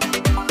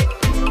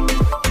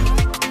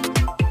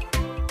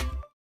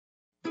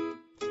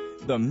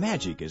 The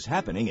magic is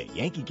happening at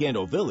Yankee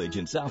Candle Village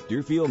in South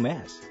Deerfield,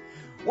 Mass.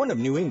 One of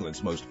New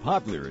England's most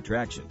popular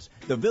attractions,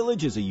 the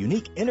Village is a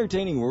unique,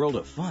 entertaining world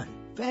of fun,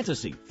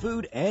 fantasy,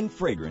 food, and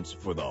fragrance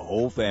for the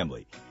whole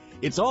family.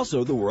 It's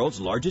also the world's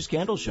largest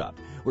candle shop,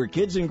 where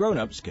kids and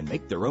grown-ups can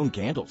make their own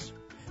candles.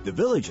 The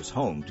Village is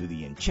home to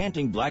the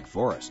enchanting Black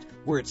Forest,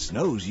 where it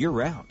snows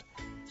year-round,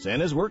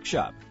 Santa's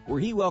Workshop, where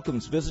he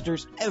welcomes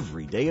visitors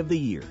every day of the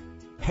year,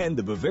 and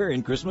the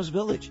Bavarian Christmas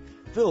Village,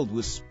 filled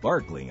with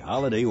sparkling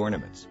holiday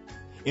ornaments.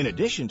 In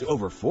addition to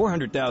over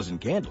 400,000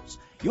 candles,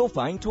 you'll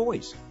find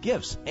toys,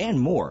 gifts, and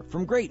more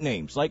from great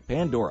names like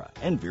Pandora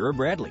and Vera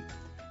Bradley.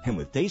 And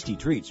with tasty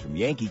treats from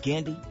Yankee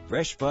Candy,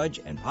 Fresh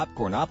Fudge, and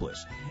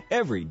Popcornopolis,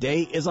 every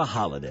day is a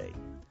holiday.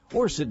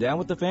 or sit down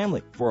with the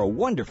family for a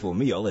wonderful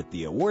meal at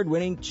the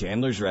award-winning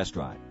Chandler's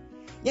Restaurant,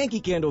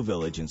 Yankee Candle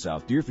Village in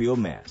South Deerfield,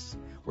 Mass.,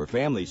 where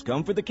families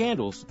come for the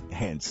candles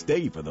and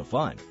stay for the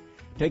fun.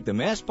 Take the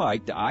Mass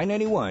Pike to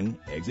I-91,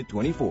 exit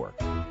 24.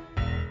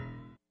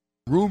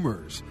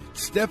 Rumors,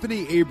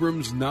 Stephanie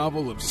Abrams'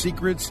 novel of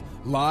secrets,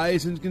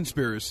 lies, and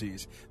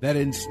conspiracies that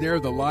ensnare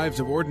the lives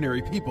of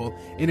ordinary people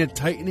in a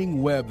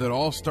tightening web that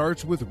all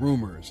starts with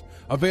rumors.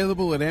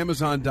 Available at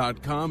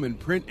Amazon.com in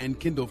print and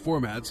Kindle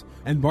formats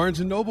and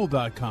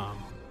BarnesandNoble.com.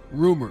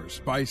 Rumors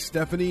by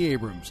Stephanie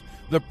Abrams,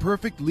 the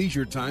perfect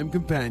leisure time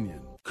companion.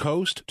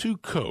 Coast to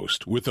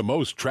coast with the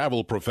most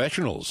travel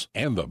professionals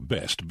and the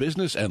best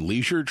business and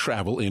leisure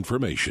travel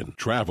information.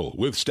 Travel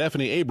with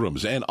Stephanie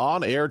Abrams and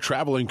on-air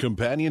traveling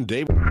companion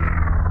Dave.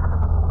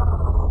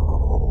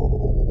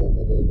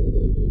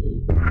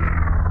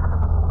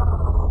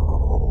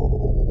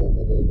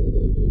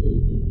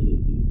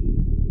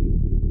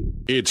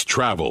 It's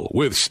Travel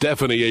with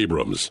Stephanie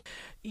Abrams.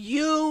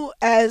 You,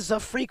 as a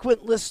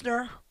frequent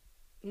listener,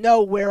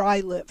 know where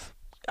I live.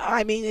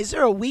 I mean, is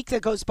there a week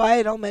that goes by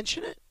I don't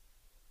mention it?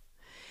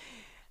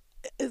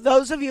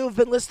 Those of you who have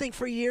been listening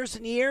for years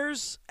and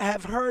years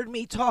have heard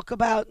me talk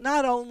about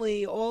not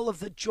only all of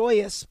the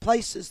joyous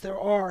places there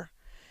are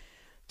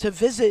to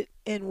visit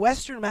in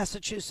western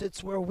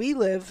Massachusetts, where we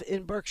live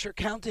in Berkshire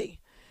County,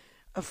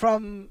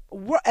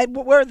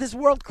 where there's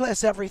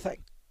world-class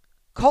everything.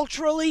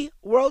 Culturally,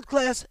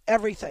 world-class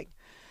everything.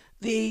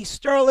 The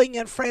Sterling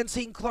and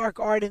Francine Clark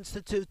Art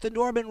Institute, the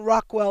Norman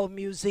Rockwell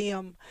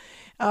Museum,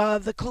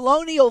 the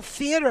Colonial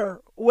Theater,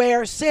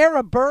 where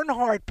Sarah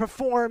Bernhardt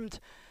performed.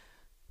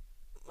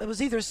 It was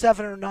either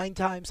 7 or 9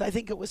 times. I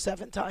think it was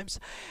 7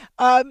 times.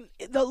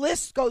 The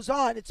list goes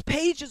on. It's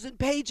pages and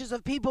pages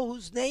of people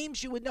whose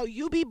names you would know.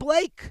 U.B.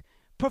 Blake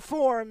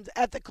performed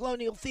at the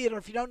Colonial Theater.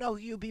 If you don't know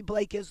who U.B.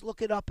 Blake is,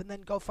 look it up and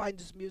then go find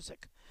his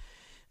music.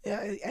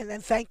 And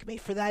then thank me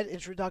for that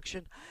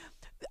introduction.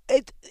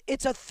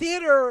 It's a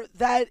theater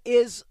that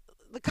is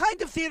the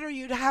kind of theater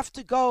you'd have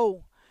to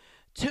go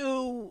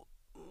to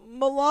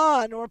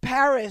Milan or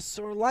Paris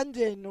or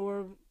London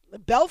or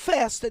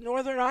Belfast in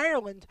Northern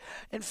Ireland.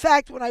 In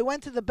fact, when I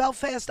went to the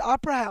Belfast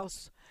Opera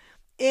House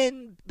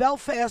in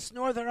Belfast,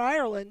 Northern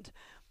Ireland,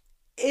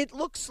 it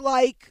looks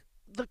like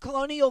the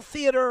Colonial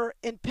Theater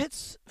in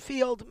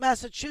Pittsfield,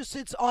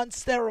 Massachusetts on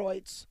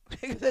steroids.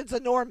 It's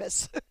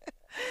enormous.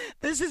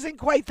 This isn't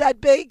quite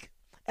that big,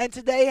 and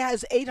today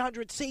has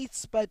 800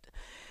 seats, but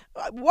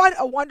what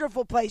a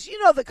wonderful place.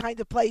 You know the kind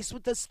of place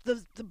with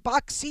the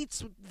box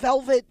seats with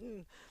velvet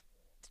and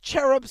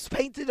cherubs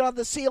painted on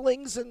the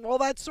ceilings and all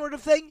that sort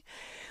of thing.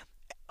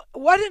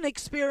 What an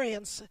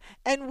experience.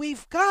 And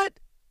we've got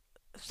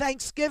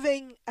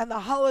Thanksgiving and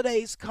the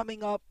holidays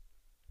coming up.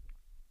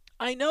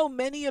 I know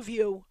many of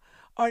you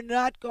are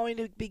not going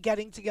to be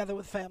getting together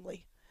with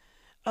family.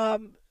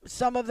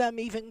 Some of them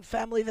even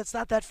family that's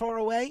not that far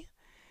away.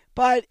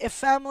 But if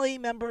family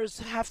members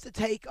have to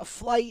take a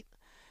flight,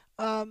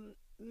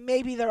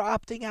 maybe they're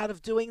opting out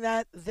of doing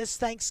that this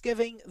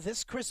Thanksgiving,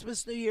 this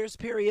Christmas, New Year's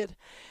period.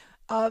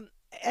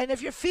 And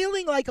if you're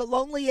feeling like a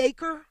lonely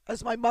acre,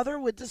 as my mother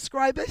would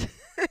describe it,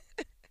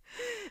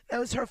 that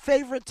was her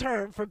favorite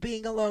term for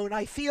being alone.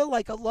 I feel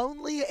like a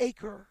lonely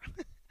acre.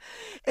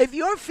 If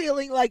you're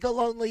feeling like a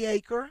lonely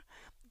acre,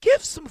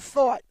 give some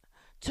thought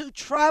to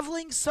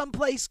traveling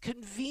someplace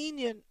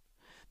convenient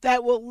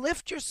that will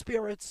lift your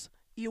spirits.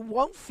 You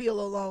won't feel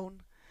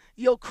alone.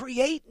 You'll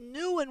create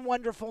new and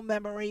wonderful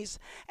memories.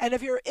 And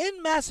if you're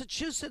in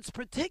Massachusetts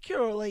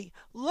particularly,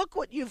 look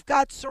what you've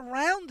got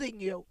surrounding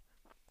you.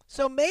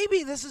 So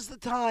maybe this is the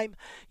time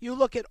you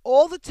look at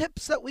all the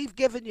tips that we've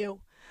given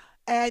you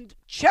and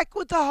check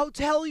with the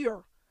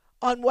hotelier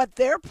on what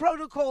their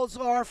protocols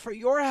are for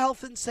your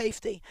health and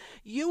safety.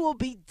 You will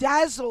be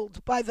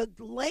dazzled by the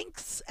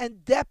lengths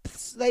and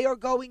depths they are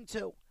going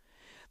to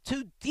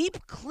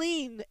deep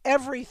clean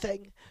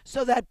everything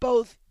so that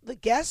both the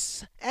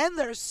guests and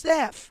their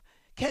staff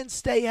can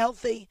stay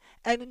healthy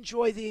and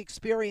enjoy the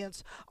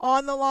experience.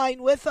 On the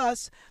line with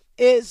us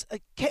is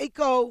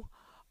Keiko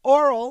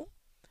Oral,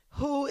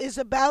 who is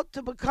about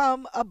to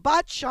become a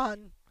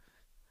bachan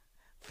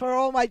for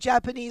all my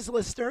Japanese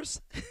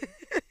listeners.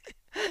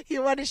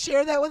 You want to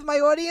share that with my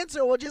audience,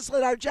 or we'll just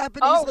let our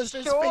Japanese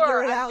listeners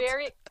figure it out?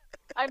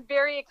 I'm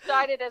very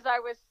excited.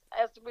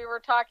 As we were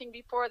talking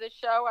before the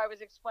show, I was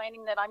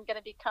explaining that I'm going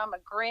to become a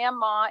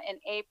grandma in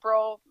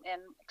April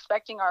and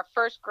expecting our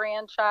first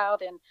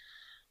grandchild. And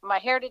my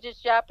heritage is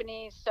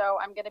Japanese, so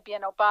I'm going to be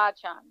an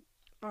obachan.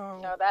 Oh.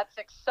 So that's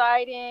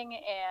exciting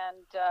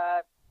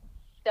and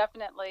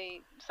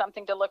definitely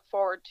something to look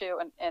forward to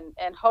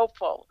and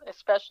hopeful,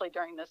 especially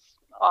during this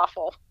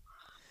awful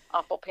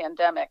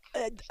pandemic.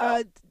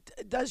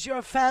 Does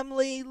your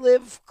family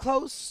live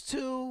close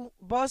to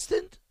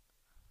Boston?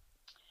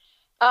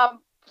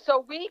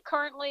 So we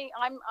currently,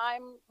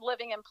 I'm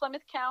living in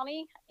Plymouth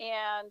County,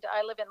 and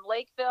I live in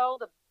Lakeville,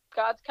 the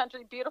God's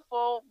country,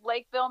 beautiful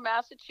Lakeville,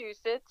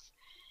 Massachusetts.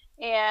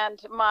 And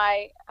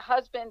my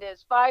husband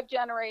is 5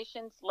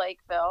 generations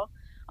Lakeville.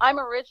 I'm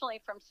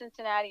originally from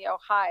Cincinnati,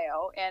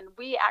 Ohio, and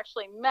we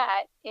actually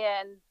met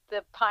in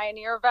the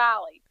Pioneer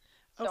Valley.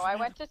 So I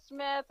went to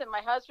Smith, and my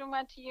husband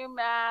went to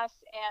UMass,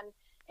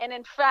 and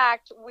in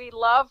fact, we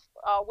love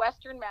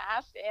Western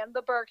Mass and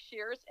the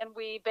Berkshires, and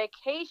we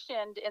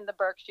vacationed in the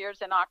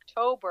Berkshires in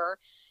October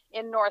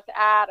in North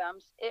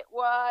Adams. It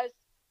was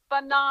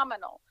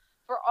phenomenal.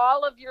 For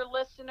all of your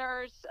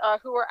listeners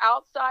who are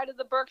outside of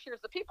the Berkshires,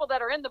 the people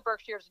that are in the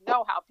Berkshires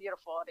know how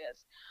beautiful it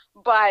is.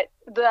 But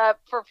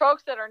for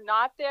folks that are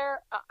not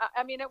there,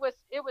 I mean, it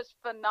was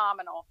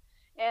phenomenal.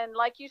 And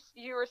like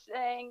you were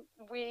saying,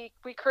 we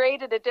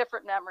created a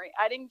different memory.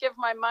 I didn't give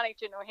my money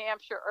to New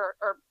Hampshire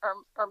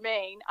or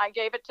Maine. I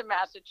gave it to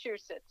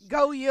Massachusetts.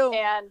 Go you.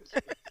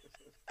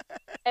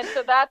 And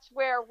so that's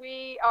where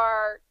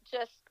we're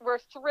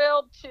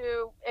thrilled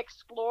to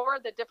explore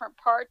the different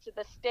parts of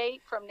the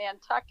state, from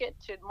Nantucket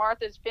to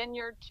Martha's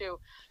Vineyard to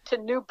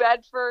New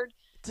Bedford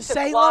to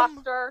Salem.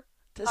 Gloucester.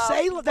 To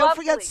Salem. Don't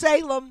forget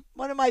Salem,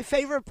 one of my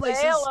favorite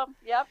places. Salem,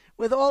 yep.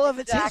 With all of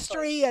its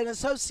history and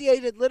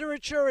associated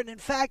literature. And in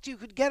fact, you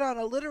could get on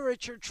a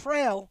literature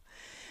trail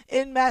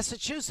in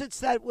Massachusetts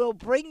that will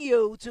bring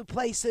you to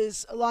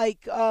places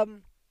like,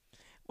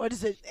 what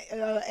is it,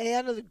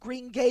 Anne of the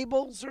Green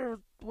Gables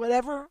or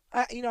whatever.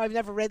 I've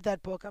never read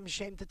that book. I'm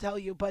ashamed to tell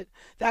you, but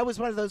that was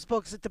one of those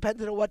books that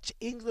depended on what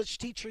English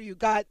teacher you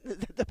got,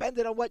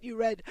 depended on what you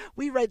read.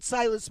 We read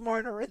Silas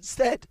Marner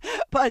instead.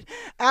 But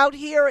out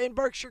here in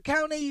Berkshire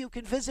County, you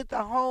can visit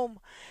the home,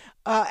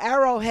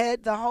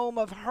 Arrowhead, the home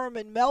of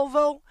Herman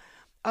Melville,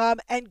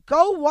 and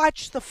go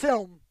watch the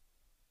film.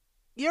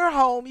 You're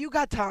home, you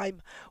got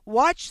time.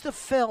 Watch the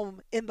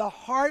film In the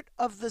Heart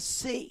of the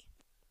Sea.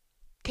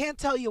 Can't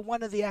tell you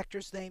one of the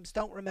actors' names,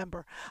 don't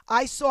remember.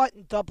 I saw it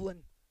in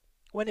Dublin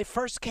when it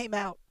first came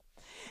out.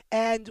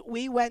 And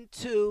we went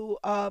to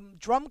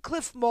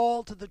Drumcliff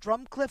Mall, to the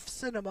Drumcliff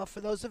Cinema,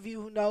 for those of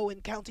you who know,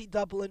 in County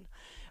Dublin,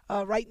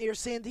 right near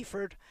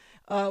Sandyford,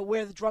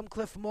 where the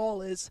Drumcliff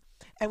Mall is.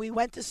 And we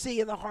went to see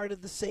In the Heart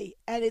of the Sea.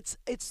 And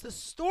it's the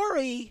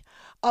story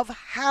of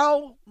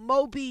how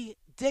Moby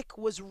Dick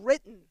was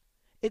written.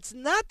 It's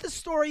not the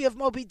story of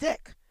Moby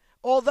Dick,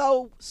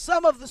 although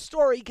some of the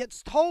story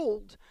gets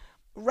told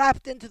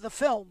wrapped into the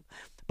film.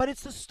 But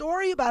it's the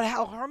story about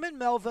how Herman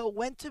Melville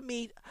went to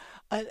meet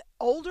an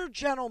older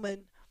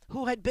gentleman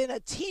who had been a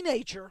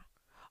teenager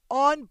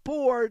on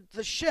board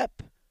the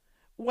ship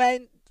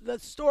when the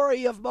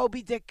story of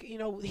Moby Dick,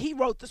 he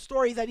wrote the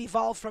story that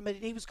evolved from it,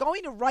 and he was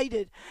going to write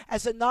it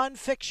as a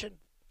nonfiction.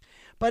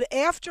 But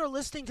after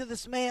listening to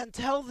this man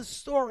tell the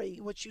story,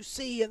 which you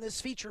see in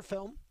this feature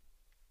film,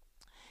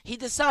 he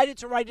decided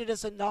to write it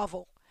as a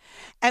novel.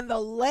 And the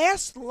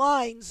last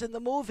lines in the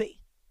movie,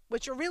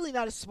 which are really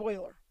not a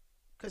spoiler,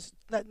 because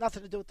it had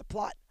nothing to do with the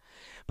plot.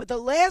 But the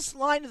last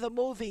line of the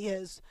movie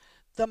is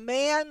the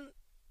man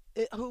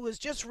who has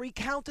just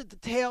recounted the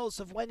tales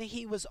of when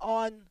he was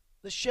on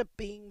the ship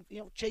being,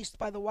 chased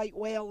by the white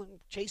whale and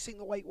chasing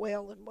the white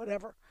whale and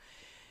whatever.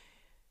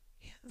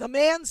 The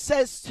man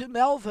says to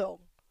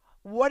Melville,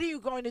 "What are you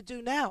going to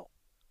do now?"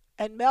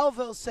 And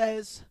Melville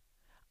says,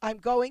 "I'm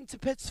going to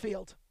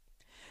Pittsfield."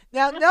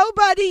 Now,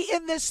 nobody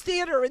in this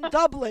theater in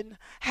Dublin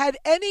had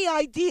any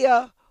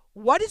idea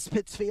what is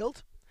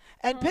Pittsfield.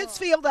 And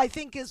Pittsfield, I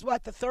think, is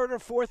the third or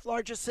fourth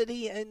largest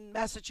city in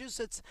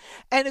Massachusetts,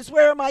 and is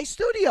where my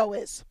studio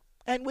is.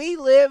 And we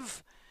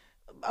live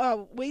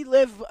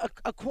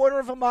a quarter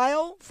of a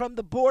mile from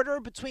the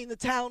border between the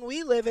town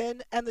we live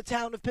in and the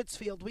town of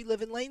Pittsfield. We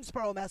live in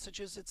Lanesboro,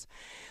 Massachusetts.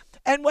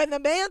 And when the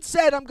man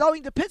said, "I'm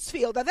going to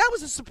Pittsfield," now that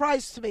was a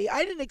surprise to me.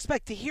 I didn't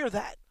expect to hear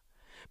that.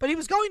 But he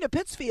was going to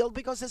Pittsfield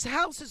because his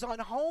house is on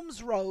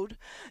Holmes Road,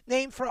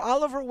 named for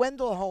Oliver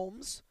Wendell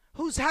Holmes,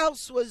 whose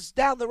house was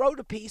down the road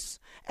a piece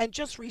and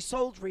just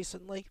resold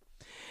recently.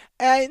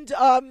 And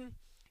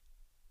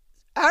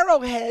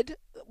Arrowhead,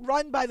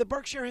 run by the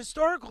Berkshire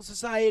Historical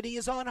Society,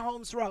 is on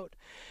Holmes Road.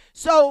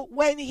 So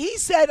when he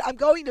said, "I'm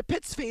going to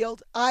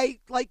Pittsfield," I,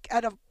 like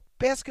at a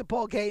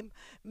basketball game,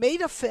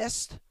 made a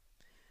fist,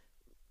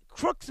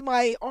 crooked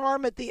my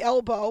arm at the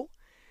elbow,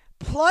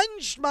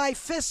 plunged my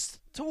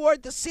fist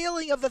toward the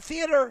ceiling of the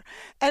theater,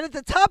 and at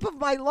the top of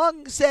my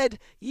lungs said,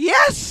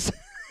 "Yes!"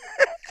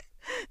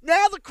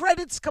 Now the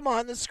credits come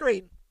on the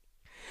screen.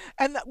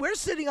 And we're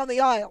sitting on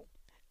the aisle.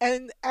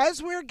 And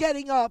as we're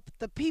getting up,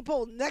 the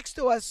people next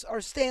to us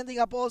are standing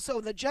up also.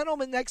 And the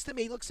gentleman next to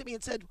me looks at me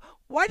and said,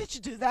 "Why did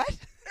you do that?"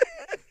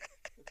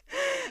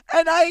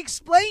 And I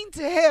explained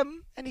to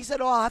him, and he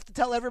said, "Oh, I'll have to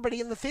tell everybody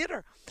in the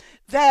theater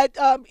that,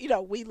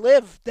 we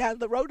live down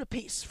the road a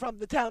piece from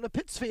the town of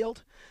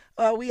Pittsfield.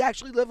 We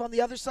actually live on the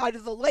other side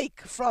of the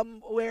lake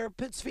from where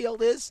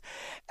Pittsfield is."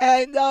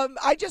 And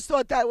I just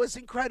thought that was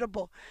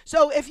incredible.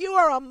 So if you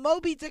are a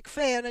Moby Dick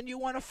fan and you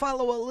want to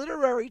follow a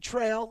literary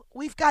trail,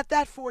 we've got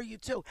that for you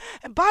too.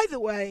 And by the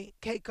way,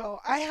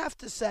 Keiko, I have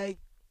to say,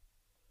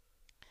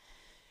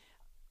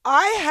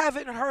 I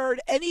haven't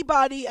heard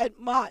anybody at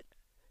Mott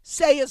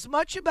say as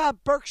much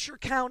about Berkshire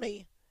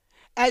County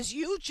as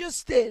you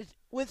just did,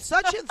 with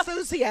such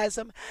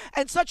enthusiasm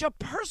and such a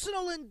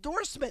personal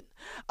endorsement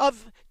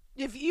of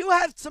if you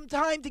have some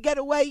time to get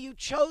away, you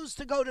chose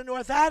to go to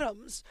North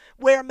Adams,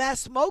 where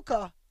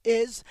MASMOCA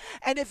is,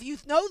 and if you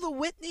know the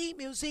Whitney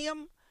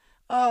Museum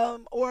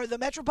or the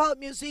Metropolitan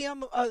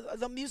Museum,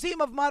 the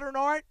Museum of Modern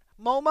Art,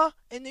 MoMA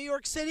in New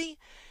York City,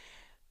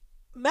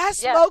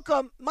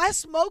 MASMOCA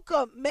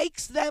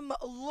makes them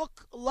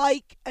look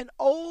like an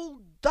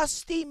old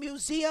dusty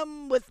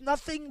museum with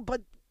nothing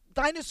but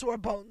dinosaur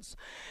bones,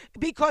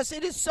 because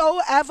it is so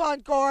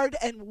avant-garde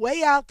and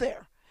way out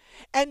there.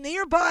 And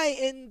nearby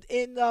in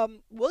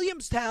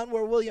Williamstown,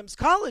 where Williams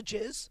College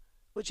is,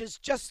 which is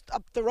just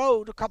up the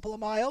road a couple of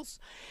miles,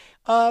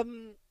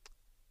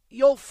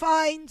 you'll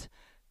find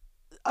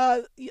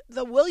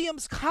the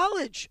Williams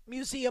College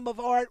Museum of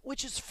Art,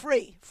 which is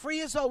free. Free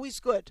is always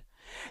good.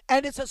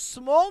 And it's a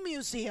small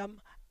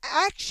museum,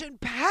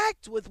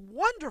 action-packed with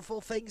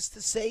wonderful things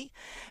to see.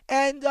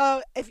 And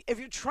if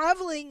you're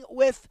traveling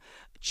with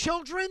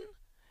children,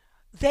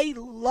 they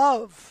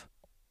love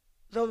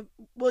the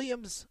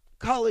Williams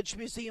College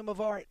Museum of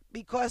Art,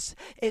 because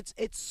it's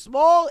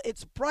small,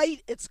 it's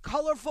bright, it's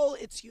colorful,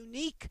 it's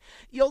unique.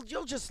 You'll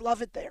just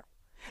love it there.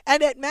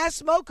 And at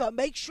MASMOCA,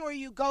 make sure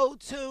you go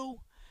to,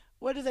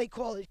 what do they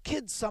call it?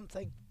 Kids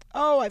something.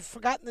 Oh, I've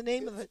forgotten the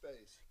name of it.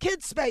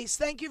 Kids Space.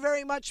 Thank you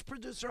very much,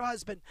 producer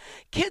husband.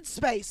 Kids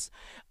Space.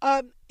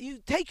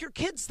 You take your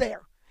kids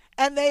there,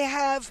 and they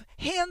have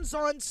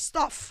hands-on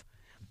stuff.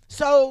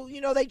 So,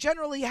 they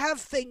generally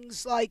have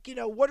things like,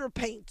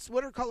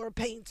 watercolor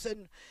paints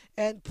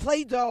and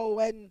Play-Doh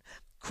and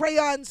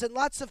crayons and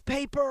lots of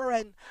paper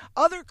and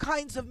other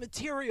kinds of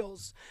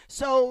materials,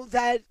 so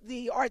that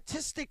the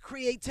artistic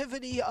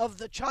creativity of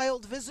the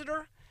child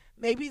visitor,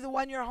 maybe the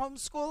one you're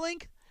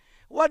homeschooling,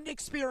 what an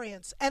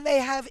experience. And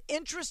they have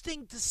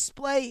interesting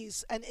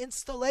displays and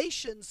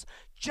installations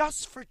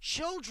just for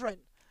children.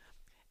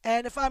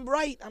 And if I'm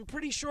right, I'm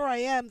pretty sure I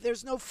am,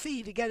 there's no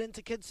fee to get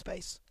into Kids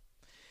Space.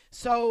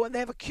 So, and they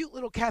have a cute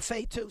little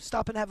cafe too.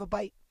 Stop and have a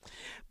bite.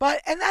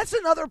 And that's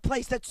another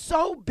place that's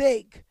so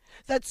big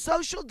that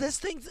social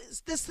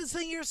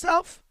distancing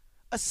yourself,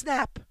 a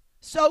snap.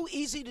 So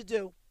easy to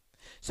do.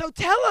 So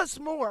tell us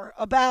more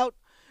about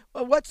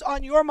what's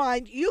on your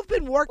mind. You've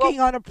been working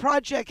on a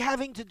project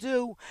having to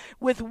do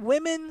with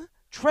women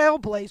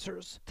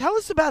trailblazers. Tell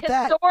us about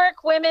that.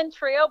 Historic Women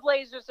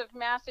Trailblazers of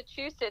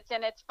Massachusetts.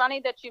 And it's funny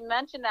that you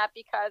mentioned that,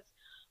 because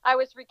I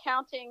was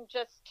recounting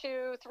just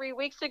 2-3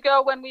 weeks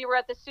ago when we were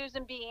at the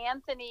Susan B.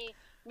 Anthony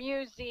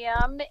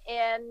Museum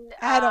in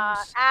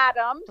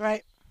Adams.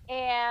 Right.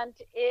 And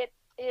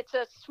it's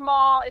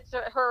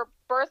her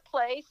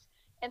birthplace.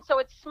 And so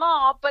it's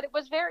small, but it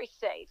was very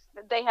safe.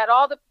 They had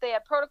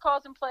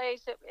protocols in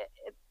place.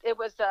 It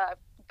was a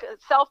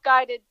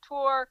self-guided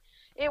tour.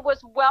 It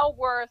was well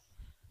worth,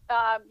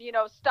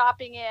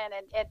 stopping in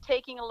and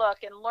taking a look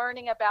and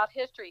learning about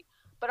history.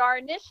 But our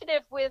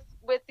initiative with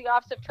the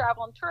Office of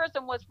Travel and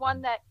Tourism was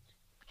one that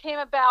came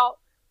about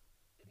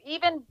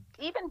even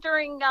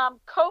during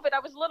COVID. I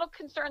was a little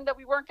concerned that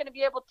we weren't going to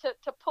be able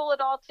to pull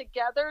it all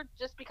together,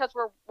 just because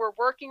we're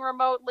working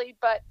remotely.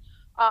 But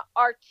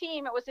our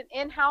team, it was an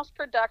in-house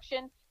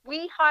production.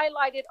 We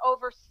highlighted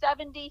over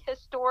 70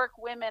 historic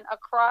women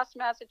across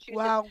Massachusetts.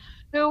 Wow.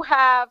 who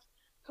have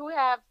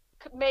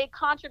made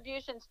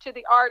contributions to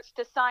the arts,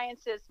 to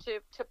sciences,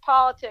 to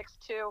politics,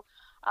 to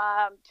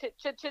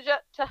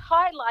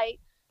highlight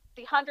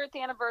the 100th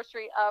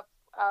anniversary of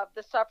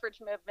the suffrage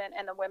movement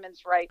and the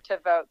women's right to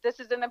vote. This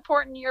is an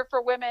important year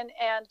for women,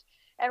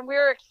 and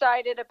we're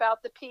excited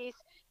about the piece.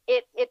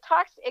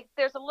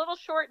 There's a little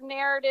short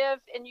narrative,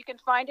 and you can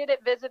find it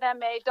at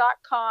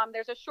visitma.com.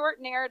 There's a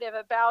short narrative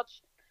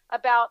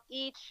about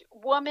each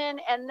woman,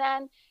 and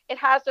then it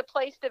has a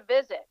place to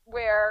visit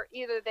where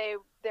either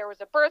there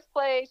was a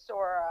birthplace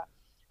or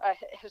a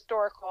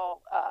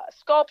historical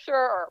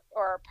sculpture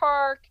or a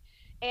park.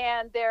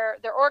 And they're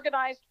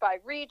organized by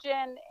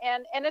region,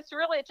 and it's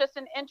really just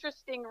an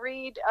interesting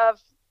read of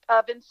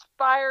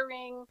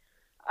inspiring,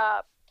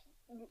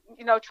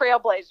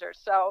 trailblazers.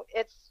 So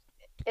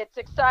it's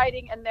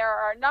exciting, and there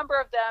are a number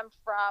of them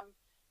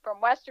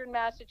from Western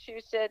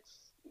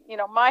Massachusetts.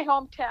 My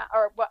hometown,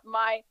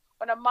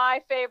 one of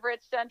my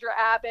favorites, Sandra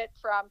Abbott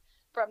from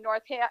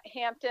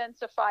Northampton,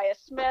 Sophia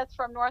Smith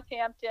from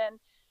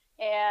Northampton.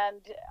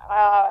 And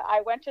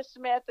I went to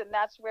Smith, and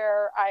that's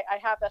where I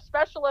have a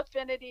special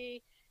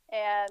affinity.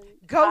 And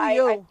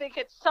I think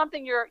it's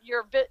something your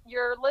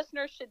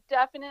listeners should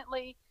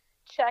definitely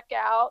check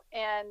out,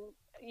 and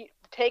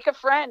take a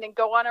friend and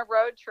go on a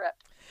road trip.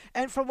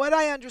 And from what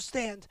I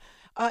understand,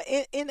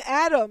 in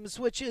Adams,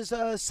 which is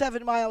a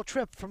 7-mile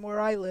trip from where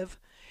I live,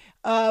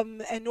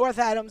 and North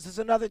Adams is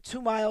another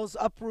 2 miles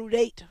up Route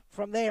 8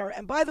 from there.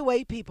 And by the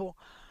way, people,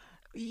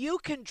 you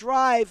can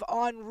drive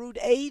on Route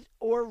 8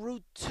 or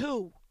Route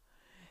 2.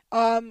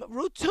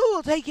 Route 2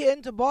 will take you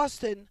into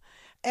Boston,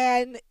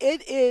 and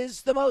it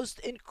is the most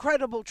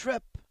incredible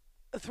trip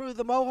through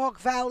the Mohawk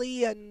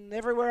Valley and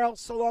everywhere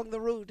else along the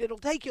route. It'll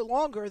take you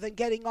longer than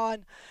getting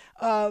on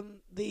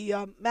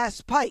the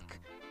Mass Pike,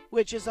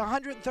 which is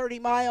 130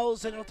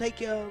 miles, and it'll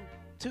take you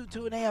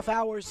 2.5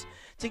 hours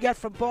to get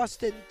from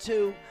Boston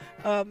to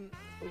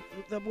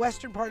the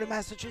western part of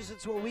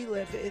Massachusetts where we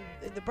live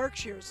in the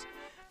Berkshires.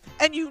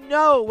 And you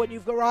know when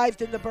you've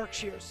arrived in the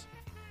Berkshires.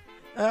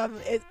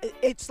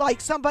 It's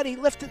like somebody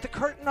lifted the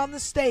curtain on the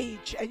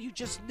stage and you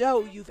just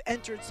know you've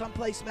entered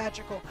someplace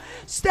magical.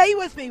 Stay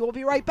with me. We'll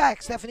be right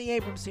back. Stephanie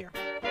Abrams here.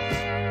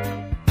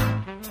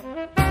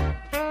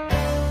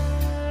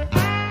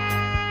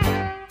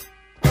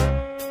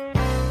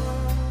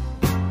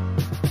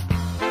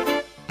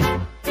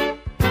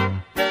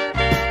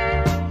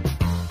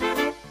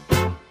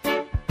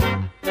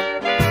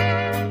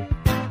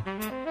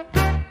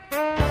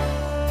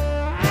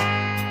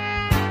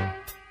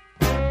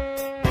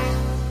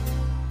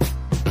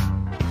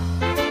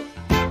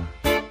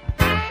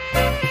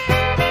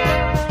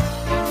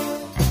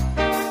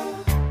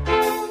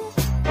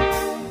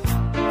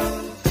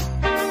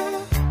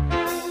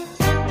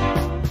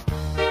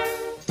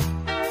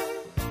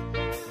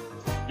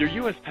 Your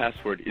U.S.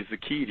 passport is the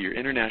key to your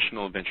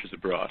international adventures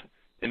abroad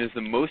and is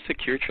the most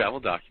secure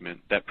travel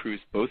document that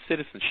proves both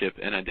citizenship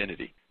and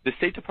identity. The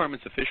State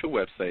Department's official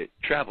website,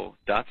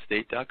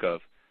 travel.state.gov,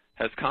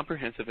 has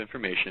comprehensive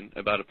information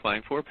about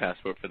applying for a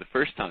passport for the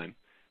first time,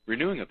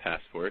 renewing a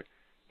passport,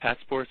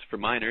 passports for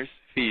minors,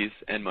 fees,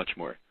 and much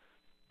more.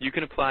 You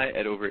can apply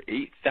at over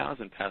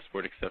 8,000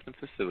 passport acceptance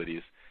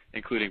facilities,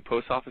 including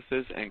post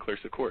offices and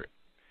clerks of court.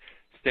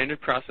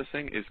 Standard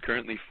processing is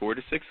currently 4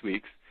 to 6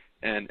 weeks,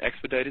 and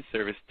expedited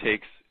service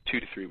takes 2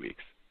 to 3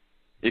 weeks.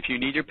 If you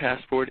need your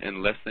passport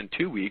in less than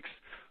 2 weeks,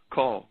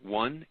 call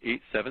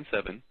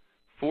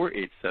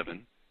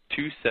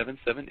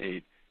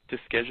 1-877-487-2778 to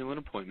schedule an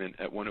appointment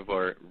at one of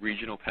our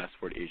regional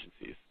passport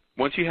agencies.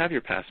 Once you have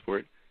your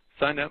passport,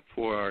 sign up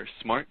for our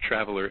Smart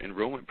Traveler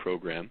Enrollment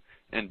Program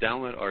and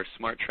download our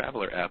Smart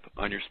Traveler app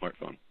on your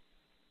smartphone.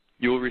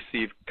 You will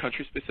receive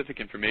country-specific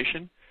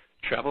information,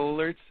 travel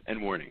alerts,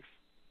 and warnings.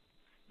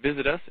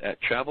 Visit us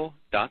at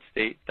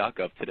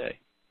travel.state.gov today.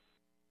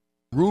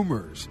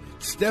 Rumors,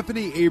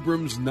 Stephanie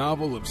Abrams'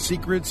 novel of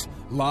secrets,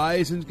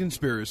 lies, and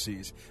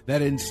conspiracies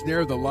that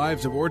ensnare the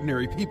lives of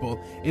ordinary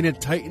people in a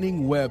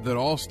tightening web that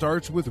all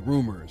starts with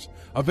rumors.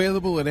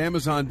 Available at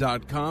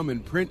Amazon.com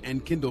in print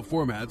and Kindle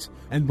formats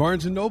and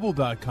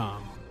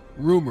BarnesandNoble.com.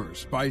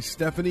 Rumors by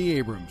Stephanie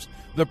Abrams,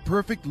 the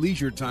perfect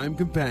leisure time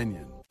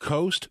companion.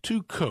 Coast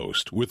to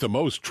coast with the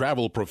most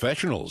travel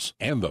professionals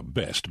and the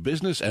best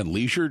business and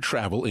leisure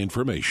travel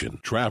information.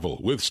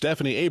 Travel with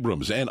Stephanie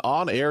Abrams and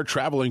on-air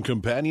traveling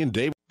companion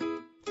Dave.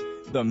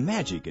 The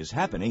magic is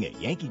happening at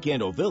Yankee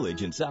Candle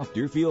Village in South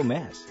Deerfield,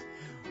 Mass.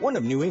 One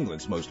of New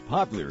England's most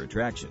popular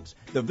attractions,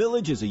 the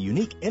Village is a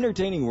unique,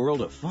 entertaining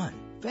world of fun,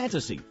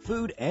 fantasy,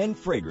 food, and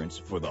fragrance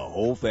for the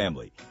whole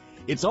family.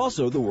 It's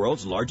also the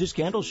world's largest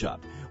candle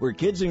shop, where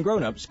kids and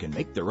grown-ups can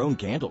make their own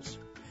candles.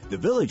 The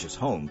Village is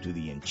home to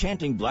the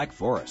enchanting Black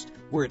Forest,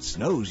 where it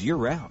snows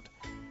year-round,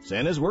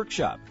 Santa's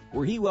Workshop,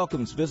 where he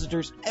welcomes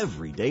visitors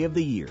every day of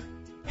the year,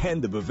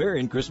 and the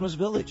Bavarian Christmas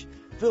Village,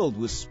 filled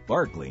with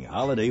sparkling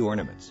holiday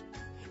ornaments.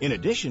 In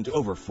addition to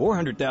over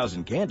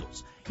 400,000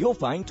 candles, you'll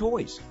find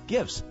toys,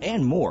 gifts,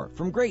 and more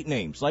from great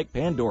names like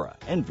Pandora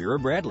and Vera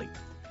Bradley.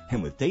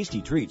 And with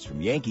tasty treats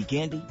from Yankee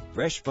Candy,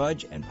 Fresh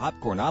Fudge, and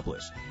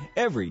Popcornopolis,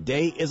 every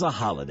day is a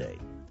holiday.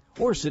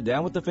 Or sit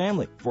down with the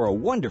family for a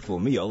wonderful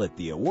meal at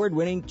the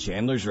award-winning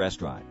Chandler's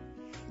Restaurant.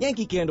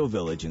 Yankee Candle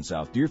Village in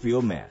South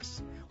Deerfield,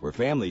 Mass., where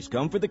families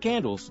come for the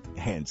candles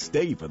and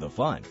stay for the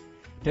fun.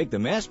 Take the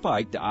Mass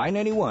Pike to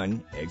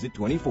I-91, exit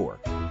 24.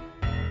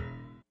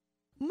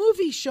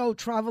 Movie show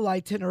travel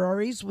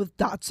itineraries with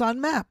dots on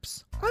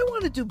maps. I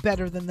want to do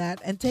better than that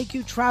and take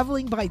you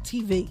traveling by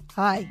TV.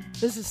 Hi,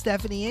 this is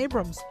Stephanie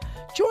Abrams.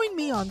 Join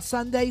me on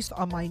Sundays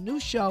on my new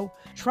show,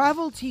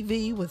 Travel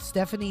TV with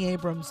Stephanie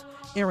Abrams,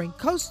 airing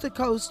coast to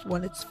coast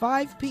when it's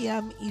 5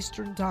 p.m.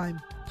 Eastern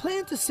Time.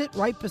 Plan to sit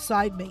right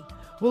beside me.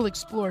 We'll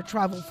explore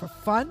travel for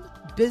fun,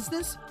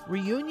 business,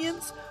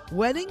 reunions,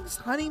 weddings,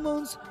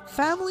 honeymoons,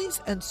 families,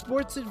 and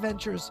sports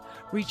adventures,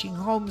 reaching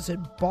homes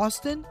in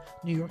Boston,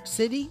 New York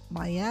City,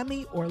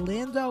 Miami,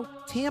 Orlando,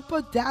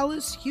 Tampa,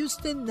 Dallas,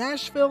 Houston,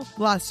 Nashville,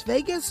 Las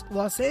Vegas,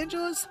 Los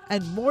Angeles,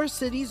 and more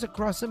cities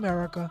across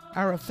America.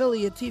 Our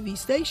affiliate TV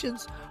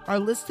stations are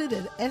listed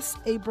at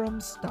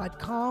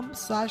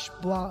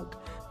sabrams.com/blog.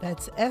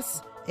 That's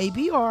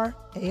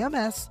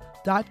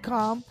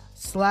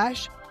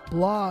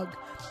sabrams.com/blog.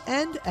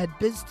 And at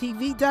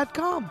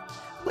biztv.com.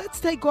 Let's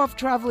take off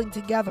traveling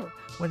together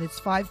when it's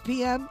 5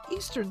 p.m.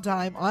 Eastern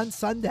Time on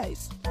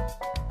Sundays.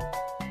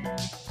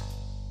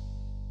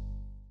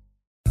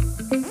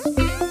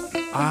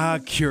 Ah,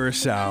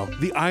 Curacao,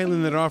 the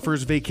island that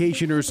offers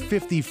vacationers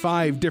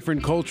 55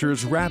 different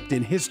cultures wrapped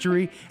in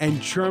history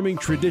and charming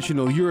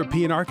traditional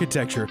European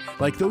architecture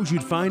like those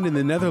you'd find in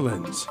the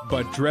Netherlands,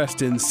 but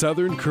dressed in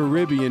Southern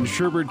Caribbean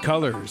sherbet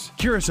colors.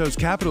 Curaçao's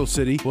capital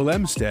city,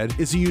 Willemstad,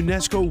 is a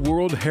UNESCO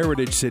World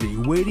Heritage City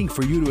waiting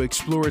for you to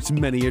explore its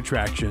many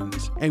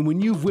attractions. And when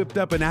you've whipped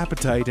up an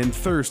appetite and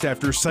thirst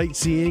after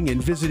sightseeing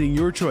and visiting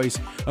your choice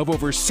of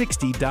over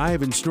 60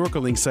 dive and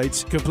snorkeling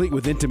sites complete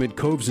with intimate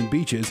coves and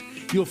beaches,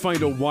 you'll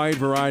find a wide wide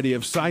variety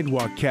of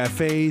sidewalk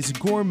cafes,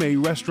 gourmet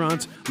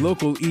restaurants,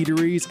 local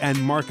eateries, and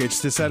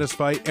markets to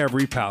satisfy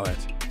every palate.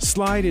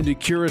 Slide into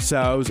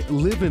Curaçao's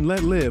live and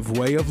let live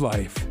way of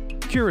life.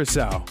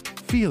 Curaçao,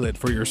 feel it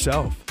for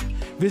yourself.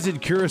 Visit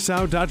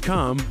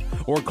Curaçao.com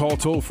or call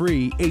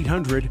toll-free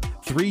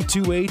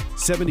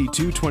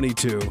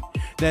 800-328-7222.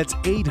 That's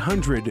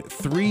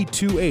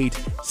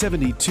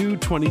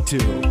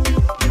 800-328-7222.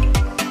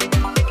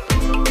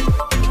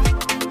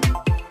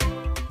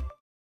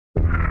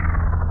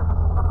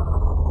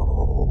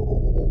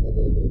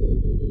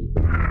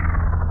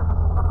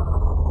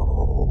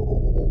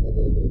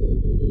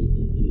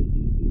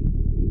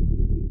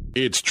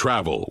 It's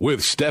Travel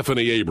with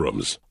Stephanie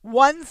Abrams.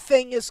 One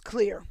thing is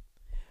clear.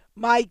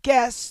 My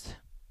guest,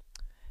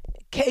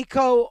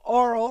 Keiko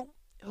Orrell,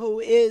 who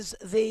is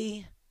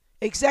the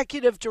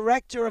executive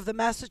director of the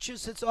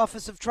Massachusetts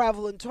Office of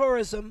Travel and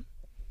Tourism,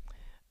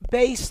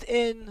 based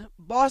in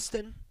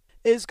Boston,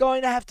 is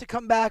going to have to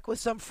come back with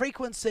some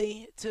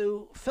frequency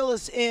to fill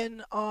us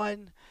in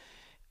on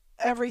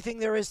everything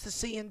there is to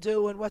see and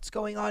do and what's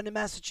going on in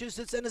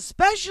Massachusetts, and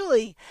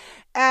especially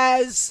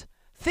as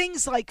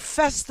things like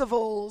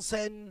festivals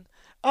and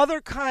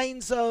other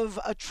kinds of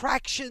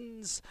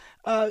attractions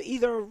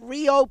either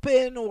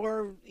reopen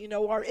or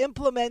are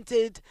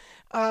implemented.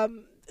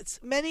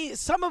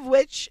 Some of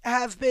which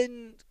have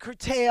been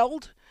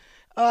curtailed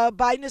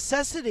by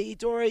necessity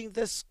during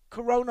this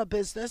corona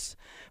business,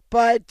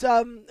 but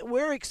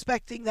we're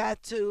expecting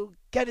that to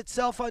get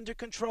itself under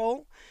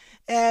control.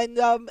 And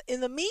in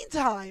the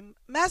meantime,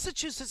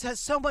 Massachusetts has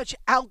so much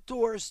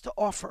outdoors to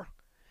offer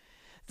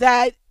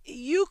that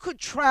you could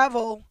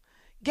travel,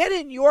 get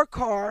in your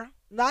car,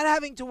 not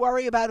having to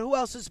worry about who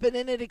else has been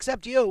in it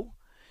except you,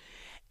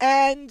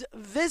 and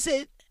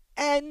visit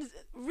and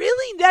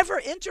really never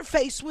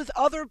interface with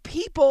other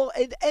people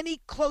in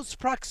any close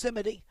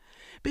proximity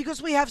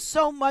because we have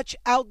so much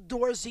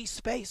outdoorsy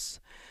space.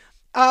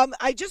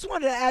 I just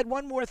wanted to add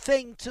one more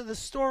thing to the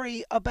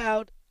story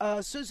about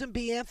Susan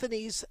B.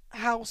 Anthony's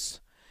house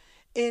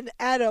in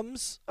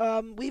Adams.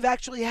 We've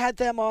actually had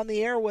them on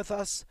the air with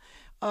us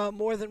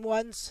more than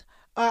once.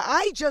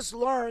 I just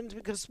learned,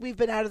 because we've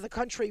been out of the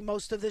country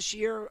most of this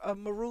year,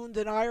 marooned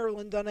in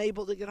Ireland,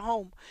 unable to get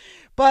home.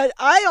 But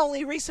I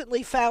only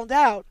recently found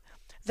out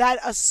that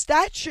a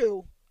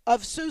statue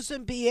of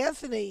Susan B.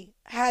 Anthony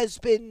has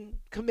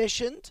been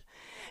commissioned,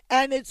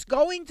 and it's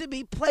going to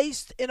be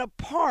placed in a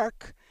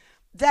park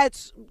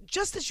that's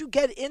just as you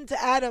get into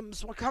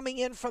Adams. We're coming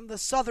in from the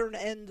southern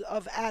end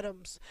of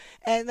Adams,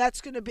 and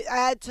that's going to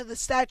add to the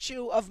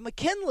statue of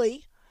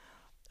McKinley,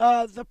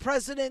 the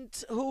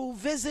president who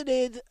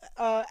visited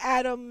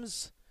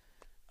Adams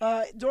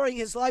during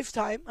his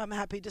lifetime, I'm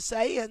happy to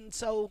say. And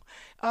so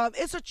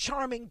it's a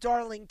charming,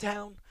 darling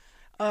town.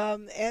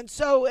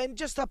 And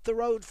just up the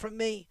road from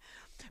me.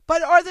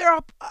 But are there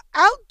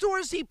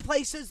outdoorsy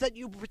places that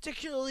you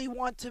particularly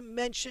want to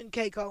mention,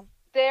 Keiko?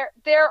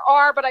 There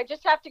are, but I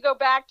just have to go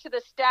back to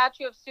the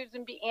statue of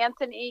Susan B.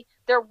 Anthony.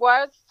 There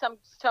was some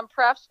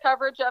press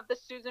coverage of the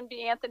Susan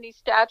B. Anthony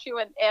statue,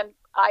 and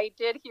I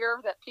did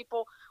hear that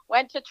people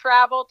went to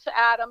travel to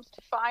Adams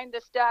to find the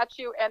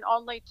statue and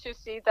only to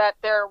see that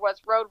there was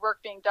road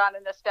work being done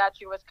and the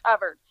statue was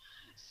covered.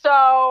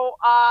 So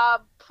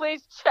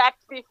please check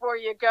before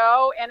you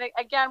go. And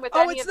again, with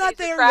any of these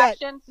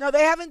attractions. No,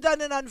 they haven't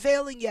done an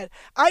unveiling yet.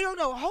 I don't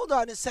know. Hold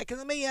on a second.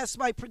 Let me ask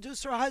my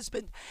producer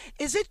husband.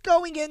 Is it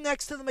going in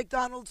next to the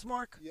McDonald's,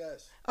 Mark?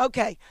 Yes.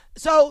 Okay.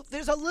 So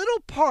there's a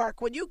little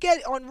park. When you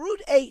get on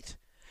Route 8,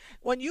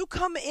 when you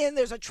come in,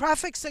 there's a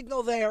traffic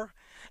signal there.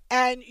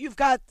 And you've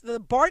got the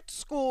BART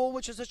school,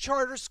 which is a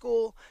charter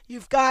school.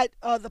 You've got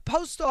the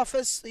post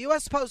office, the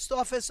U.S. Post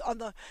Office.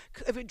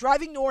 If you're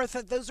driving north,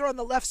 those are on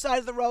the left side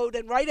of the road.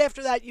 And right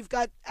after that, you've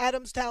got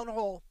Adams Town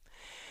Hall.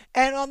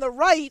 And on the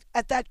right,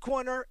 at that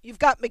corner, you've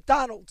got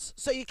McDonald's.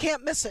 So you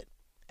can't miss it.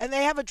 And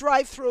they have a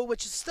drive-through,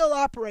 which is still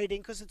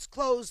operating because it's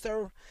closed.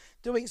 They're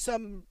doing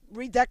some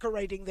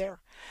redecorating there.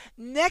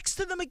 Next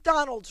to the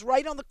McDonald's,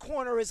 right on the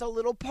corner, is a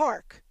little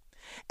park.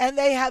 And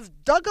they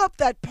have dug up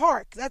that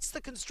park. That's the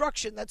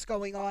construction that's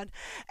going on.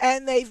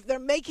 And they're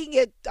making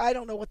it, I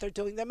don't know what they're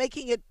doing. They're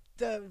making it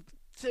to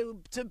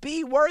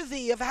be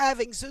worthy of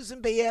having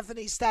Susan B.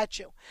 Anthony's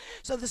statue.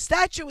 So the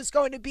statue is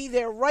going to be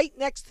there right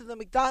next to the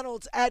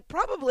McDonald's at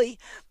probably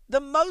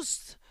the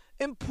most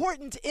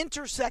important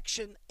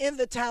intersection in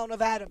the town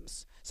of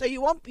Adams. So you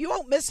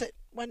won't miss it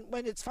when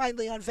it's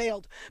finally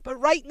unveiled. But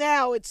right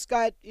now it's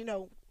got,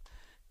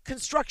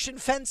 construction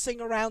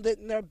fencing around it,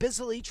 and they're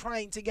busily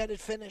trying to get it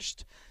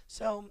finished.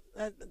 So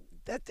that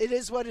it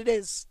is what it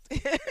is.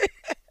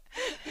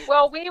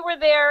 Well, we were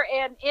there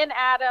in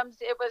Adams.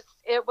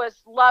 It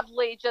was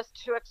lovely just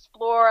to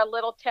explore a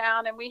little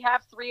town, and we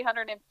have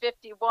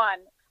 351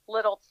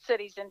 little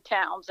cities and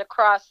towns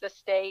across the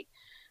state.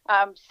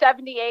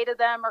 78 of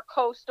them are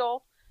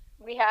coastal.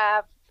 We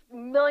have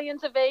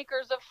millions of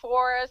acres of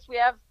forest. We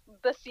have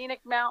the scenic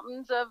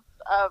mountains of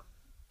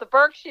the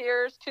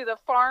Berkshires to the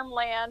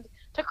farmland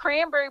to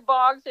cranberry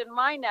bogs in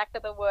my neck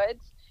of the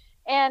woods.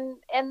 And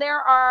there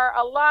are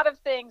a lot of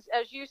things,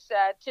 as you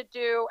said, to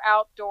do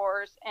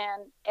outdoors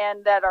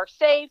and that are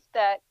safe,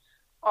 that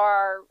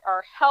are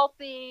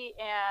healthy,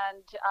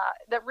 and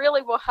that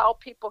really will help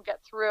people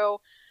get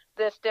through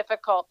this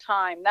difficult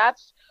time.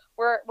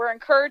 We're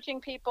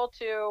encouraging people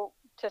to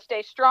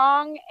stay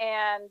strong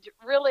and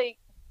really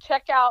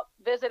check out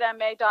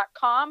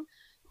visitma.com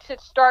to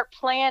start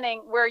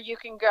planning where you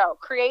can go,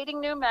 creating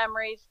new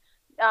memories.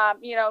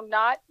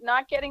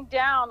 Not getting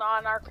down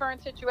on our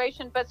current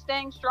situation, but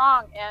staying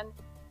strong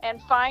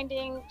and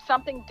finding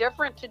something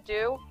different to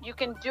do. You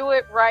can do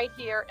it right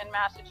here in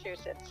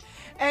Massachusetts.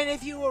 And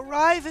if you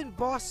arrive in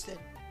Boston,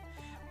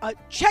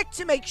 check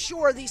to make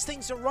sure these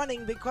things are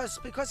running, because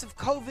of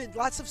COVID,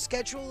 lots of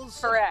schedules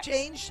have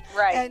changed.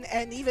 Right.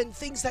 And even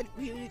things that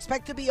you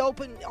expect to be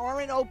open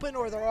aren't open,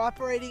 or they're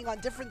operating on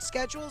different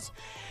schedules.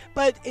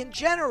 But in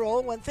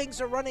general, when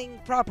things are running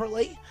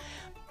properly,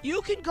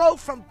 you can go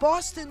from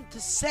Boston to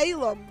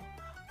Salem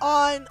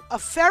on a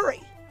ferry,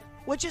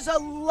 which is a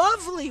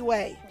lovely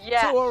way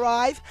to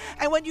arrive.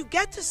 And when you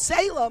get to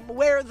Salem,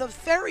 where the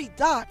ferry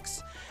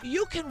docks,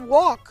 you can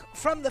walk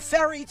from the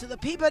ferry to the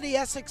Peabody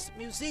Essex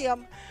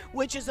Museum,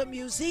 which is a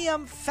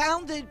museum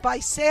founded by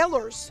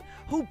sailors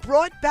who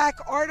brought back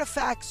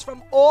artifacts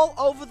from all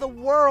over the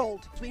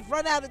world. We've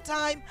run out of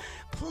time.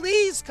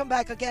 Please come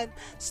back again.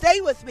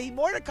 Stay with me.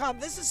 More to come.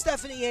 This is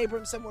Stephanie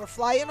Abrams, and we're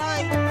flying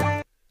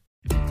high.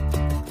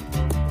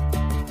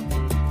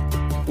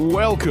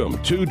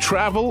 Welcome to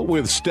Travel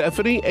with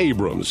Stephanie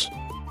Abrams.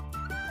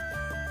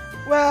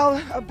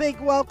 Well, a big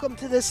welcome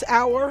to this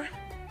hour.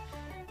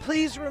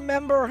 Please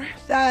remember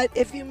that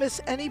if you miss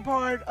any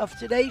part of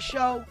today's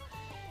show,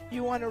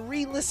 you want to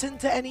re-listen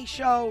to any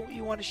show,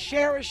 you want to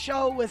share a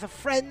show with a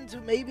friend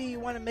who maybe you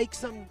want to make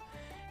some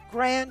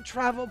grand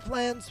travel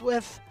plans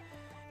with,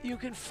 you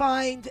can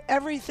find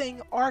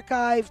everything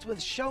archived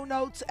with show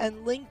notes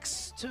and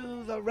links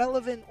to the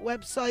relevant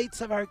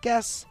websites of our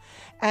guests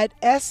at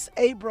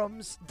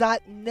sabrams.net.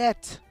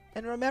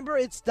 And remember,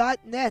 it's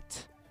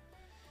 .net.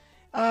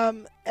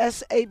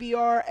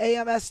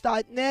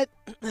 sabrams.net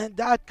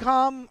and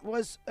 .com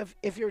was,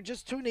 if you're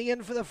just tuning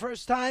in for the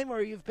first time or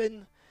you've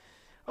been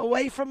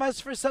away from us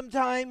for some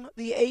time,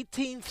 the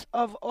 18th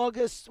of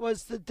August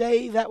was the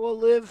day that will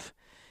live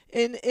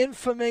in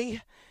infamy.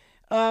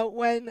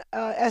 When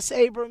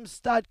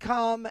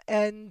sabrams.com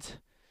and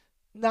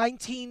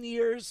 19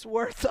 years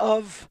worth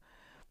of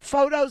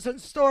photos and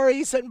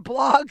stories and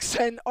blogs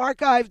and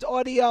archived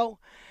audio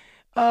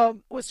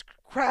was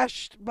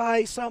crashed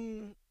by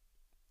some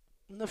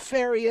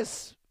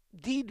nefarious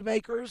deed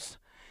makers.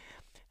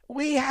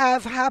 We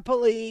have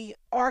happily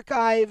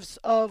archives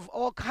of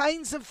all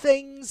kinds of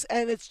things,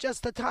 and it's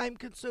just a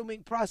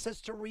time-consuming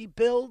process to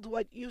rebuild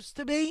what used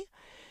to be.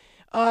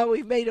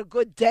 We've made a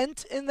good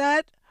dent in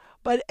that.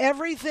 But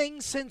everything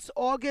since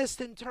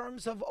August in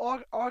terms of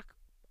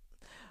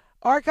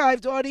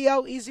archived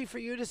audio, easy for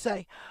you to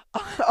say,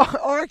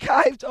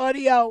 archived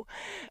audio,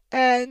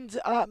 and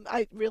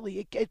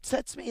it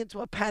sets me into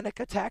a panic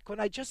attack when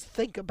I just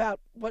think about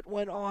what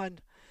went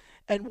on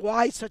and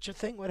why such a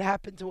thing would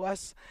happen to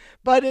us.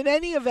 But in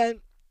any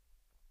event,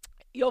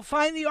 you'll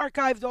find the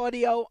archived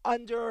audio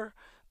under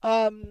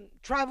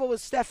Travel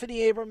with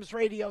Stephanie Abrams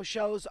radio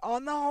shows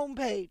on the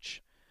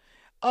homepage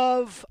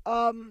of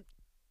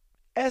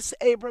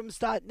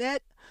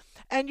sabrams.net,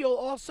 and you'll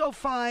also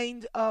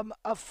find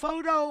a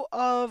photo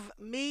of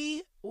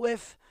me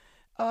with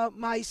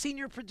my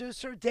senior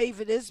producer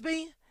David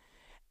Isby,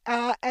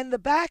 and the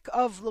back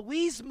of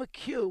Louise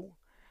McHugh,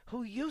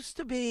 who used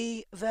to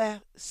be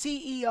the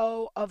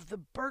CEO of the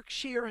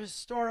Berkshire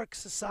Historic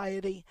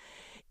Society,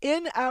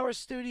 in our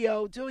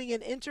studio doing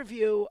an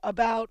interview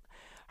about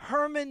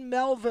Herman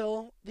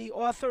Melville, the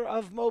author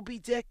of Moby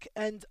Dick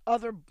and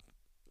other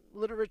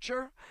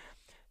literature.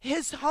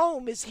 His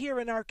home is here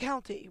in our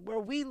county, where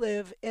we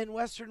live in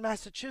Western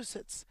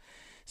Massachusetts.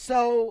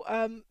 So,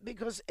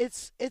 because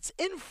it's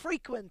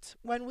infrequent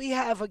when we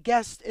have a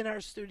guest in our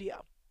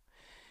studio.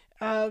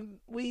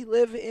 We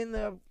live in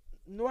the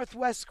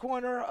northwest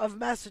corner of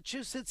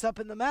Massachusetts, up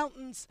in the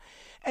mountains,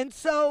 and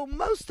so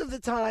most of the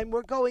time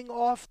we're going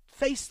off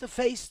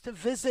face-to-face to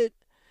visit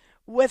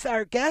with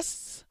our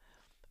guests.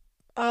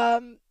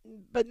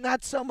 But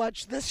not so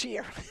much this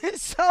year.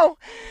 So,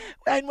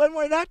 and when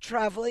we're not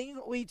traveling,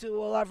 we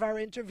do all of our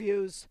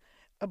interviews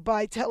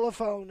by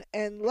telephone.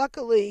 And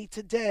luckily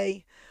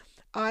today,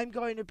 I'm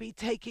going to be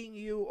taking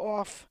you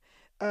off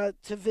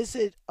to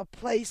visit a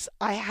place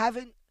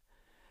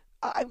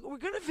we're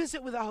going to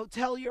visit with a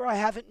hotelier I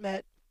haven't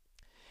met,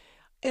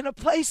 in a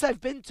place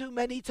I've been to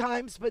many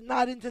times, but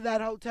not into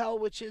that hotel,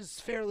 which is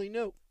fairly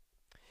new.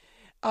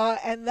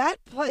 And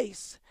that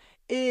place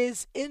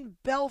is in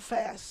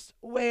Belfast,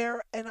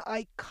 where an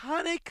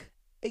iconic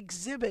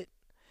exhibit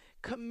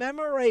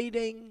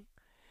commemorating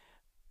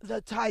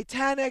the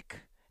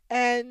Titanic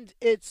and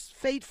its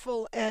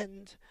fateful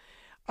end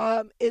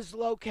is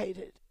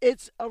located.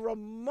 It's a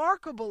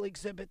remarkable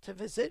exhibit to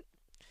visit,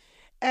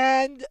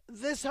 and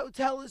this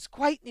hotel is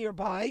quite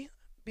nearby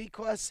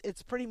because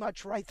it's pretty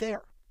much right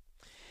there.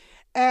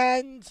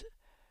 And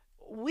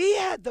we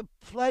had the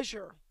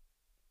pleasure.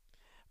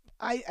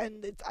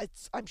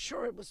 I'm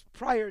sure it was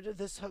prior to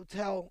this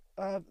hotel,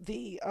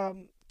 the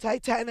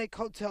Titanic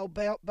Hotel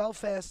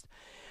Belfast.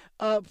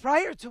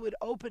 Prior to it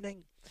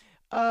opening,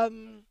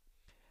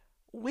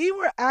 we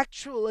were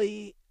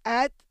actually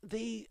at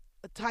the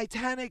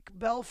Titanic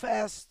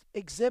Belfast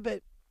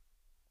exhibit.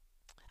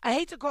 I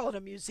hate to call it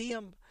a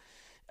museum.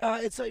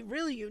 It's a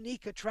really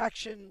unique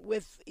attraction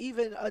with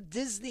even a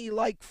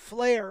Disney-like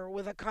flair,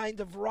 with a kind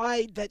of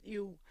ride that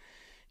you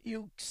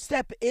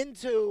step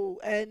into.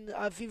 And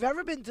if you've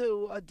ever been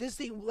to a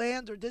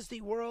Disneyland or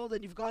Disney World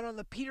and you've gone on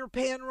the Peter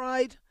Pan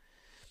ride,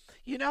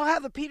 you know how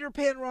the Peter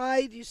Pan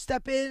ride, you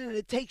step in and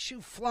it takes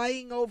you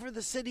flying over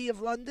the city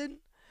of London?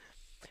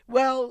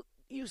 Well,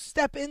 you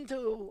step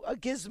into a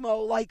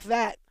gizmo like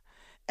that,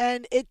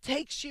 and it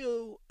takes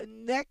you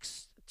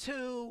next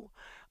to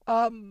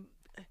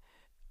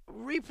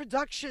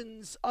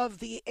reproductions of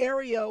the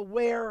area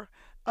where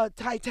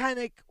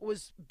Titanic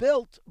was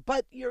built,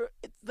 but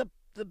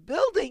the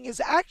building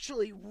is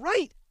actually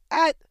right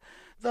at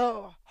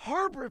the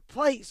harbor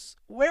place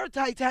where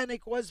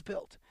Titanic was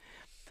built.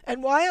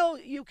 And while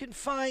you can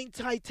find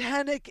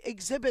Titanic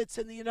exhibits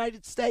in the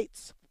United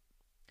States,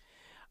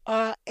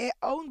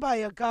 owned by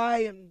a guy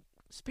and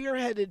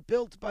spearheaded,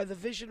 built by the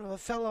vision of a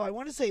fellow, I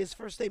want to say his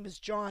first name is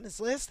John,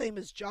 his last name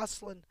is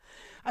Jocelyn.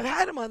 I've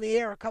had him on the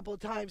air a couple of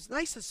times,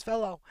 nicest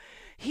fellow.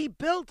 He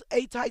built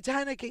a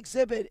Titanic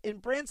exhibit in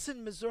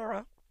Branson,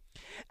 Missouri,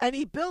 and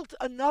he built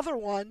another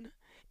one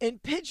in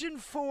Pigeon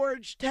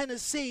Forge,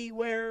 Tennessee,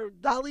 where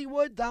Dolly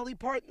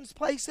Parton's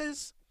place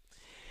is.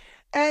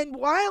 And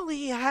while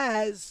he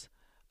has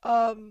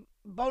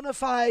bona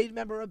fide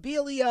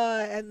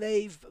memorabilia, and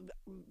they've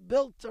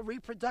built a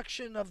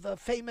reproduction of the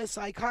famous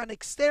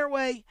iconic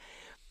stairway,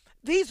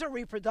 these are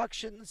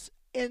reproductions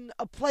in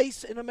a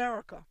place in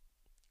America.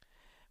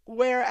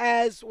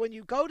 Whereas when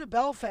you go to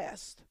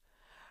Belfast,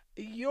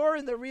 you're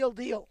in the real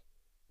deal,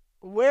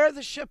 where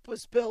the ship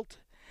was built,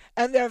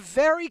 and they're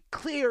very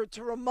clear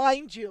to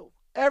remind you,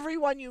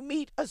 everyone you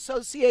meet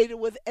associated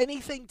with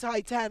anything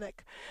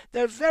Titanic,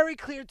 they're very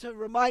clear to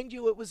remind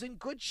you it was in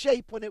good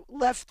shape when it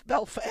left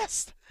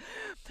Belfast.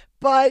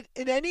 But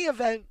in any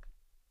event,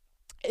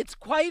 it's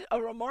quite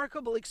a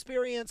remarkable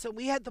experience, and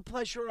we had the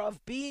pleasure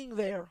of being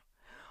there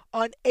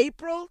on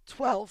April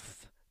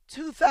 12th,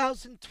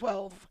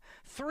 2012,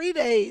 3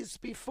 days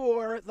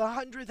before the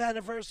 100th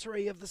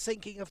anniversary of the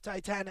sinking of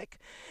Titanic.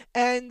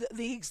 And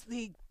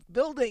the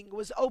building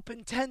was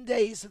open 10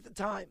 days at the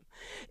time.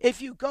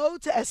 If you go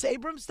to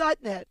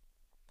sabrams.net,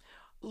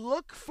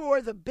 look for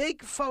the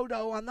big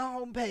photo on the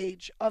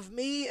homepage of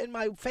me in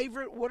my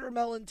favorite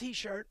watermelon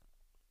t-shirt,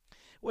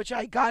 which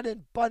I got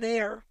in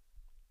Bonaire,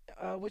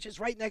 which is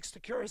right next to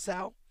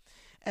Curacao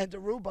and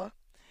Aruba.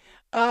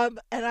 And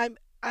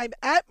I'm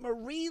at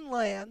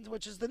Marineland,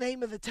 which is the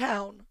name of the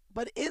town,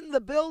 but in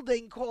the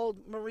building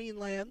called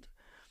Marineland,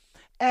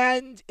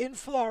 and in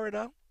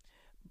Florida,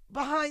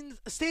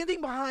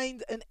 standing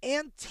behind an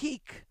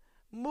antique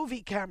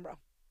movie camera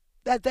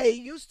that they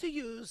used to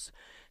use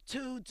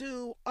to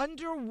do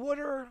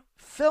underwater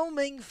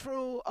filming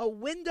through a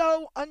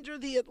window under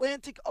the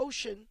Atlantic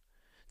Ocean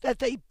that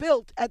they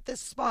built at this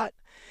spot.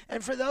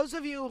 And for those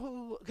of you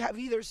who have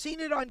either seen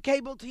it on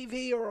cable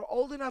TV or are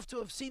old enough to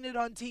have seen it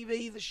on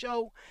TV, the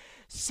show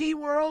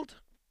SeaWorld,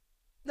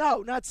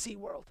 no, not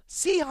SeaWorld,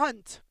 Sea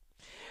Hunt,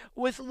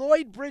 with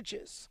Lloyd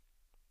Bridges,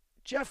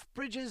 Jeff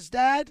Bridges'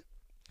 dad,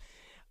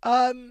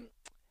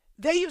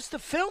 they used to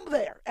film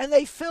there, and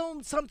they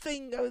filmed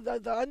something,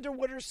 the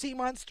underwater sea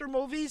monster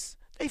movies,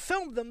 they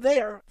filmed them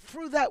there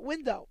through that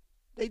window.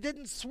 They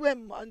didn't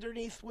swim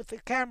underneath with the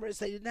cameras.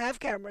 They didn't have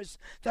cameras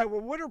that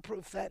were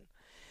waterproof then.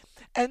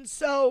 And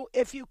so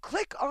if you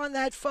click on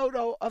that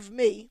photo of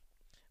me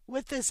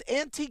with this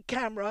antique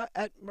camera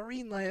at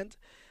Marineland,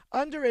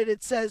 under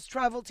it says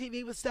Travel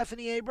TV with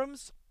Stephanie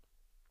Abrams.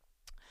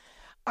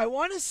 I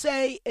want to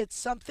say it's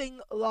something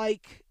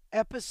like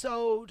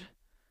episode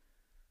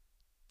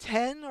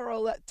 10 or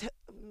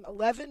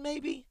 11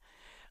 maybe.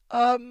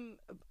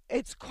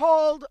 It's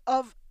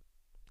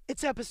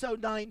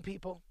episode 9,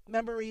 people.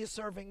 Memory is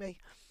serving me.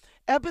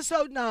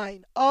 Episode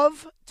 9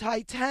 of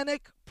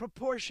Titanic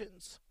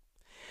Proportions.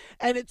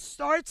 And it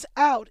starts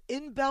out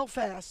in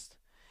Belfast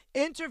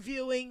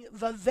interviewing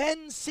the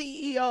then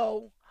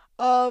CEO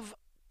of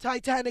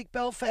Titanic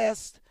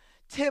Belfast,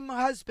 Tim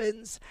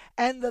Husbands,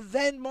 and the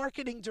then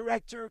marketing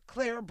director,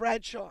 Claire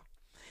Bradshaw.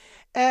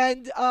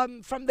 And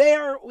from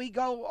there, we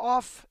go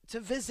off to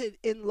visit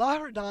in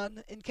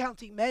Lahardon in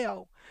County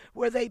Mayo,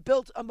 where they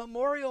built a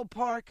memorial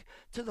park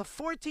to the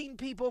 14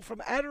 people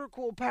from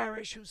Attercool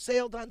Parish who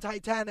sailed on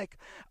Titanic,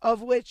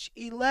 of which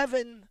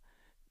 11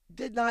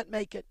 did not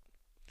make it.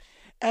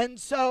 And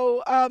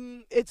so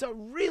it's a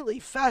really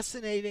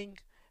fascinating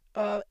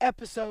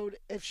episode,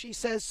 if she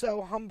says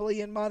so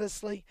humbly and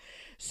modestly.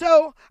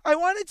 So I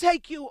want to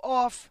take you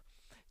off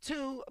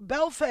to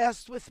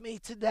Belfast with me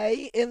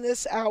today in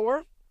this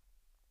hour.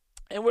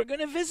 And we're going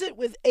to visit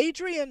with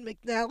Adrian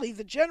McNally,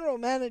 the general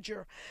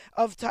manager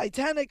of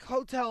Titanic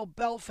Hotel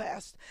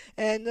Belfast.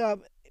 And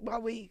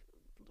while we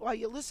while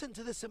you listen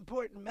to this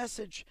important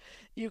message,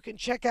 you can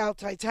check out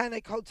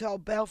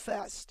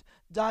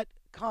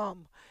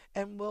TitanicHotelBelfast.com,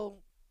 and we'll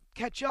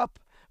catch up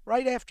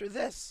right after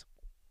this.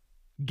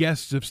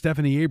 Guests of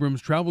Stephanie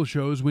Abrams' travel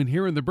shows when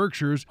here in the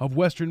Berkshires of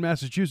Western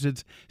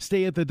Massachusetts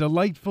stay at the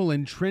delightful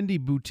and trendy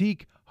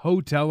boutique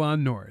Hotel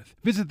on North.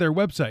 Visit their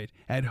website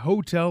at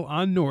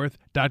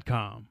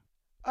hotelonnorth.com.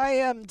 I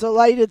am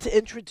delighted to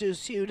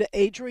introduce you to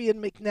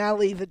Adrian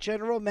McNally, the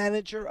general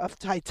manager of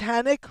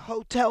Titanic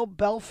Hotel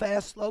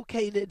Belfast,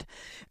 located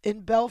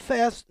in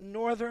Belfast,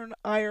 Northern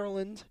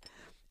Ireland,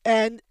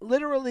 and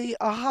literally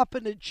a hop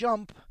and a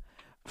jump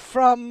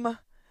from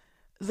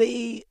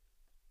the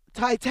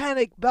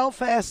Titanic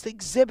Belfast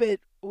exhibit,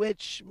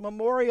 which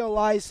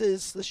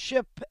memorializes the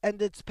ship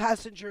and its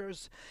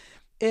passengers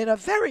in a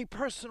very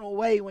personal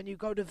way when you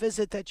go to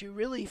visit, that you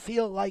really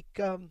feel like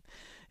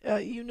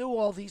you knew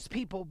all these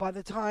people by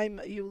the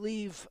time you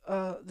leave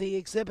the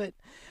exhibit.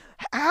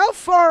 How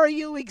far are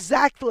you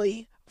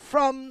exactly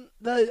from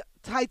the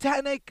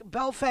Titanic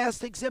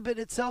Belfast exhibit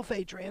itself,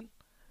 Adrian?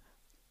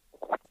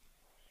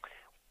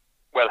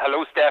 Well,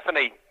 hello,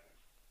 Stephanie.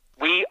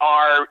 We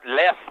are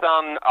less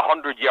than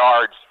 100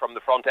 yards from the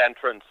front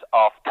entrance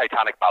of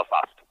Titanic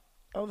Belfast.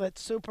 Oh,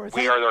 that's super.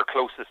 We are their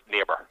closest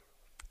neighbour.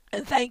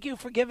 And thank you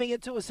for giving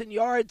it to us in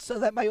yards so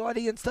that my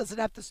audience doesn't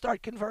have to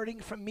start converting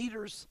from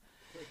meters.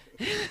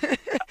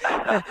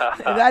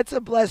 That's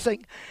a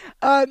blessing.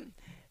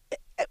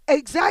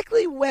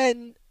 Exactly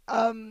when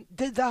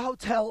did the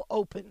hotel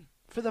open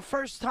for the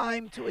first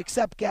time to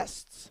accept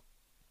guests?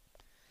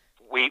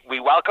 We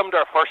welcomed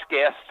our first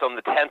guests on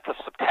the 10th of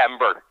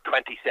September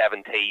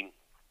 2017.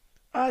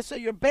 So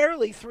you're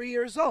barely 3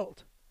 years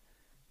old.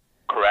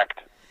 Correct.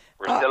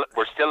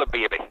 We're still a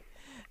baby.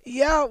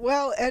 Yeah,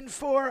 well, and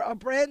for a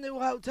brand new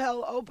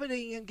hotel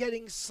opening and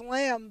getting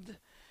slammed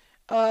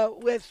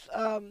with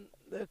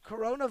the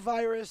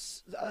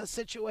coronavirus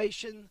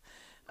situation,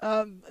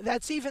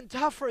 that's even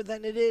tougher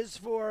than it is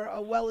for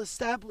a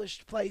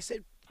well-established place.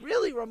 It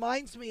really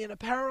reminds me in a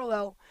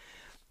parallel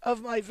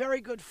of my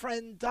very good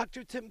friend,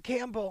 Dr. Tim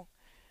Campbell,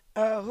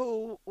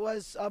 who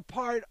was a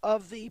part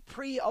of the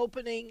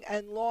pre-opening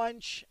and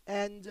launch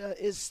and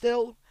is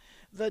still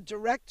the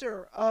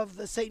director of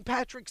the St.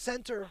 Patrick's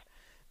Center,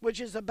 which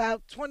is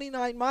about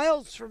 29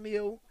 miles from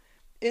you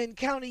in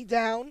County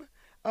Down,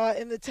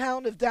 in the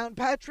town of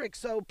Downpatrick.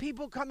 So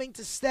people coming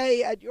to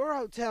stay at your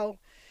hotel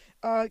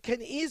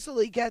can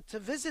easily get to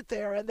visit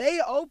there. And they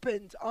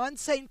opened on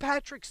St.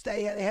 Patrick's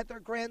Day. They had their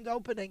grand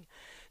opening,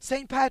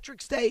 St.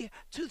 Patrick's Day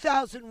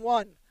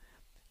 2001.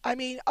 I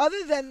mean,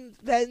 other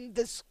than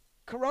this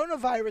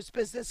coronavirus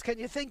business, can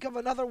you think of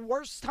another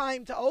worse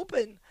time to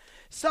open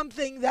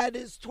something that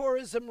is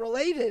tourism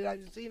related?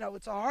 You know,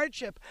 it's a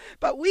hardship,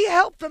 but we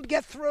help them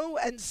get through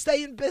and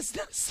stay in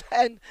business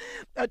and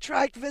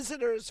attract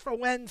visitors for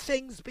when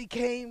things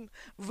became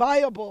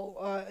viable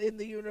in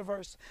the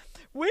universe.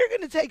 We're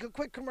going to take a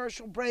quick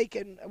commercial break,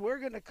 and we're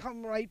going to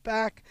come right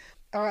back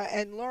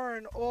and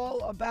learn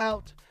all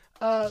about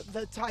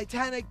the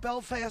Titanic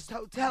Belfast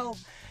Hotel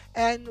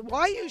and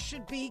why you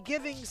should be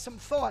giving some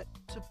thought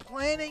to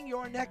planning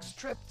your next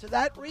trip to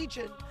that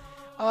region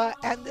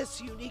and this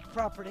unique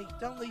property.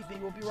 Don't leave me.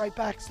 We'll be right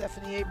back.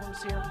 Stephanie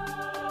Abrams here.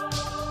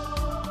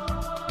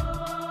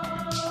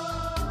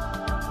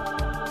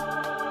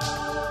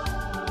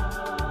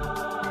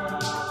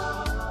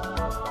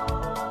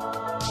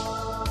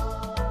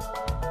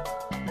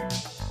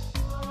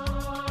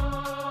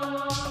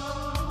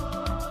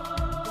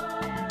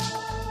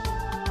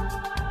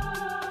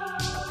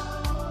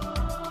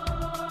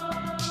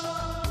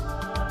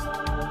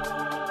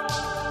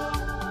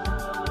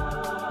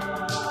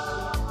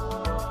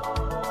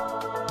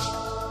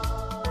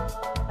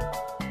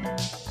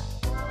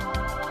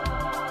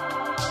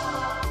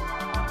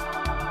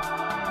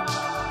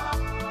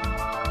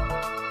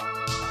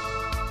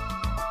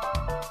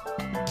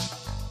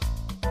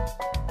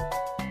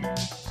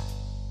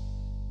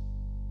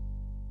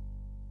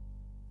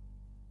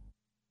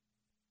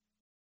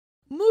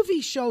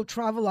 Movie show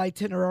travel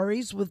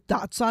itineraries with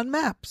dots on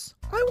maps.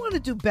 I want to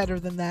do better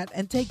than that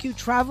and take you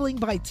traveling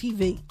by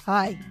TV.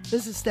 Hi,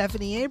 this is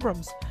Stephanie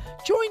Abrams.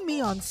 Join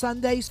me on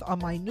Sundays on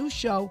my new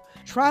show,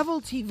 Travel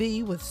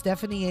TV with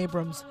Stephanie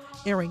Abrams,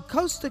 airing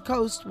coast to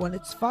coast when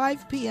it's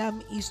 5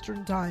 p.m.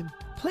 Eastern Time.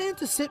 Plan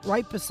to sit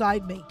right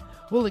beside me.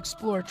 We'll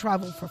explore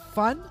travel for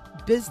fun,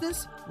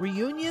 business,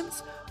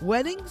 reunions,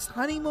 weddings,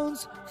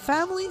 honeymoons,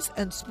 families,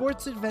 and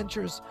sports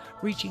adventures,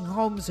 reaching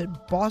homes in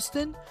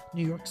Boston,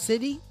 New York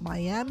City,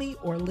 Miami,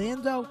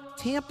 Orlando,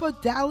 Tampa,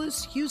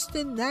 Dallas,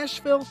 Houston,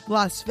 Nashville,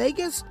 Las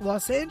Vegas,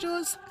 Los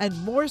Angeles, and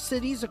more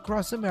cities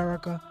across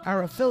America.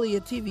 Our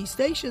affiliate TV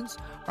stations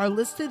are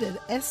listed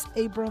at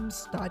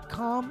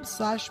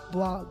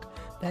sabrams.com/blog.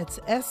 That's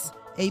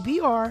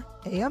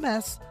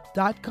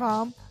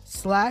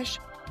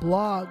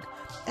sabrams.com/blog.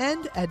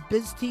 And at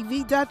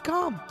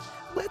biztv.com.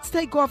 Let's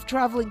take off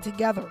traveling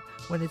together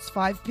when it's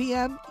 5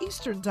 p.m.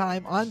 Eastern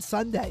Time on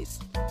Sundays.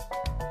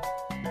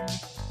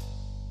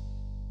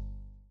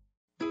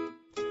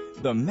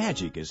 The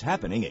magic is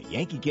happening at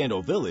Yankee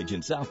Candle Village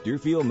in South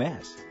Deerfield,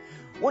 Mass.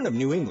 One of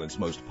New England's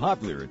most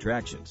popular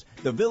attractions,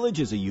 the Village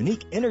is a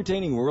unique,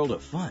 entertaining world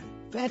of fun,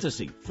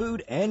 fantasy,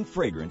 food, and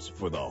fragrance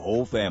for the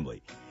whole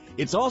family.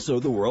 It's also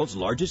the world's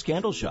largest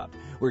candle shop,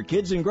 where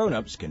kids and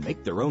grown-ups can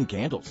make their own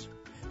candles.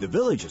 The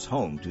Village is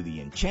home to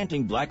the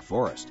enchanting Black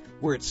Forest,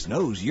 where it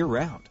snows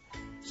year-round.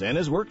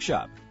 Santa's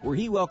Workshop, where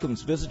he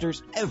welcomes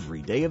visitors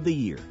every day of the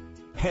year.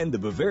 And the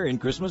Bavarian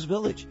Christmas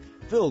Village,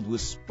 filled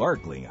with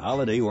sparkling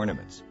holiday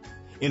ornaments.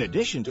 In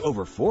addition to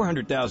over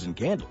 400,000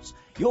 candles,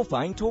 you'll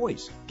find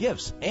toys,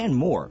 gifts, and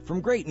more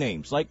from great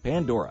names like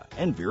Pandora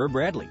and Vera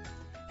Bradley.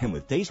 And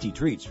with tasty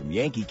treats from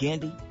Yankee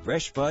Candy,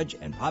 Fresh Fudge,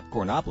 and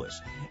Popcornopolis,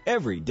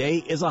 every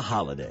day is a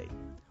holiday.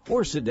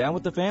 Or sit down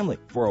with the family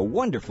for a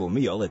wonderful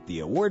meal at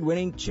the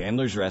award-winning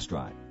Chandler's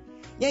Restaurant.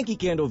 Yankee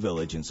Candle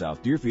Village in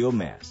South Deerfield,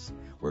 Mass.,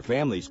 where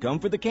families come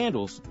for the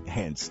candles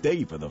and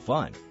stay for the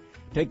fun.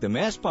 Take the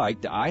Mass Pike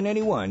to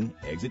I-91,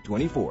 exit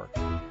 24.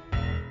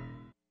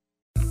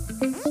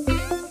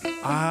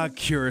 Ah,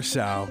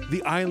 Curacao,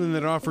 the island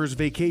that offers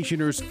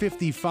vacationers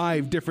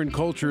 55 different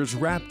cultures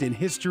wrapped in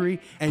history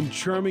and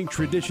charming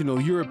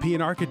traditional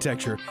European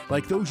architecture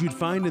like those you'd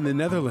find in the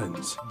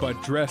Netherlands, but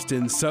dressed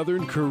in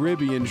Southern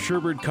Caribbean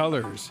sherbet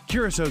colors.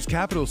 Curaçao's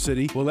capital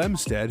city,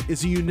 Willemstad,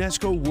 is a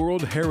UNESCO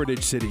World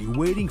Heritage City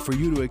waiting for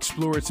you to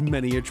explore its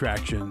many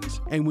attractions.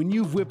 And when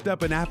you've whipped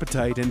up an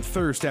appetite and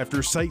thirst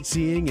after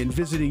sightseeing and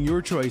visiting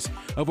your choice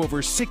of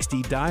over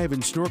 60 dive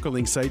and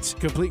snorkeling sites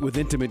complete with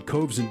intimate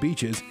coves and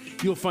beaches,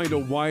 you'll find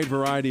a wide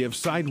variety of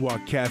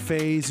sidewalk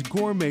cafes,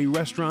 gourmet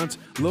restaurants,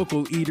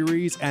 local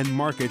eateries, and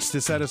markets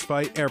to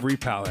satisfy every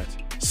palate.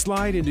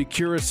 Slide into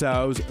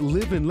Curaçao's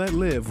live and let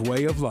live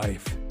way of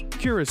life.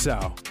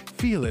 Curaçao,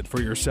 feel it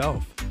for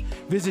yourself.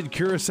 Visit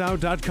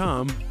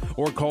Curacao.com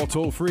or call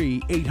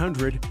toll-free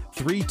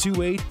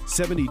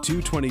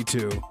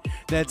 800-328-7222.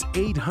 That's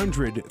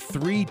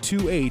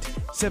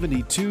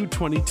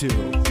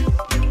 800-328-7222.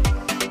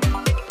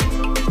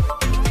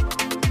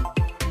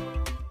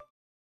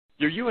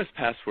 Your U.S.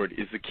 passport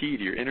is the key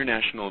to your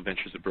international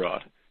adventures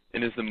abroad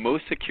and is the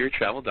most secure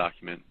travel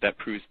document that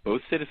proves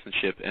both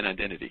citizenship and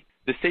identity.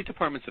 The State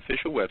Department's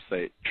official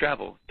website,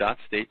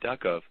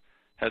 travel.state.gov,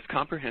 has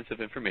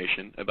comprehensive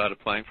information about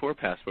applying for a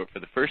passport for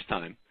the first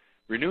time,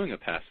 renewing a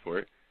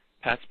passport,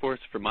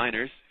 passports for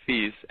minors,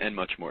 fees, and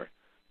much more.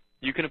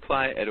 You can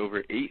apply at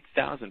over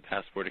 8,000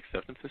 passport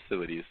acceptance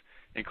facilities,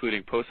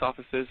 including post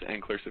offices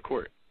and clerks of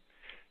court.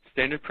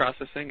 Standard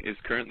processing is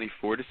currently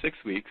 4 to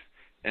 6 weeks,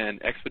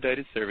 and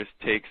expedited service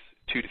takes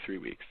 2 to 3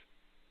 weeks.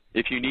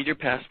 If you need your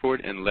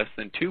passport in less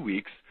than 2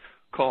 weeks,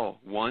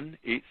 call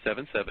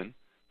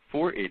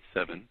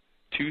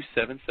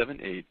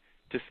 1-877-487-2778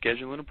 to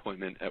schedule an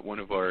appointment at one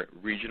of our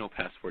regional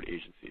passport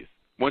agencies.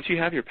 Once you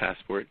have your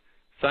passport,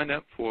 sign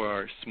up for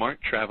our Smart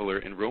Traveler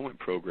Enrollment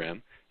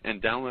Program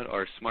and download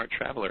our Smart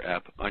Traveler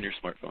app on your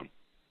smartphone.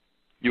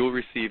 You will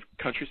receive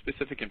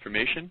country-specific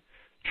information,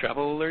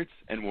 travel alerts,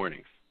 and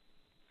warnings.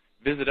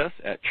 Visit us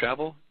at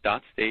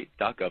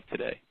travel.state.gov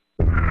today.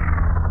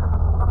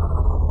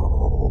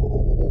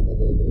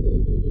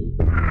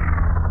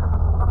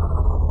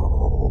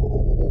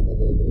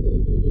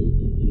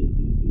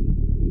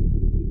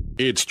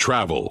 It's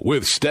Travel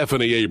with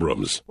Stephanie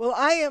Abrams. Well,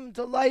 I am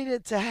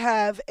delighted to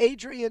have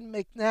Adrian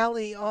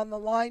McNally on the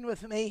line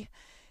with me.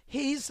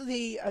 He's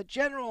the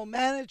general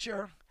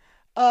manager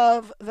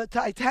of the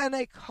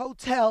Titanic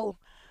Hotel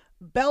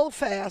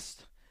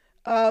Belfast.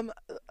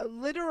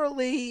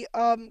 Literally,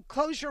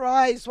 close your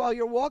eyes while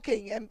you're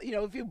walking, and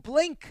if you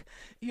blink,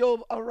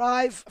 you'll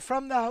arrive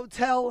from the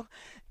hotel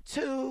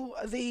to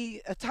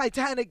the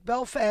Titanic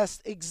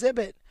Belfast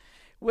exhibit,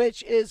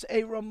 which is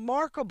a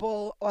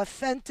remarkable,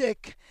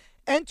 authentic,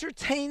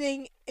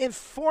 entertaining,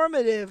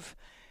 informative,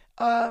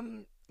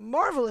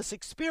 marvelous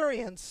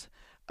experience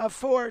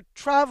for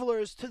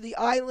travelers to the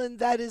island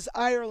that is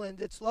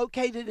Ireland. It's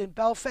located in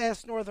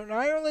Belfast, Northern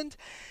Ireland,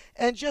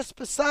 and just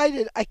beside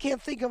it, I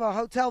can't think of a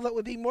hotel that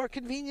would be more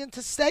convenient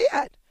to stay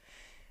at.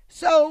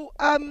 So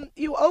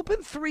you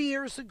opened 3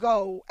 years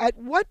ago. At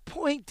what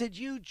point did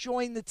you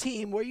join the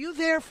team? Were you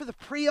there for the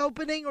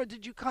pre-opening, or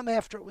did you come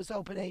after it was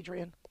open,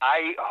 Adrian?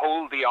 I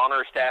hold the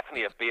honour,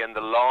 Stephanie, of being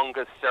the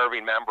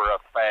longest-serving member of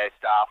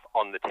staff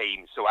on the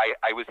team. So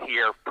I was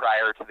here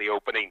prior to the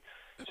opening.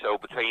 So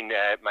between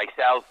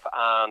myself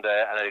and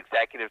an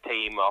executive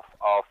team of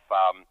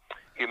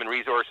human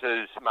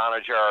resources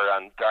manager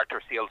and director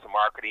of sales and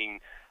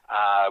marketing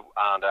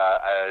and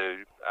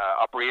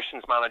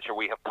operations manager,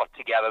 we have put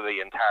together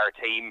the entire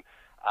team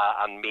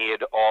and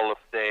made all of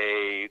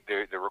the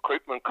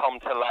recruitment come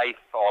to life,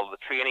 all the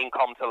training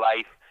come to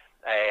life,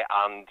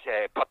 and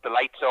put the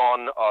lights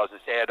on, as I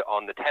said,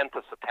 on the 10th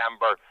of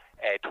September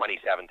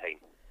 2017.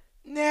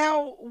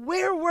 Now,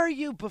 where were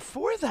you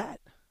before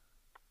that?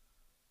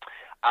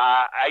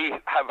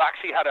 I have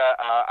actually had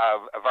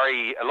a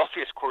very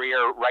illustrious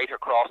career right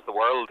across the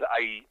world.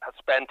 I have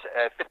spent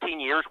 15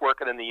 years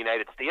working in the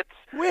United States.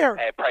 Where?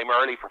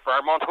 Primarily for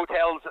Fairmont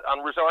Hotels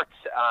and Resorts.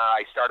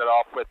 I started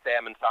off with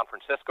them in San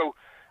Francisco,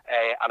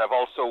 and I've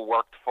also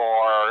worked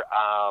for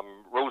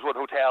Rosewood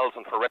Hotels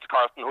and for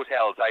Ritz-Carlton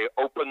Hotels. I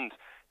opened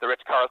the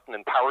Ritz-Carlton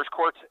in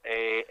Powerscourt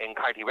in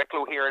County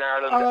Wicklow here in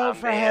Ireland. Oh, and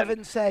for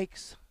heaven's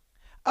sakes.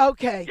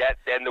 Okay. Yeah,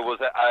 then there was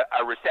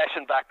a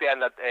recession back then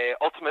that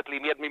ultimately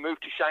made me move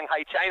to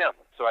Shanghai, China.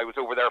 So I was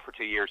over there for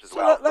 2 years as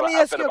well. Let me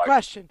ask you a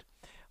question.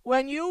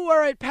 When you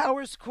were at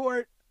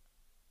Powerscourt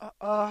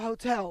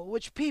Hotel,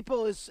 which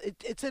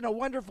it's in a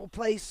wonderful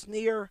place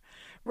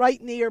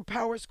right near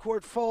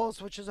Powerscourt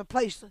Falls, which is a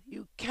place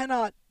you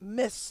cannot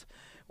miss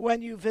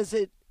when you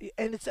visit,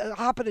 and it's a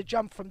hop and a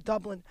jump from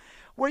Dublin.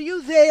 Were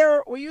you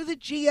there? Were you the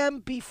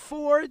GM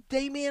before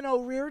Damien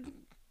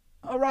O'Riordan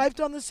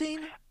arrived on the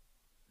scene?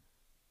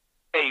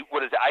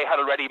 I had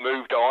already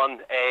moved on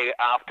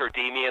after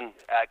Damien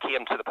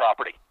came to the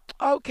property.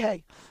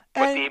 Okay.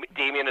 But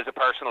Damien is a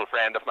personal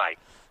friend of mine.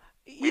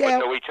 We would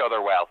know each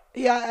other well.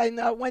 Yeah,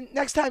 and when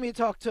next time you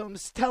talk to him,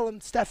 tell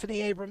him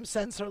Stephanie Abrams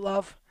sends her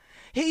love.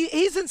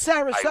 He's in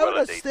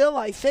Sarasota still,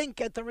 I think,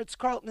 at the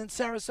Ritz-Carlton in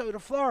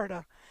Sarasota,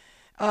 Florida.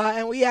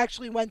 And we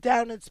actually went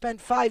down and spent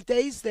 5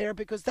 days there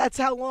because that's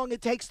how long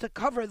it takes to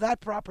cover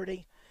that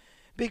property.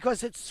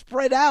 Because it's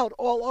spread out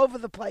all over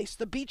the place.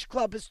 The beach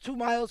club is 2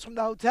 miles from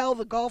the hotel.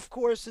 The golf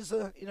course is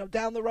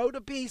down the road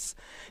a piece,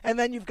 and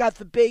then you've got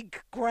the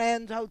big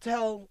grand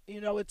hotel,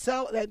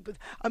 itself. And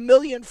 1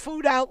 million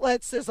food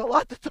outlets. There's a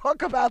lot to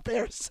talk about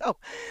there. So,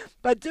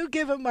 but do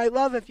give him my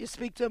love if you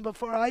speak to him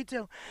before I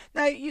do.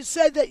 Now you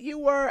said that you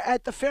were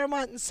at the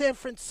Fairmont in San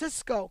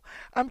Francisco.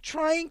 I'm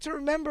trying to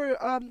remember.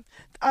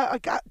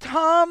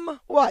 Tom,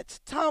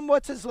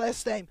 what's his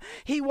last name?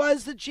 He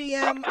was the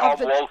GM Tom of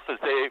the... Wolfe is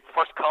the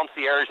first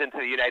concierge into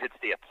the United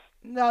States.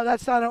 No,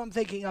 that's not who I'm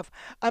thinking of.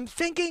 I'm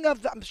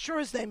sure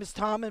his name is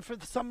Tom, and for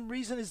some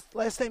reason his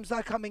last name's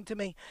not coming to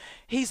me.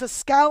 He's a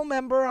SCAL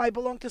member. I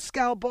belong to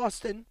SCAL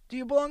Boston. Do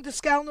you belong to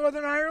SCAL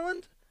Northern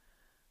Ireland?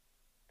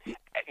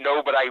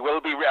 No, but I will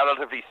be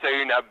relatively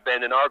soon. I've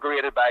been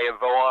inaugurated by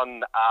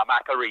Yvonne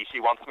McElree. She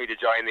wants me to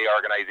join the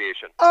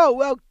organization. Oh,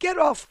 well, get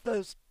off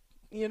those...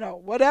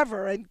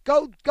 whatever, and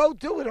go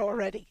do it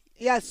already.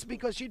 Yes,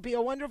 because you'd be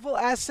a wonderful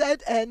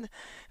asset, and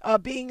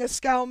being a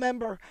SCAL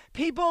member.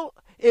 People,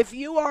 if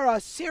you are a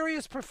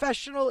serious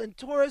professional in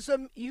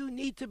tourism, you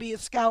need to be a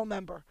SCAL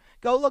member.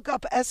 Go look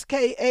up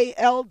skal.org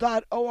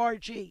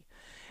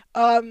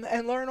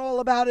and learn all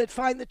about it.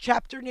 Find the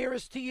chapter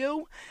nearest to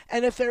you,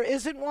 and if there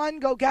isn't one,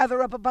 go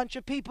gather up a bunch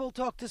of people,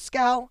 talk to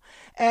SCAL,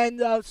 and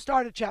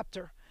start a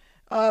chapter.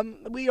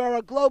 We are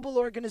a global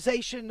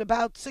organization,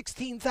 about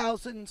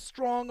 16,000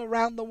 strong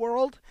around the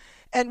world.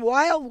 And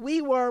while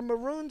we were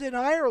marooned in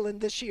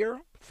Ireland this year,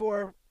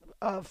 for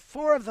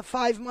 4 of the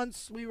 5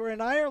 months we were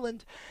in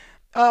Ireland,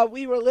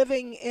 we were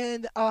living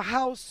in a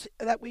house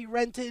that we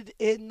rented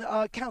in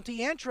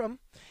County Antrim.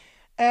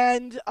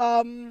 And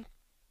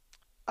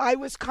I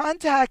was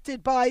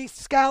contacted by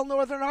SCAL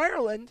Northern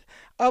Ireland,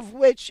 of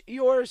which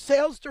your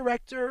sales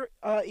director,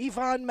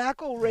 Yvonne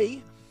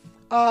McElree,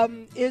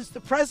 is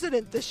the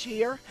president this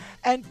year,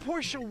 and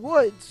Portia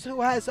Woods,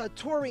 who has a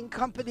touring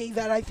company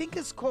that I think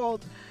is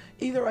called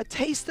either A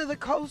Taste of the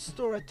Coast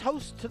or A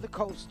Toast to the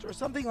Coast or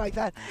something like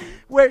that,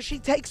 where she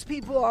takes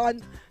people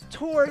on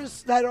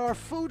tours that are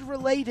food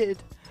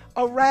related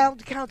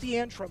around County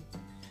Antrim.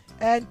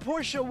 And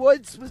Portia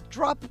Woods would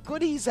drop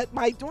goodies at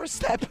my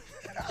doorstep.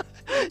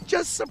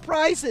 Just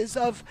surprises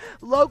of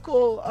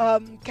local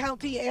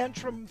County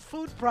Antrim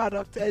food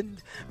product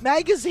and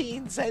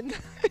magazines, and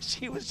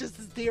she was just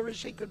as dear as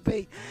she could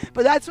be.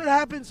 But that's what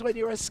happens when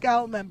you're a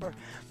SCAL member.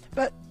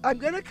 But I'm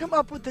going to come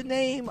up with the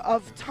name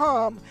of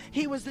Tom.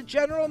 He was the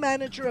general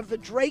manager of the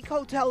Drake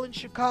Hotel in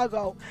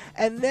Chicago,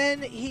 and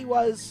then he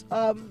was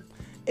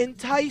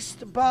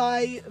enticed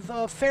by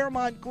the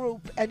Fairmont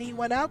Group, and he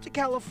went out to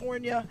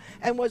California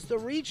and was the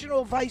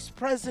regional vice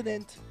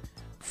president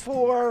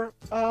for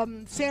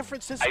San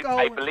Francisco.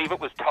 I believe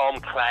it was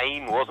Tom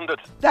Klein, wasn't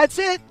it? That's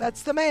it.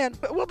 That's the man.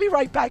 But we'll be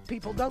right back,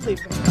 people. Don't leave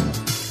me.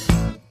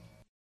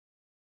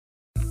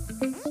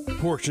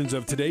 Portions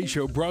of today's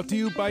show brought to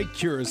you by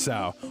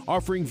Curacao,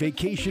 offering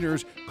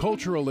vacationers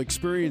cultural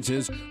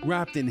experiences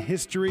wrapped in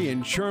history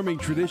and charming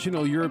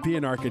traditional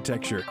European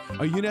architecture.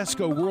 A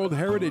UNESCO World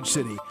Heritage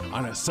City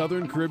on a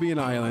southern Caribbean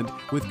island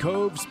with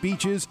coves,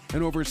 beaches,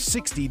 and over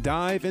 60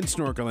 dive and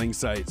snorkeling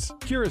sites.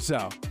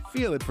 Curacao,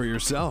 feel it for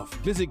yourself.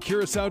 Visit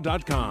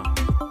Curacao.com.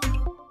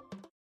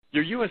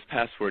 Your U.S.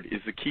 passport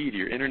is the key to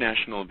your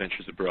international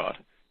adventures abroad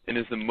and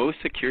is the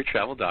most secure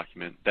travel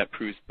document that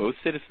proves both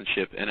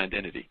citizenship and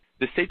identity.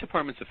 The State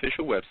Department's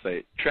official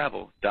website,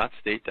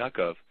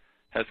 travel.state.gov,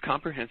 has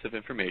comprehensive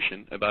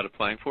information about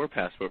applying for a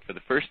passport for the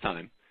first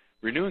time,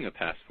 renewing a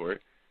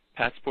passport,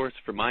 passports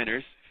for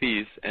minors,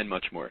 fees, and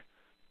much more.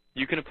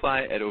 You can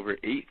apply at over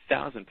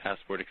 8,000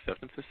 passport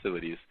acceptance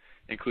facilities,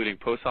 including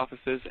post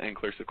offices and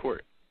clerks of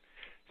court.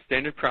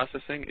 Standard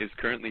processing is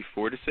currently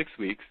 4 to 6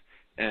 weeks,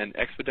 and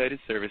expedited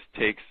service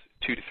takes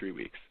 2 to 3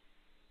 weeks.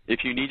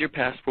 If you need your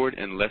passport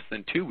in less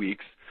than 2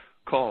 weeks,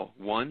 call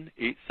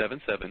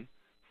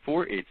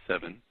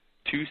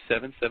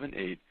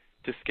 1-877-487-2778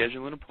 to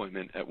schedule an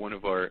appointment at one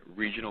of our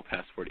regional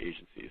passport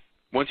agencies.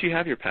 Once you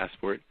have your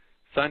passport,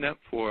 sign up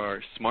for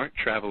our Smart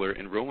Traveler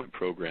Enrollment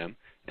Program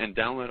and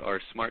download our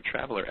Smart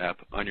Traveler app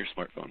on your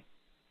smartphone.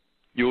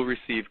 You will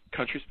receive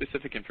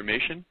country-specific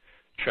information,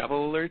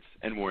 travel alerts,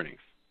 and warnings.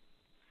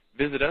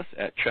 Visit us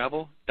at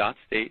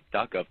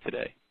travel.state.gov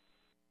today.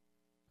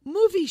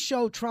 Movies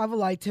show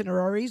travel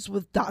itineraries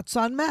with dots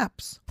on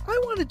maps. I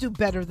want to do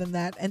better than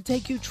that and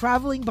take you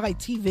traveling by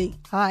TV.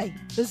 Hi,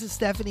 this is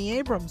Stephanie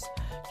Abrams.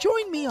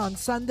 Join me on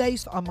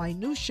Sundays on my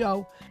new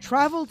show,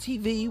 Travel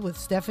TV with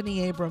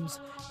Stephanie Abrams,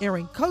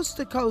 airing coast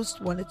to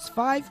coast when it's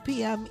 5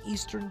 p.m.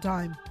 Eastern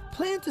Time.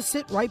 Plan to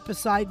sit right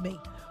beside me.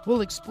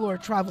 We'll explore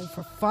travel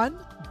for fun,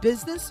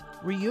 business,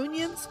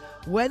 reunions,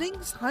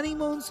 weddings,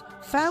 honeymoons,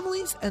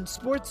 families, and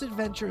sports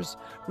adventures,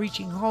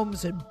 reaching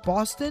homes in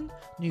Boston,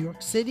 New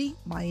York City,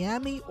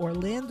 Miami,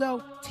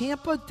 Orlando,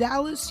 Tampa,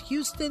 Dallas,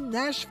 Houston,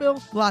 Nashville,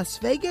 Las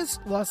Vegas,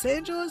 Los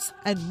Angeles,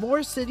 and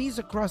more cities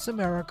across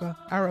America.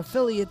 Our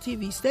affiliate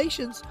TV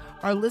stations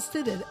are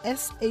listed at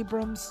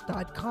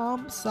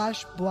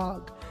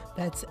sabrams.com/blog.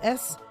 That's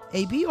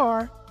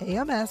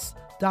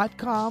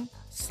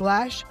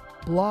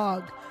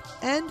sabrams.com/blog.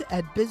 And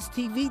at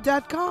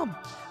biztv.com.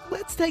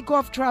 Let's take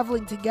off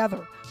traveling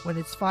together when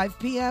it's 5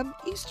 p.m.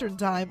 Eastern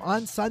Time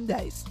on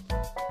Sundays.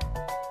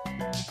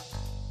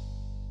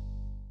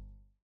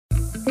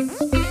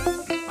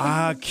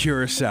 Ah,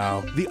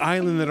 Curacao, the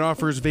island that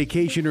offers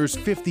vacationers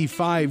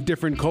 55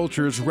 different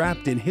cultures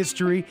wrapped in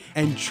history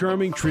and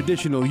charming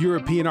traditional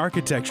European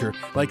architecture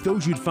like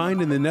those you'd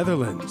find in the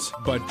Netherlands,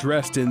 but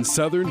dressed in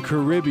Southern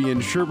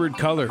Caribbean sherbet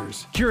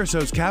colors.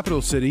 Curaçao's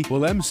capital city,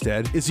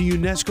 Willemstad, is a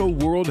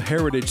UNESCO World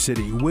Heritage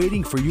City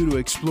waiting for you to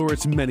explore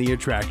its many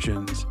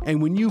attractions.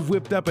 And when you've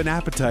whipped up an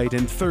appetite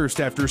and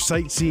thirst after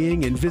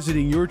sightseeing and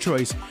visiting your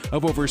choice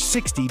of over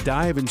 60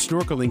 dive and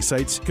snorkeling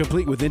sites,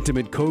 complete with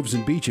intimate coves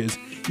and beaches,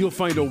 you'll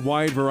find a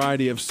wide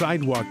variety of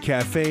sidewalk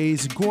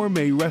cafes,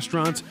 gourmet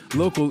restaurants,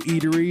 local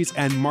eateries,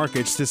 and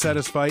markets to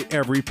satisfy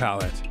every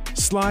palate.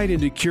 Slide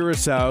into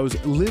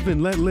Curaçao's live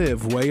and let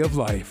live way of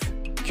life.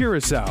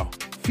 Curacao,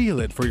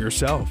 feel it for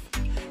yourself.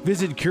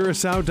 Visit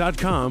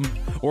Curacao.com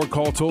or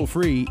call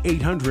toll-free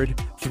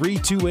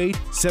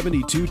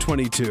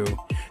 800-328-7222.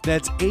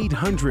 That's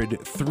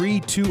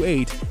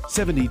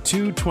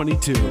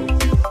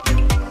 800-328-7222.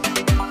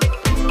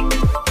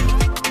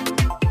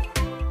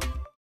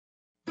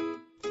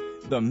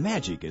 The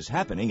magic is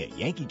happening at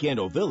Yankee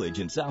Candle Village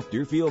in South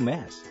Deerfield,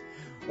 Mass.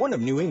 One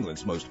of New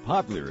England's most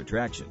popular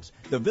attractions,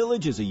 the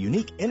Village is a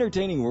unique,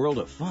 entertaining world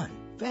of fun,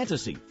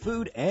 fantasy,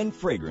 food, and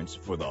fragrance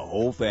for the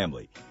whole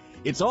family.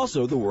 It's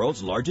also the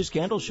world's largest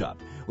candle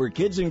shop, where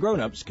kids and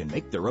grown-ups can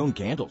make their own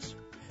candles.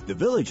 The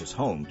Village is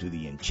home to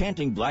the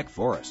enchanting Black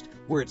Forest,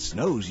 where it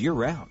snows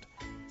year-round,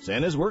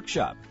 Santa's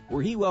Workshop,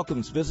 where he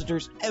welcomes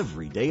visitors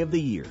every day of the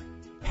year,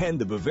 and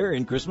the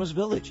Bavarian Christmas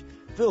Village,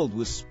 filled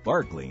with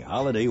sparkling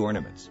holiday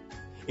ornaments.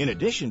 In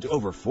addition to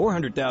over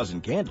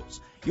 400,000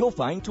 candles, you'll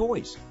find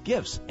toys,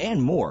 gifts,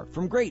 and more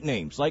from great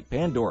names like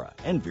Pandora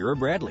and Vera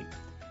Bradley.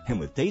 And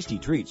with tasty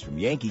treats from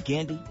Yankee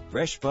Candy,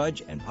 Fresh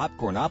Fudge, and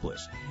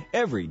Popcornopolis,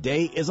 every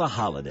day is a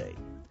holiday.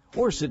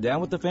 Or sit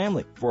down with the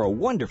family for a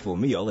wonderful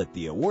meal at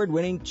the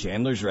award-winning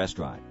Chandler's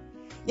Restaurant.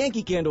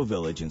 Yankee Candle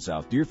Village in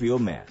South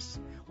Deerfield, Mass.,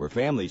 where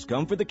families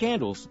come for the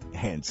candles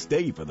and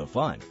stay for the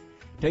fun.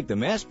 Take the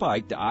Mass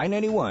Pike to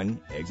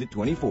I-91, exit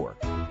 24.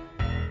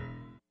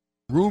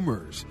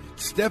 Rumors,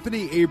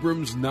 Stephanie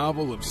Abrams'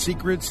 novel of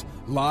secrets,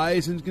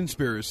 lies, and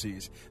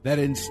conspiracies that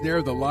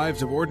ensnare the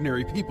lives of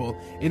ordinary people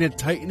in a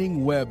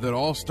tightening web that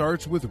all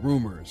starts with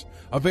rumors.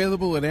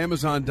 Available at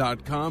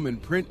Amazon.com in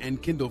print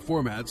and Kindle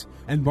formats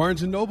and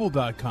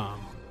BarnesandNoble.com.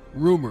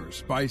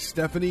 Rumors by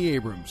Stephanie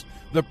Abrams,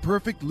 the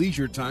perfect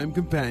leisure time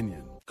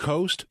companion.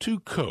 Coast to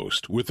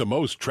coast with the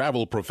most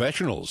travel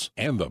professionals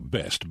and the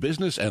best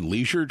business and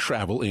leisure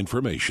travel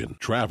information.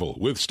 Travel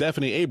with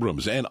Stephanie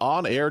Abrams and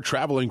on-air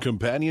traveling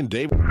companion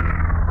David.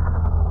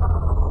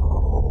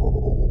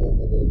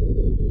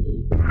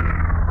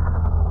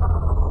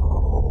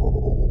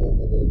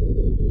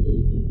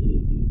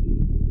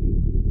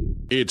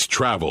 It's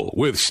Travel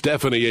with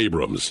Stephanie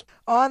Abrams.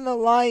 On the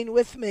line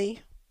with me,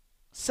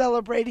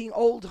 celebrating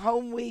Old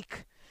Home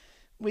Week.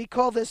 We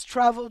call this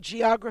travel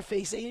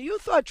geography. So you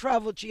thought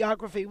travel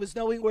geography was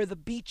knowing where the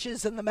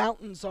beaches and the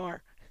mountains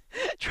are.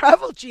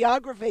 Travel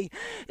geography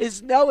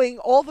is knowing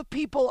all the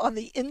people on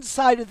the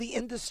inside of the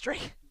industry.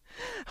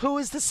 Who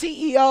is the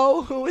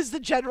CEO? Who is the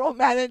general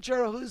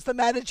manager? Who's the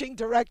managing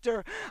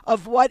director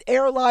of what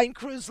airline,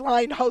 cruise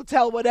line,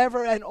 hotel,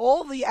 whatever, and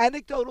all the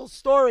anecdotal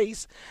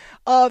stories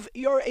of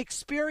your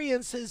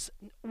experiences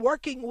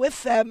working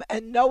with them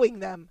and knowing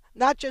them,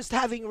 not just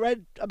having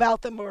read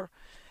about them or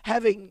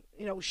having,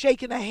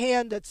 shaken a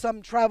hand at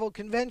some travel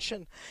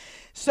convention.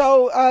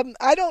 So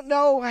I don't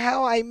know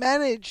how I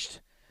managed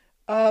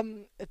how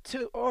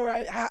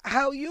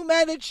you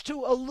managed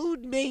to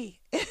elude me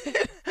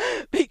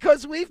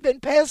because we've been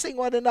passing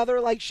one another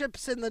like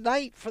ships in the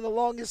night for the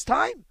longest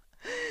time.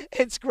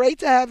 It's great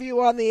to have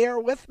you on the air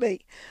with me.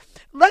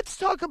 Let's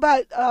talk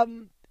about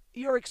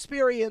your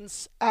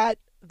experience at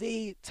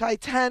the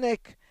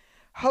Titanic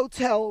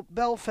Hotel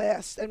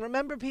Belfast. And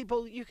remember,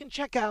 people, you can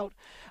check out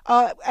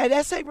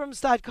at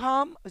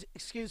sabrams.com.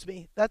 Excuse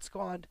me, that's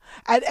gone.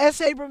 At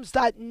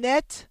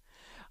sabrams.net,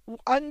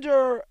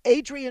 under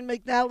Adrian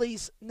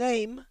McNally's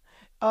name,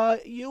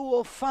 you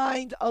will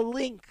find a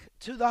link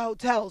to the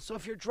hotel. So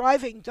if you're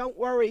driving, don't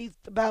worry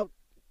about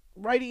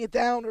writing it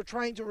down or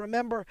trying to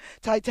remember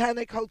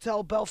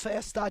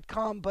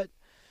TitanicHotelBelfast.com, but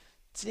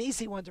it's an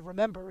easy one to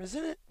remember,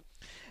 isn't it?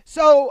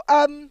 So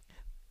the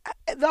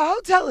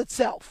hotel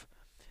itself,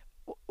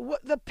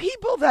 the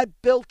people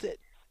that built it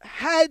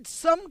had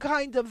some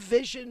kind of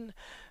vision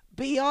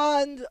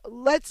beyond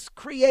let's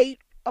create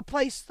a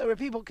place where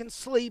people can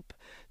sleep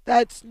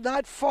that's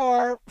not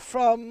far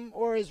from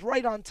or is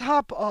right on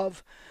top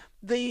of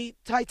the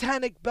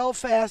Titanic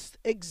Belfast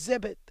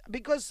exhibit,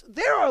 because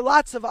there are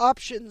lots of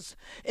options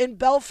in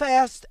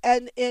Belfast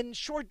and in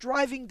short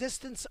driving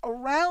distance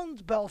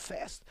around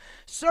Belfast.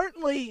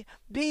 Certainly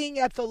being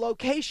at the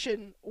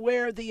location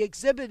where the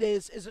exhibit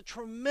is a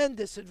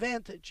tremendous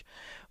advantage.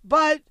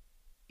 But,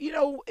 you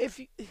know, if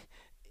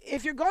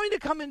you're going to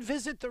come and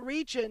visit the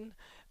region,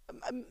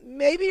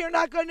 maybe you're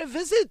not going to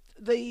visit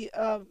the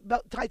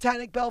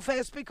Titanic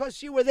Belfast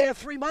because you were there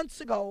 3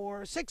 months ago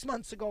or 6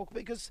 months ago,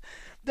 because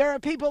there are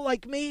people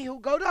like me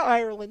who go to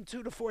Ireland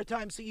 2 to 4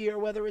 times a year,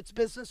 whether it's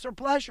business or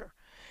pleasure.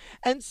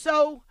 And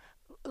so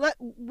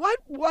what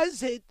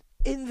was it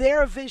in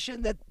their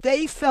vision that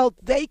they felt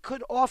they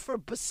could offer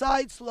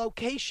besides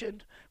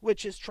location,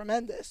 which is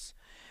tremendous,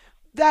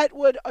 that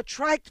would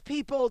attract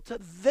people to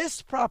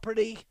this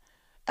property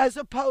as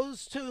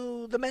opposed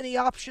to the many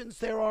options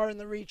there are in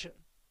the region?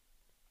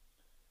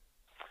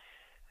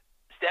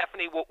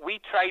 Stephanie, what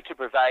we try to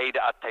provide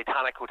at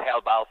Titanic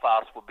Hotel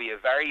Belfast will be a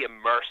very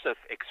immersive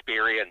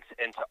experience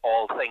into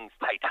all things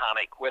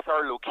Titanic, with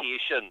our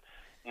location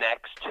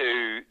next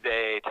to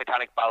the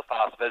Titanic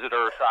Belfast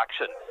visitor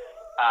attraction.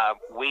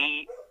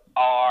 We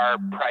are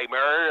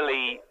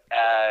primarily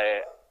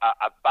a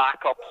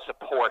backup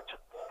support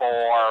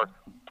for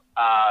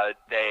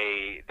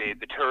the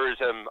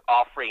tourism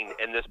offering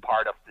in this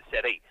part of the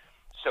city.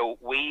 So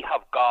we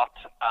have got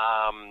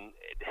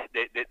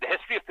the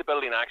history of the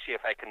building. Actually,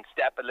 if I can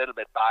step a little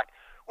bit back,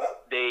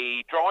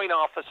 the drawing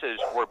offices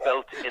were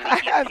built in the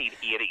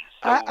 1880s.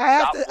 So I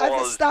have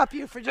to stop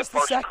you for just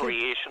a second. The first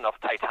creation of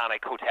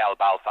Titanic Hotel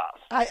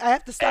Belfast. I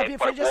have to stop you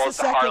for just a second. But it was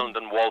the Harland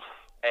and Wolff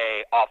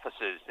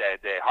offices.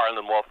 The Harland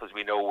and Wolff, as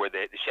we know, were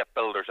the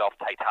shipbuilders of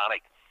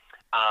Titanic.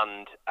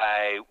 And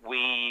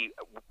we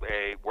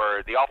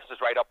were the offices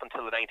right up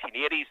until the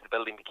 1980s. The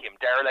building became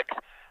derelict.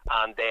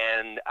 And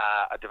then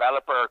a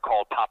developer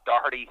called Pat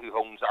Doherty, who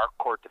owns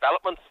Arcourt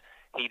Developments,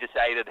 he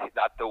decided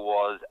that there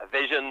was a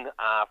vision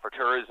for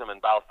tourism in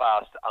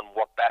Belfast, and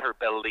what better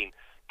building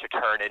to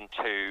turn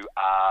into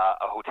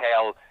a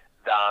hotel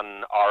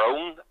than our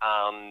own.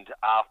 And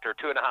after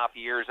 2.5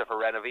 years of a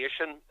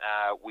renovation,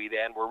 we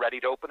then were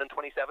ready to open in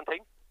 2017.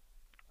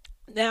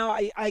 Now,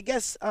 I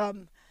guess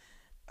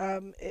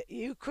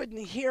you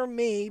couldn't hear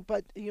me,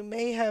 but you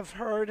may have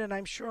heard, and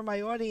I'm sure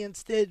my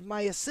audience did,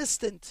 my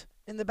assistant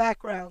in the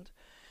background,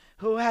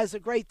 who has a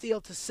great deal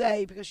to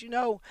say, because, you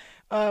know,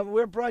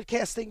 we're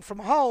broadcasting from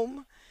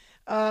home.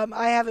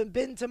 I haven't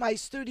been to my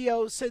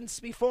studio since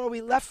before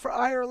we left for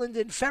Ireland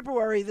in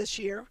February this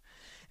year.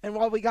 And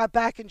while we got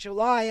back in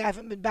July, I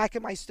haven't been back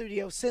in my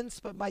studio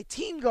since, but my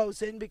team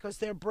goes in because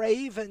they're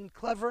brave and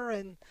clever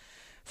and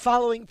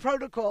following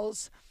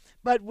protocols.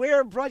 But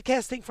we're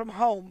broadcasting from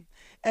home.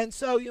 And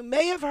so you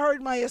may have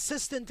heard my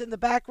assistant in the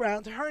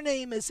background. Her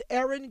name is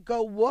Erin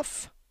Go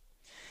Woof.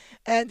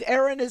 And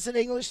Erin is an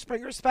English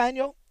Springer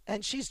Spaniel,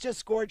 and she's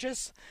just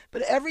gorgeous.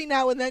 But every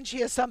now and then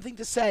she has something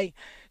to say.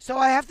 So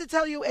I have to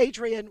tell you,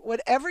 Adrian,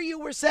 whatever you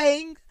were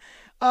saying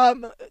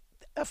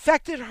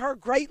affected her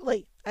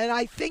greatly. And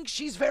I think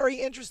she's very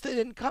interested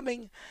in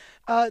coming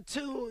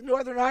to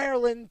Northern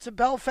Ireland, to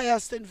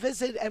Belfast, and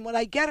visit. And when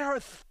I get her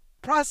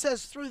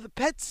process through the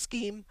PET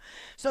scheme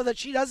so that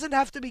she doesn't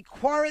have to be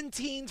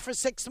quarantined for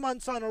 6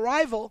 months on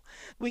arrival,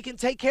 we can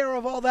take care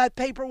of all that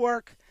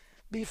paperwork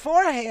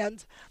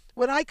beforehand.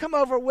 When I come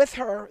over with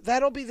her,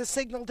 that'll be the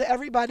signal to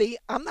everybody,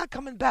 I'm not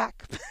coming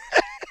back.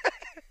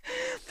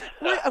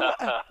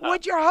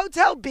 Would your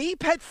hotel be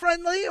pet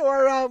friendly,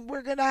 or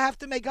we're going to have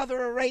to make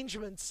other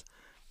arrangements?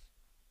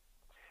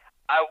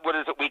 What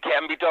is it? We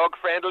can be dog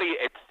friendly.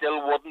 It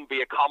still wouldn't be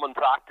a common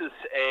practice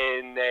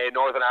in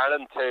Northern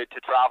Ireland to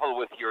travel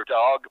with your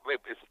dog,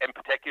 in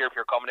particular if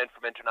you're coming in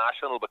from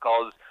international,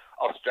 because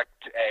of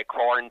strict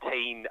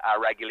quarantine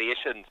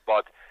regulations.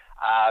 But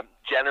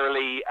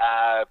generally,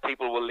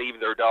 people will leave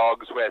their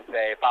dogs with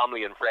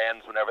family and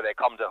friends whenever they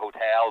come to a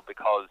hotel,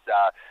 because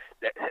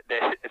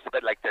it's a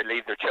bit like they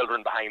leave their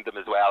children behind them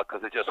as well,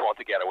 because they just want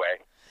to get away.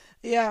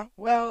 Yeah,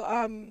 well,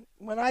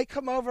 when I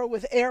come over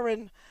with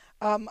Erin,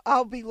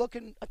 I'll be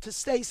looking to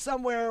stay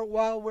somewhere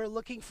while we're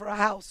looking for a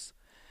house.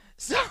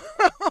 So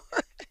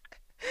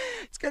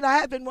it's going to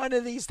happen one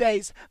of these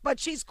days. But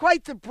she's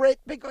quite the Brit,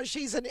 because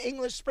she's an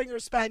English Springer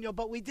Spaniel,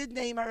 but we did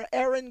name her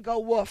Erin Go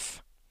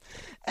Woof.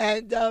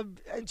 And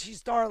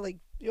she's darling.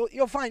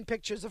 You'll find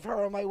pictures of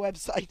her on my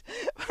website.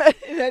 But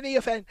in any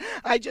event,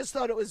 I just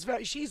thought it was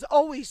she's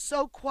always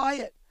so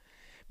quiet.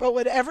 But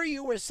whatever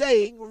you were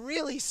saying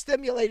really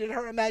stimulated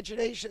her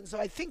imagination, so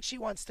I think she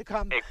wants to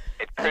come.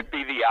 It could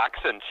be the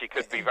accent. She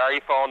could be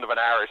very fond of an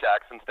Irish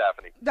accent,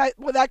 Stephanie.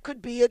 That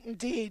could be it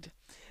indeed.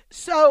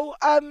 So,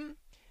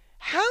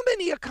 how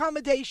many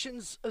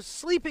accommodations,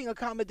 sleeping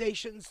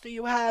accommodations, do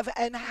you have,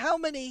 and how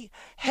many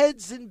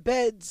heads and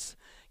beds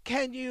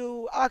can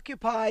you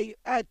occupy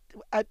at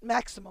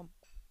maximum?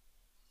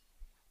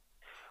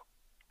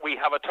 We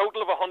have a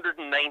total of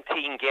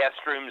 119 guest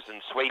rooms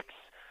and suites,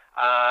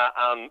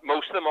 and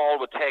most of them all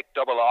would take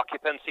double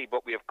occupancy,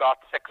 but we've got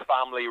 6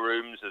 family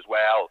rooms as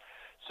well.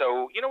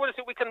 So, what is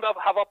it? We can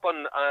have up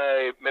on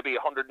maybe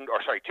 250,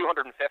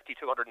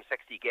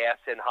 260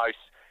 guests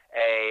in-house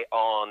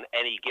on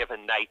any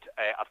given night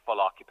at full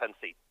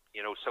occupancy.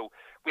 So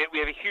we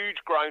have a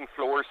huge ground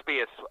floor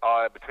space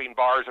between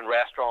bars and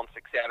restaurants,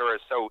 etc.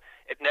 So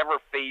it never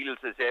feels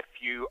as if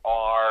you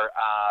are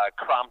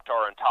cramped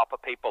or on top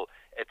of people.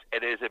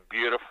 It is a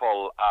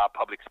beautiful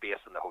public space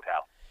in the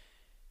hotel.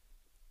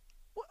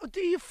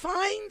 Do you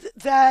find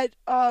that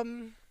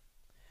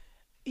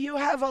you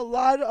have a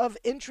lot of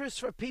interest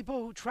for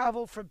people who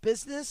travel for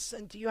business,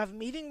 and do you have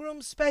meeting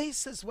room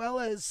space as well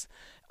as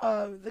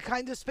the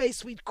kind of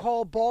space we'd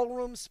call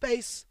ballroom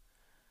space?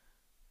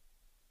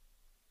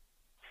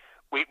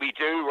 We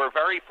do. We're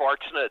very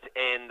fortunate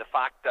in the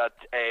fact that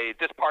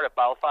this part of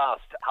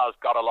Belfast has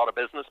got a lot of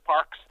business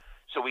parks,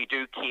 so we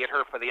do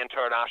cater for the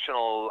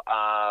international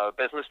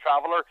business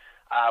traveller.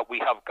 We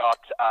have got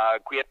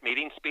great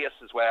meeting space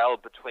as well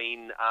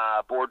between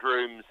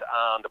boardrooms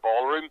and a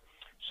ballroom.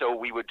 So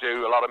we would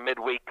do a lot of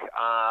midweek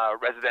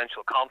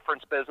residential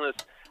conference business.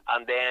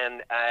 And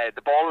then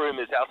the ballroom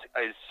is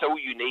so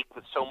unique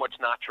with so much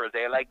natural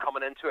daylight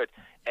coming into it.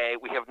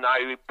 We have now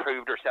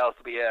proved ourselves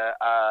to be a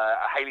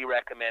highly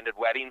recommended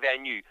wedding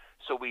venue.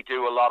 So we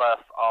do a lot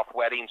of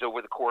weddings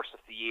over the course of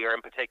the year,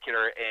 in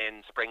particular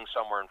in spring,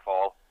 summer, and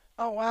fall.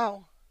 Oh,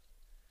 wow.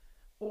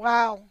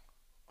 Wow.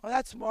 Well,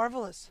 that's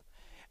marvelous.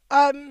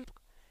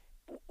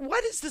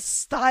 What is the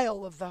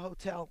style of the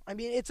hotel? I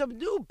mean, it's a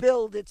new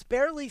build. It's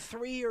barely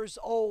 3 years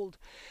old.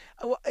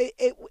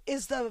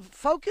 Is the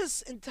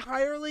focus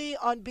entirely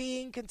on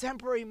being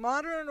contemporary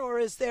modern, or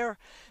is there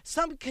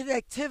some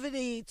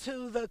connectivity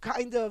to the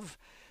kind of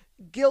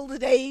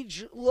Gilded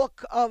Age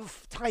look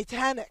of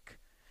Titanic?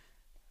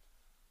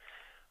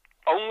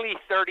 Only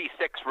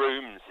 36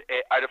 rooms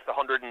out of the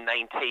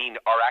 119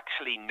 are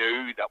actually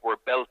new that were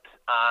built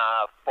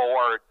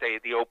for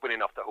the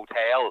opening of the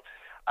hotel.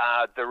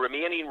 The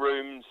remaining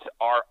rooms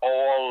are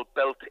all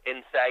built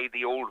inside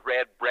the old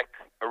red brick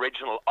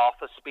original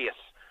office space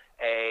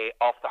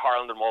of the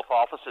Harland and Wolff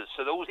offices.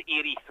 So those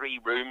 83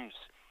 rooms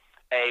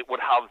would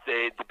have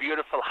the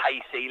beautiful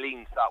high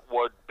ceilings that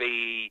would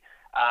be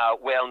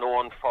well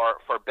known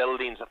for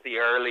buildings of the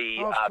early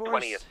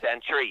 20th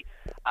century.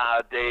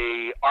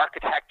 The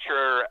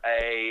architecture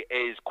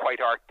is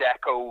quite Art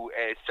Deco.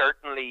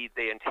 Certainly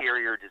the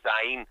interior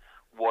design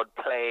would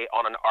play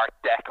on an Art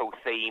Deco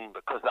theme,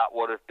 because that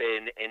would have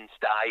been in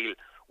style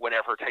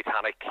whenever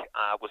Titanic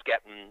was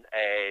getting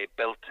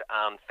built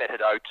and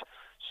fitted out.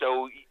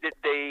 So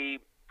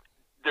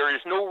there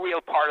is no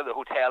real part of the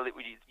hotel that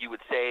you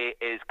would say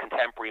is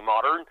contemporary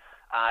modern.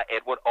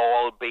 It would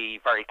all be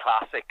very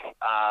classic.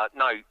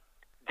 Now,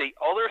 the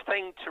other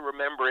thing to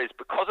remember is,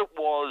 because it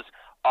was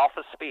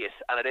office space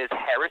and it is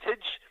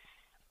heritage,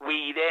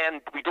 we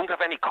don't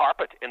have any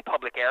carpet in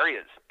public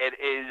areas. It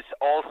is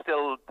all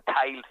still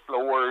tiled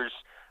floors,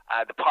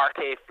 the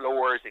parquet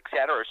floors,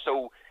 etc.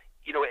 So,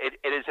 it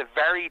is a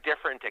very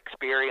different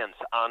experience,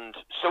 and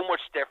so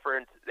much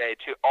different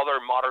to other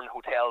modern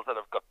hotels that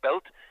have got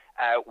built.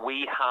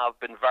 We have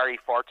been very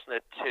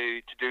fortunate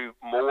to do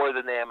more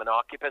than them in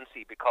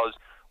occupancy, because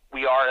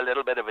we are a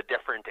little bit of a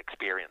different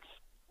experience.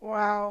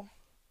 Wow.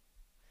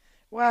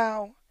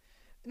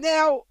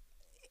 Now,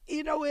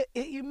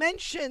 you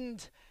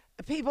mentioned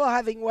people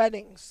having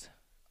weddings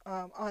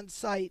on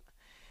site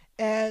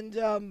and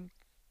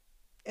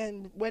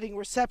wedding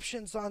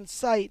receptions on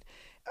site.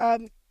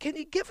 Can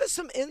you give us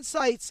some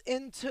insights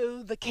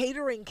into the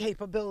catering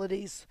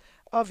capabilities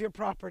of your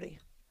property?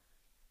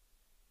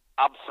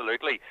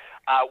 Absolutely.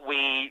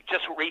 We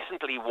just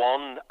recently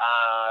won,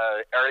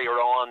 earlier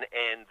on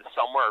in the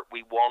summer,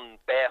 we won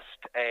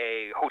Best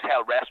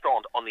Hotel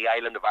Restaurant on the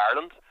island of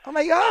Ireland. Oh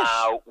my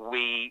gosh.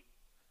 We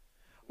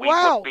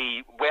wow. would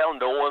be well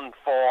known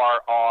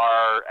for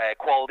our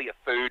quality of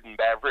food and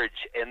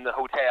beverage in the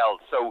hotel.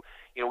 So,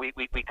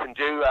 we can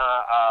do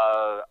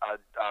a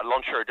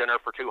lunch or a dinner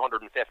for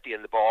 250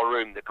 in the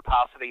ballroom. The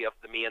capacity of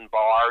the main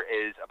bar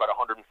is about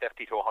 150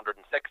 to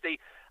 160,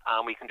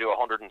 and we can do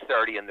 130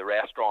 in the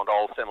restaurant,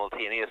 all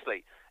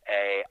simultaneously.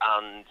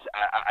 And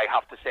I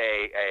have to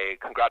say,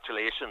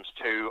 congratulations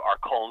to our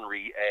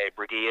culinary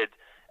brigade.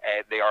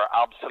 They are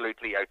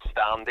absolutely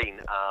outstanding,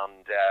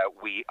 and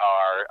we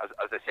are,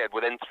 as I said,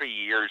 within 3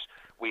 years,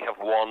 we have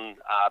won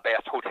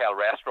Best Hotel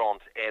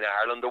Restaurant in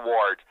Ireland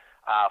award.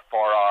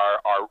 for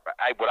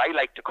what I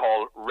like to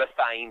call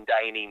refined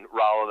dining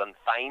rather than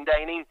fine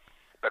dining,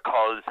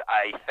 because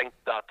I think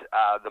that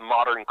the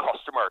modern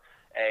customer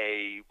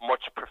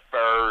much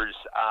prefers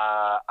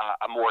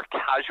a more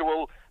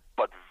casual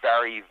but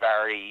very,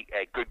 very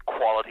good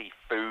quality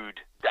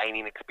food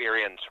dining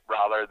experience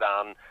rather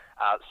than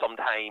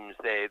sometimes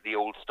the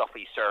old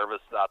stuffy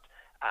service that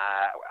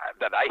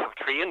I have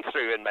trained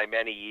through in my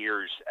many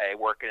years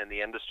working in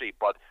the industry.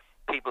 But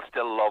people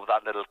still love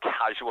that little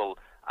casual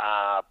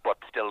but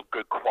still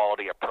good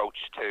quality approach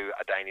to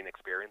a dining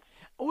experience.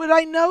 Would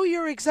I know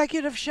your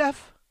executive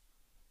chef?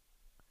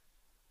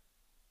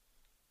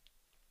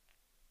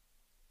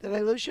 Did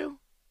I lose you?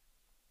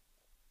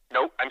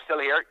 No, I'm still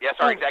here. Yes,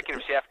 our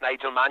executive chef,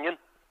 Nigel Mannion.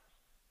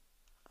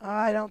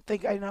 I don't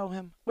think I know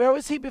him. Where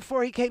was he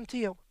before he came to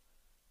you?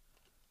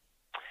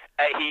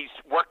 He's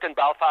worked in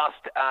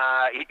Belfast.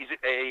 Has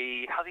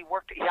he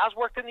worked? He has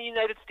worked in the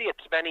United States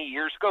many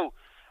years ago.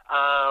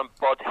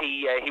 But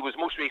he was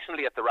most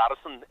recently at the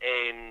Radisson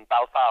in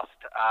Belfast.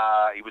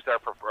 He was there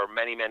for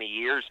many, many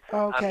years.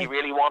 Okay. And he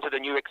really wanted a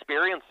new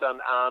experience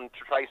and to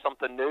try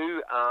something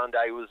new, and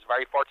I was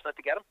very fortunate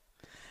to get him.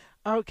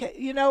 Okay.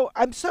 You know,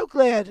 I'm so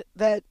glad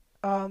that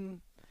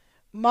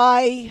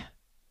my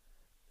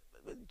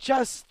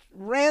just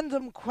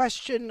random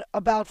question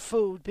about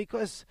food,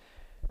 because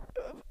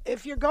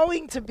if you're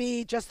going to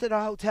be just at a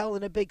hotel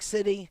in a big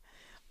city,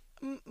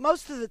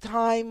 most of the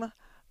time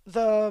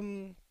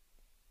the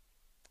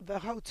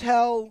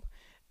hotel,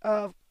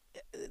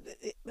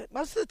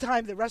 most of the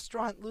time the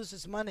restaurant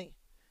loses money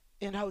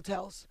in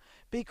hotels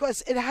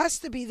because it has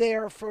to be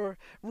there for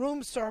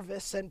room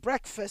service and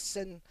breakfast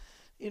and,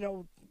 you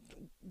know,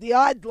 the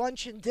odd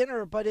lunch and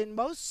dinner. But in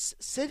most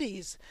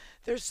cities,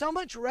 there's so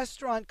much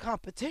restaurant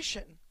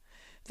competition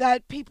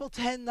that people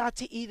tend not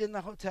to eat in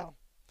the hotel.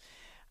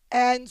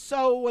 And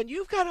so when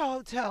you've got a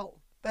hotel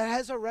that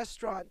has a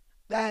restaurant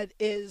that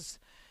is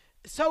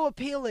so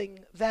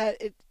appealing that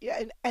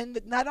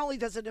and not only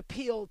does it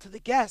appeal to the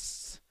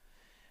guests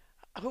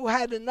who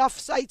had enough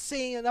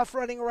sightseeing, enough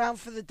running around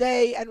for the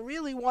day, and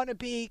really want to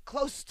be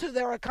close to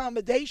their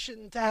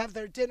accommodation to have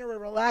their dinner and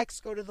relax,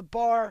 go to the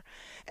bar,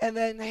 and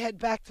then head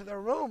back to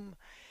their room.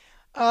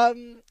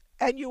 And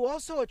you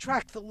also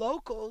attract the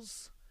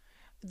locals.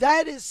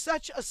 That is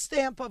such a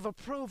stamp of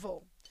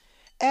approval.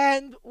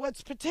 And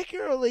what's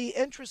particularly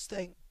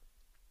interesting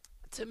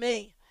to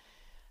me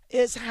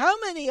is how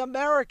many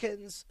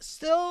Americans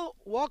still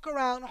walk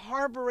around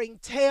harboring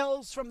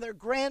tales from their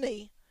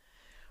granny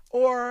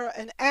or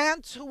an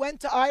aunt who went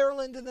to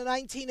Ireland in the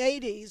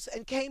 1980s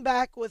and came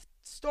back with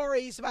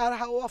stories about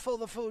how awful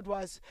the food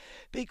was.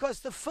 Because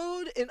the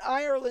food in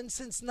Ireland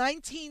since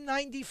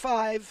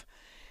 1995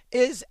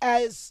 is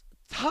as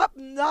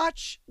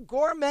top-notch,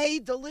 gourmet,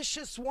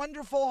 delicious,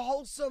 wonderful,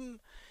 wholesome,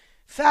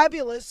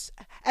 fabulous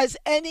as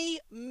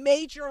any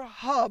major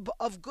hub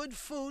of good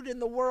food in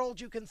the world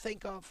you can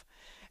think of.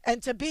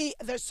 And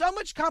there's so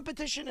much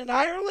competition in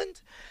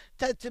Ireland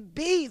that to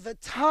be the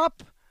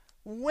top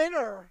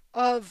winner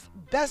of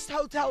best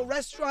hotel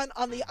restaurant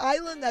on the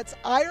island that's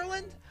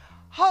Ireland,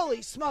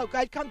 holy smoke,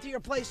 I'd come to your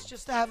place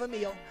just to have a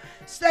meal.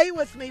 Stay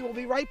with me. We'll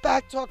be right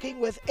back talking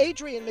with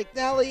Adrian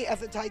McNally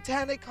at the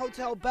Titanic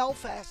Hotel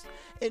Belfast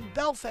in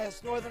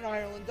Belfast, Northern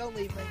Ireland. Don't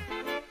leave me.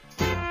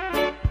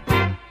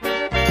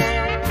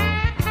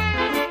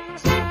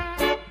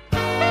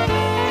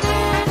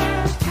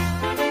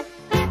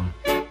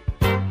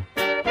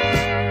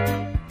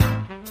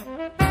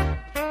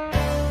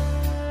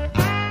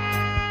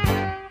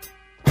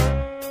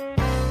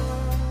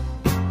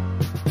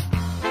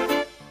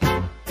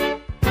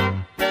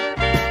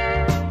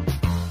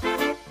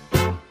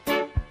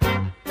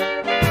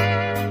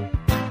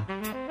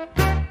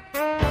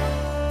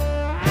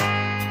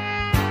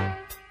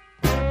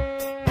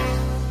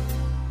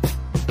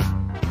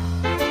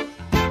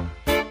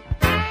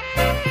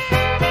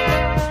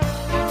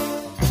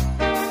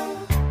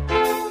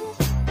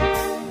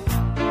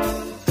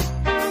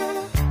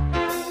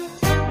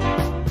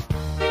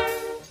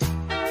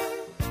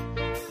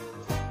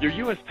 Your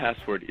U.S.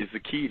 passport is the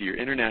key to your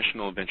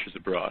international adventures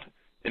abroad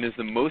and is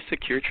the most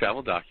secure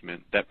travel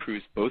document that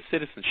proves both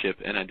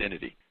citizenship and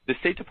identity. The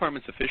State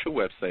Department's official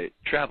website,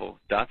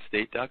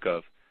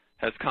 travel.state.gov,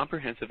 has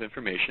comprehensive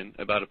information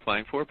about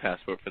applying for a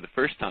passport for the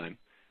first time,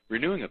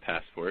 renewing a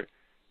passport,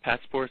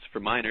 passports for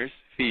minors,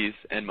 fees,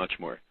 and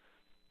much more.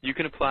 You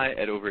can apply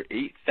at over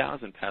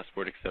 8,000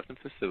 passport acceptance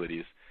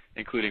facilities,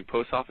 including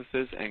post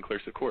offices and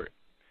clerks of court.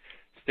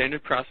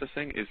 Standard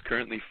processing is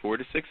currently 4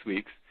 to 6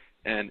 weeks,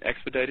 and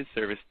expedited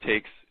service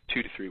takes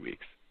 2 to 3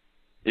 weeks.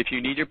 If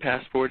you need your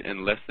passport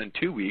in less than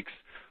 2 weeks,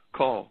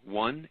 call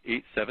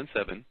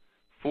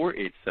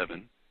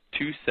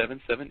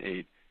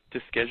 1-877-487-2778 to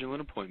schedule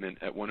an appointment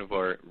at one of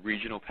our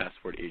regional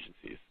passport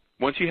agencies.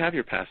 Once you have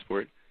your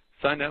passport,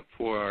 sign up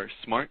for our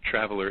Smart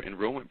Traveler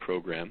Enrollment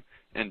Program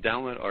and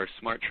download our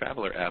Smart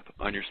Traveler app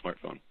on your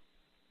smartphone.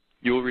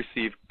 You will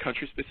receive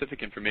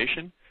country-specific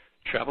information,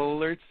 travel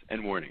alerts,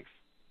 and warnings.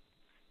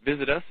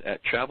 Visit us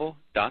at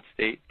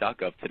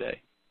travel.state.gov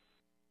today.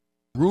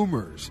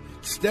 Rumors,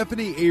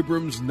 Stephanie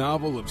Abrams'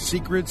 novel of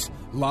secrets,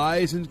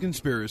 lies, and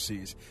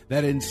conspiracies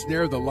that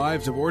ensnare the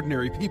lives of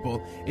ordinary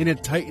people in a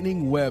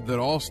tightening web that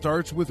all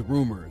starts with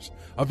rumors.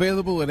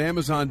 Available at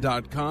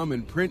Amazon.com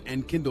in print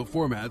and Kindle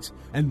formats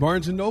and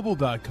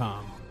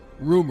BarnesandNoble.com.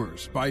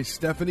 Rumors by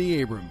Stephanie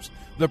Abrams,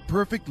 the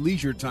perfect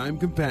leisure time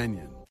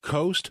companion.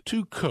 Coast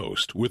to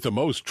coast with the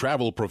most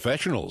travel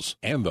professionals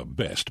and the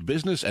best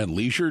business and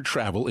leisure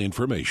travel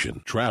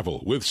information.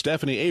 Travel with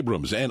Stephanie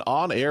Abrams and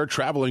on-air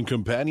traveling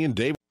companion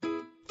Dave.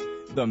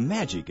 The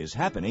magic is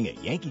happening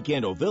at Yankee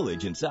Candle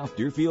Village in South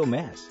Deerfield,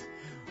 Mass.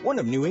 One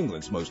of New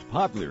England's most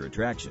popular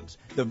attractions,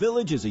 the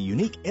Village is a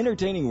unique,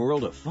 entertaining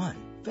world of fun,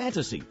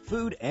 fantasy,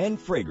 food,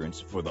 and fragrance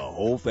for the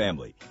whole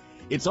family.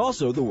 It's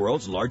also the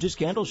world's largest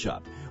candle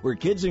shop, where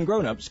kids and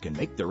grown-ups can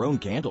make their own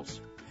candles.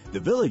 The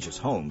Village is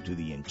home to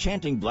the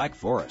enchanting Black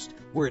Forest,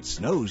 where it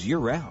snows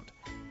year-round,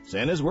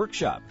 Santa's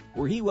Workshop,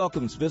 where he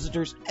welcomes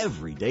visitors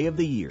every day of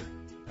the year,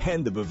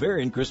 and the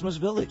Bavarian Christmas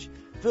Village,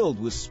 filled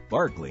with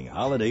sparkling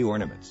holiday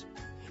ornaments.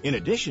 In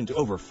addition to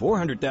over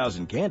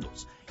 400,000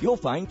 candles, you'll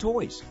find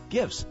toys,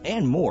 gifts,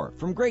 and more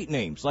from great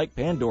names like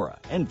Pandora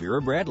and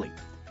Vera Bradley.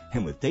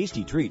 And with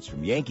tasty treats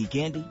from Yankee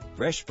Candy,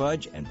 Fresh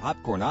Fudge, and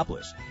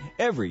Popcornopolis,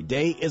 every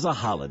day is a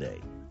holiday.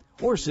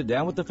 Or sit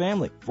down with the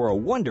family for a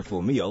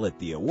wonderful meal at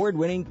the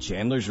award-winning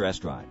Chandler's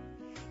Restaurant.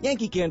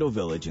 Yankee Candle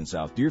Village in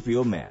South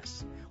Deerfield,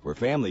 Mass., where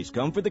families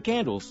come for the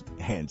candles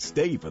and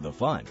stay for the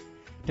fun.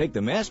 Take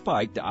the Mass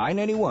Pike to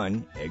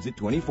I-91, exit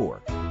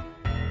 24.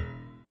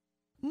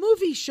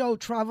 Movie show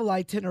travel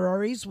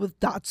itineraries with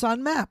dots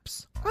on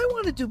maps. I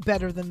want to do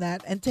better than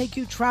that and take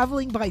you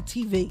traveling by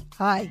TV.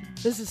 Hi,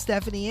 this is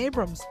Stephanie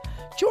Abrams.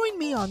 Join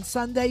me on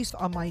Sundays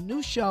on my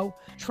new show,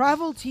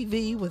 Travel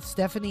TV with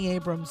Stephanie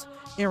Abrams,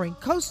 airing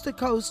coast to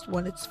coast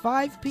when it's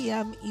 5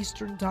 p.m.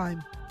 Eastern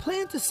Time.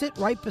 Plan to sit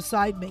right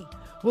beside me.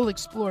 We'll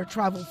explore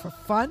travel for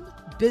fun,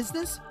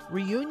 business,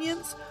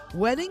 reunions,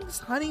 weddings,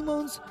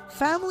 honeymoons,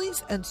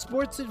 families, and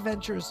sports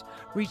adventures,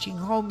 reaching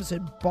homes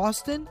in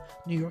Boston,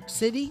 New York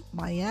City,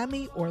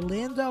 Miami,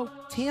 Orlando,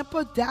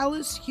 Tampa,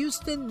 Dallas,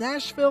 Houston,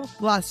 Nashville,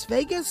 Las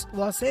Vegas,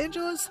 Los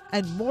Angeles,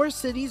 and more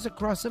cities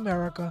across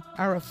America.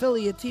 Our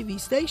affiliate TV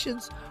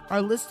stations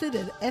are listed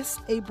at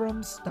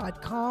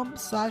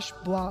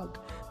sabrams.com/blog.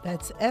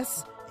 That's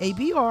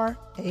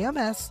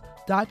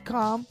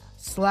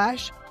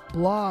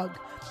sabrams.com/blog.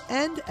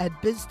 And at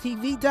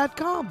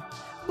biztv.com.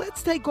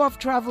 Let's take off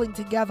traveling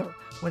together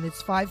when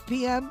it's 5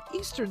 p.m.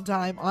 Eastern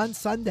Time on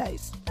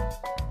Sundays.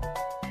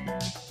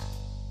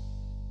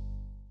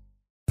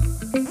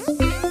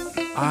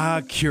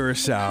 Ah,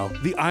 Curacao,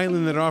 the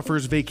island that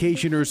offers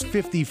vacationers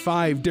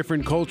 55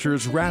 different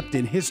cultures wrapped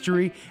in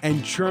history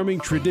and charming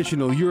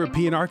traditional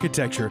European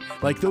architecture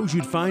like those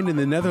you'd find in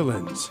the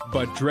Netherlands,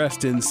 but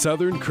dressed in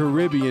Southern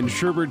Caribbean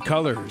sherbet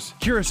colors.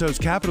 Curaçao's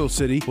capital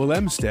city,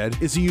 Willemstad,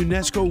 is a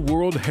UNESCO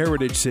World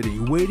Heritage City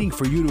waiting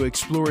for you to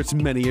explore its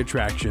many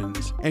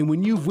attractions. And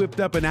when you've whipped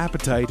up an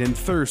appetite and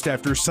thirst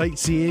after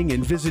sightseeing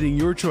and visiting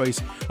your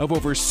choice of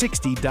over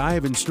 60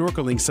 dive and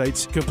snorkeling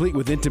sites complete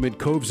with intimate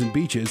coves and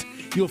beaches,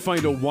 you'll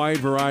find a wide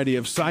variety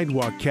of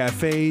sidewalk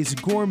cafes,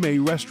 gourmet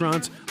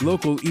restaurants,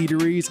 local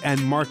eateries,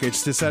 and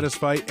markets to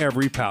satisfy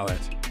every palate.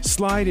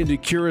 Slide into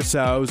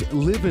Curaçao's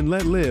live and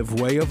let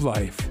live way of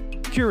life.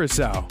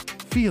 Curaçao,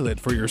 feel it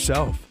for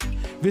yourself.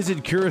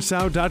 Visit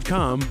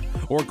Curacao.com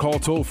or call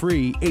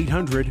toll-free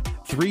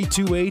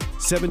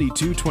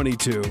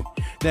 800-328-7222.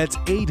 That's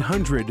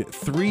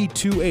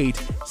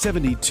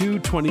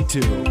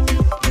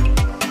 800-328-7222.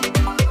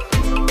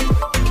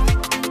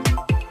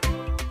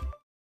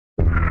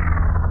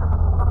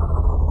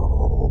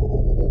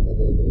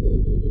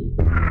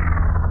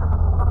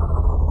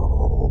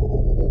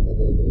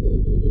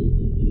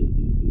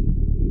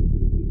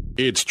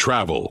 It's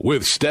Travel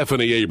with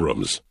Stephanie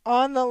Abrams.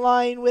 On the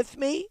line with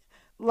me,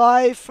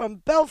 live from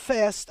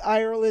Belfast,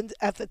 Ireland,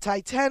 at the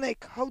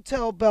Titanic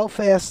Hotel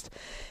Belfast,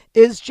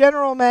 is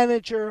General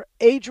Manager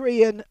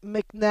Adrian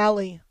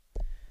McNally.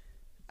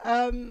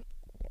 I'm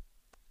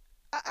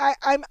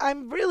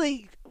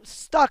really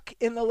stuck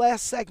in the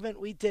last segment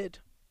we did,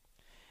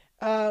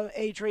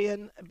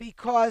 Adrian,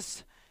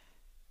 because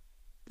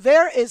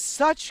there is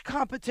such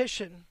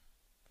competition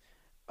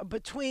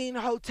between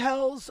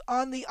hotels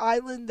on the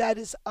island that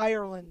is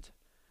Ireland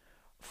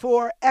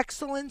for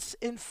excellence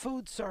in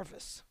food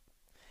service.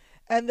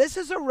 And this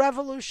is a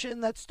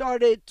revolution that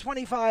started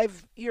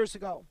 25 years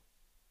ago,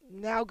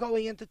 now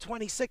going into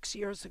 26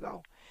 years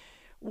ago,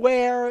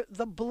 where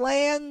the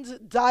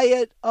bland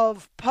diet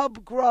of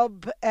pub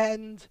grub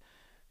and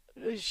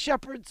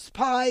shepherd's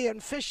pie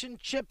and fish and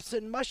chips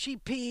and mushy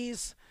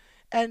peas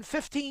and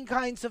 15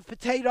 kinds of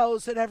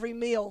potatoes at every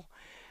meal.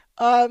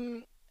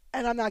 And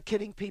I'm not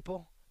kidding,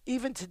 people.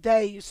 Even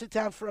today, you sit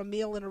down for a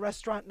meal in a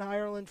restaurant in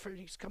Ireland,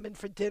 you come in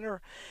for dinner,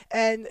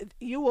 and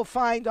you will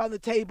find on the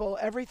table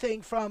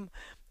everything from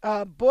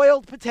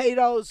boiled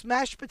potatoes,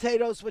 mashed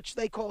potatoes, which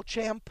they call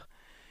champ,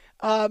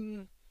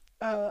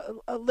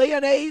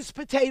 Lyonnaise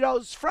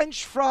potatoes,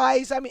 French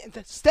fries,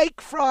 the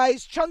steak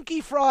fries, chunky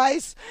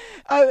fries.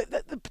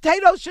 The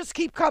potatoes just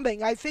keep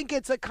coming. I think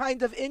it's a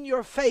kind of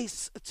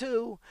in-your-face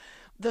to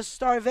the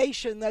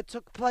starvation that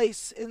took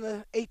place in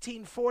the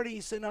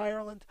 1840s in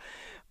Ireland.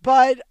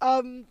 But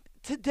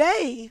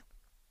today,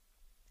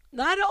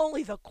 not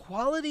only the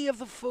quality of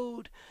the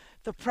food,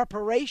 the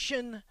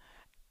preparation,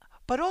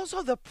 but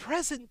also the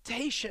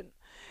presentation.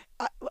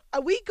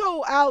 We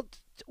go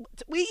out,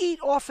 we eat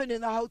often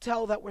in the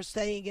hotel that we're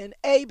staying in,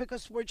 A,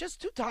 because we're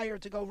just too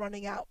tired to go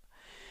running out,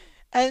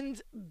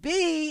 and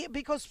B,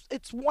 because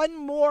it's one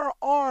more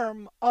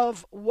arm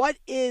of what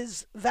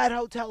is that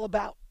hotel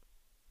about,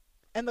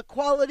 and the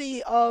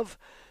quality of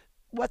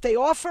what they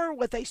offer,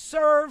 what they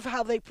serve,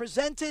 how they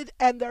present it,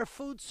 and their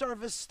food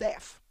service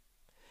staff,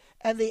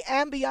 and the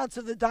ambiance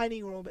of the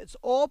dining room. It's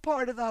all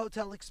part of the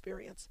hotel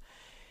experience.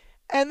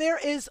 And there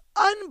is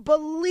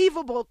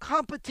unbelievable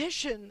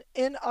competition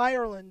in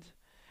Ireland.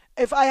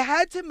 If I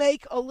had to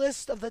make a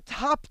list of the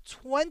top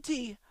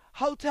 20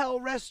 hotel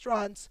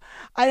restaurants,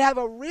 I'd have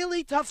a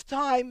really tough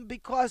time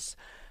because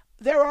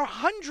there are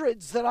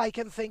hundreds that I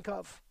can think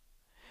of.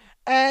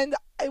 And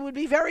it would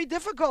be very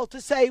difficult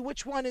to say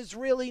which one is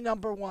really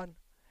number one.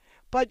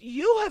 But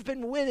you have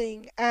been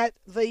winning at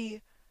the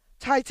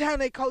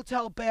Titanic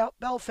Hotel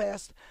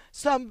Belfast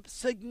some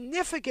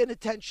significant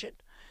attention.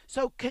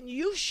 So can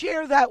you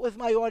share that with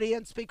my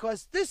audience,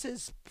 because this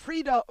is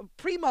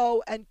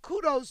primo, and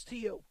kudos to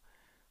you.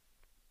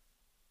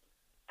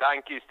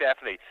 Thank you,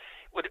 Stephanie.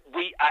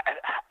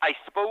 I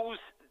suppose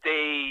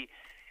I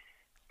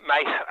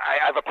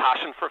have a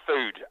passion for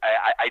food.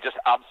 I just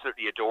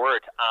absolutely adore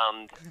it.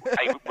 And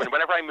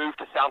whenever I moved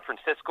to San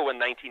Francisco in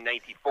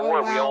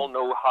 1994, we all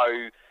know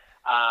how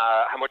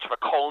much of a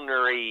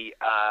culinary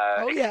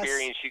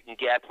experience you can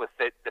get with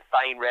the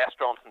fine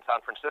restaurants in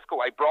San Francisco.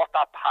 I brought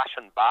that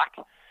passion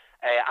back.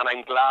 And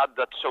I'm glad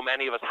that so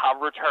many of us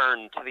have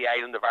returned to the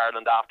island of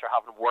Ireland after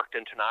having worked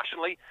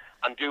internationally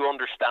and do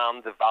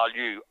understand the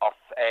value of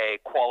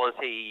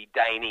quality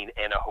dining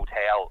in a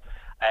hotel.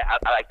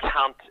 I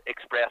can't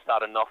express that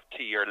enough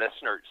to your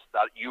listeners,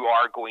 that you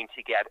are going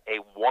to get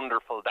a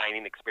wonderful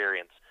dining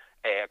experience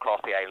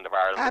across the island of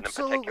Ireland,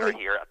 Absolutely. And in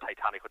particular here at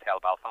Titanic Hotel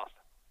Belfast.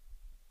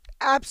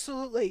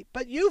 Absolutely.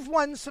 But you've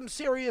won some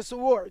serious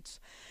awards.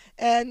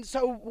 And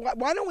so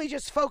why don't we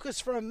just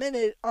focus for a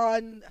minute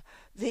on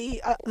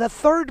the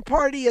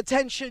third-party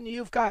attention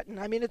you've gotten.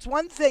 I mean, it's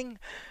one thing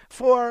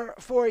for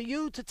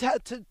you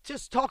to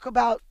just talk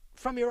about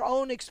from your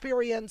own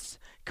experience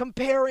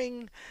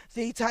comparing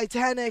the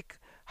Titanic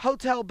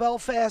Hotel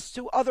Belfast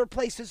to other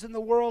places in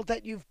the world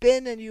that you've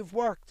been and you've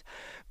worked.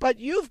 But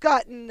you've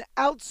gotten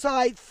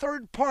outside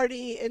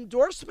third-party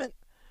endorsement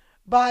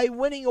by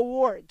winning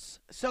awards.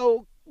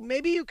 So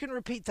maybe you can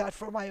repeat that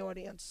for my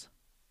audience.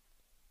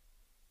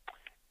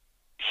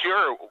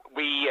 Sure.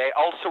 We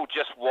also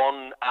just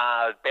won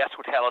Best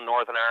Hotel in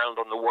Northern Ireland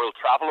on the World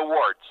Travel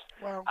Awards.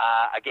 Wow.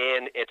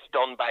 Again, it's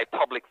done by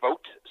public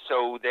vote,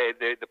 so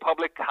the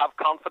public have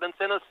confidence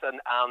in us,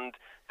 and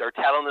they're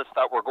telling us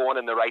that we're going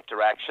in the right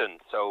direction.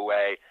 So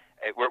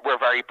we're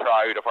very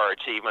proud of our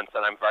achievements,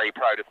 and I'm very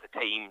proud of the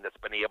team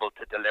that's been able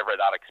to deliver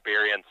that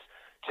experience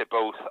to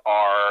both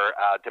our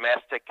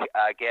domestic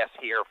guests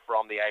here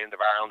from the island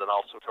of Ireland and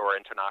also to our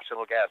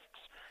international guests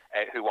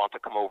who want to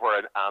come over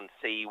and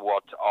see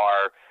what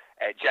our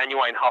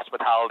genuine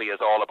hospitality is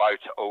all about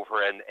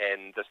over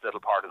in this little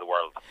part of the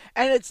world.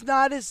 And it's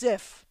not as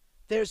if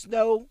there's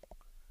no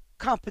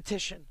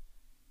competition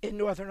in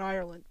Northern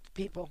Ireland,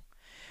 people.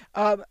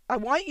 I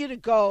want you to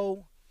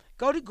go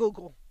to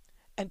Google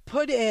and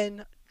put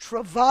in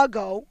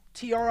Trivago,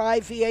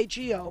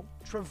 Trivago,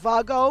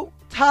 Trivago,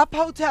 Top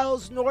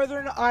Hotels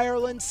Northern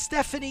Ireland,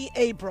 Stephanie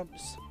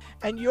Abrams.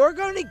 And you're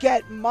going to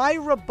get my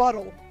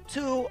rebuttal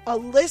to a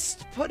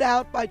list put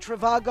out by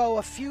Trivago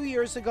a few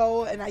years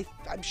ago, and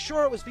I'm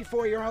sure it was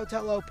before your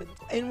hotel opened,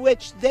 in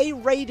which they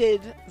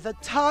rated the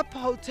top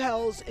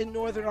hotels in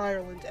Northern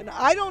Ireland. And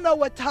I don't know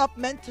what top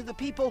meant to the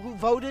people who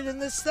voted in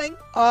this thing.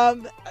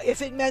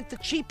 If it meant the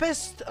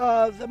cheapest,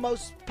 the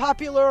most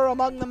popular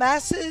among the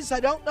masses, I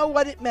don't know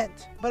what it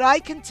meant. But I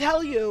can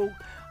tell you,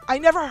 I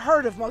never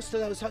heard of most of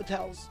those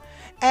hotels.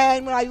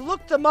 And when I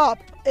looked them up,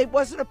 it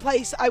wasn't a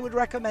place I would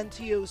recommend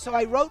to you. So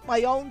I wrote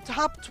my own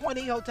top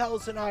 20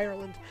 hotels in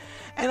Ireland.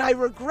 And I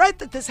regret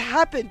that this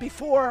happened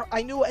before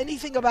I knew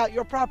anything about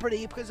your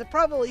property, because it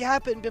probably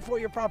happened before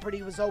your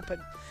property was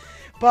open.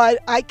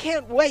 But I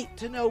can't wait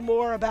to know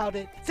more about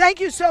it. Thank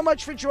you so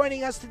much for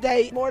joining us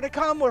today. More to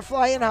come. We're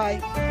flying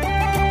high.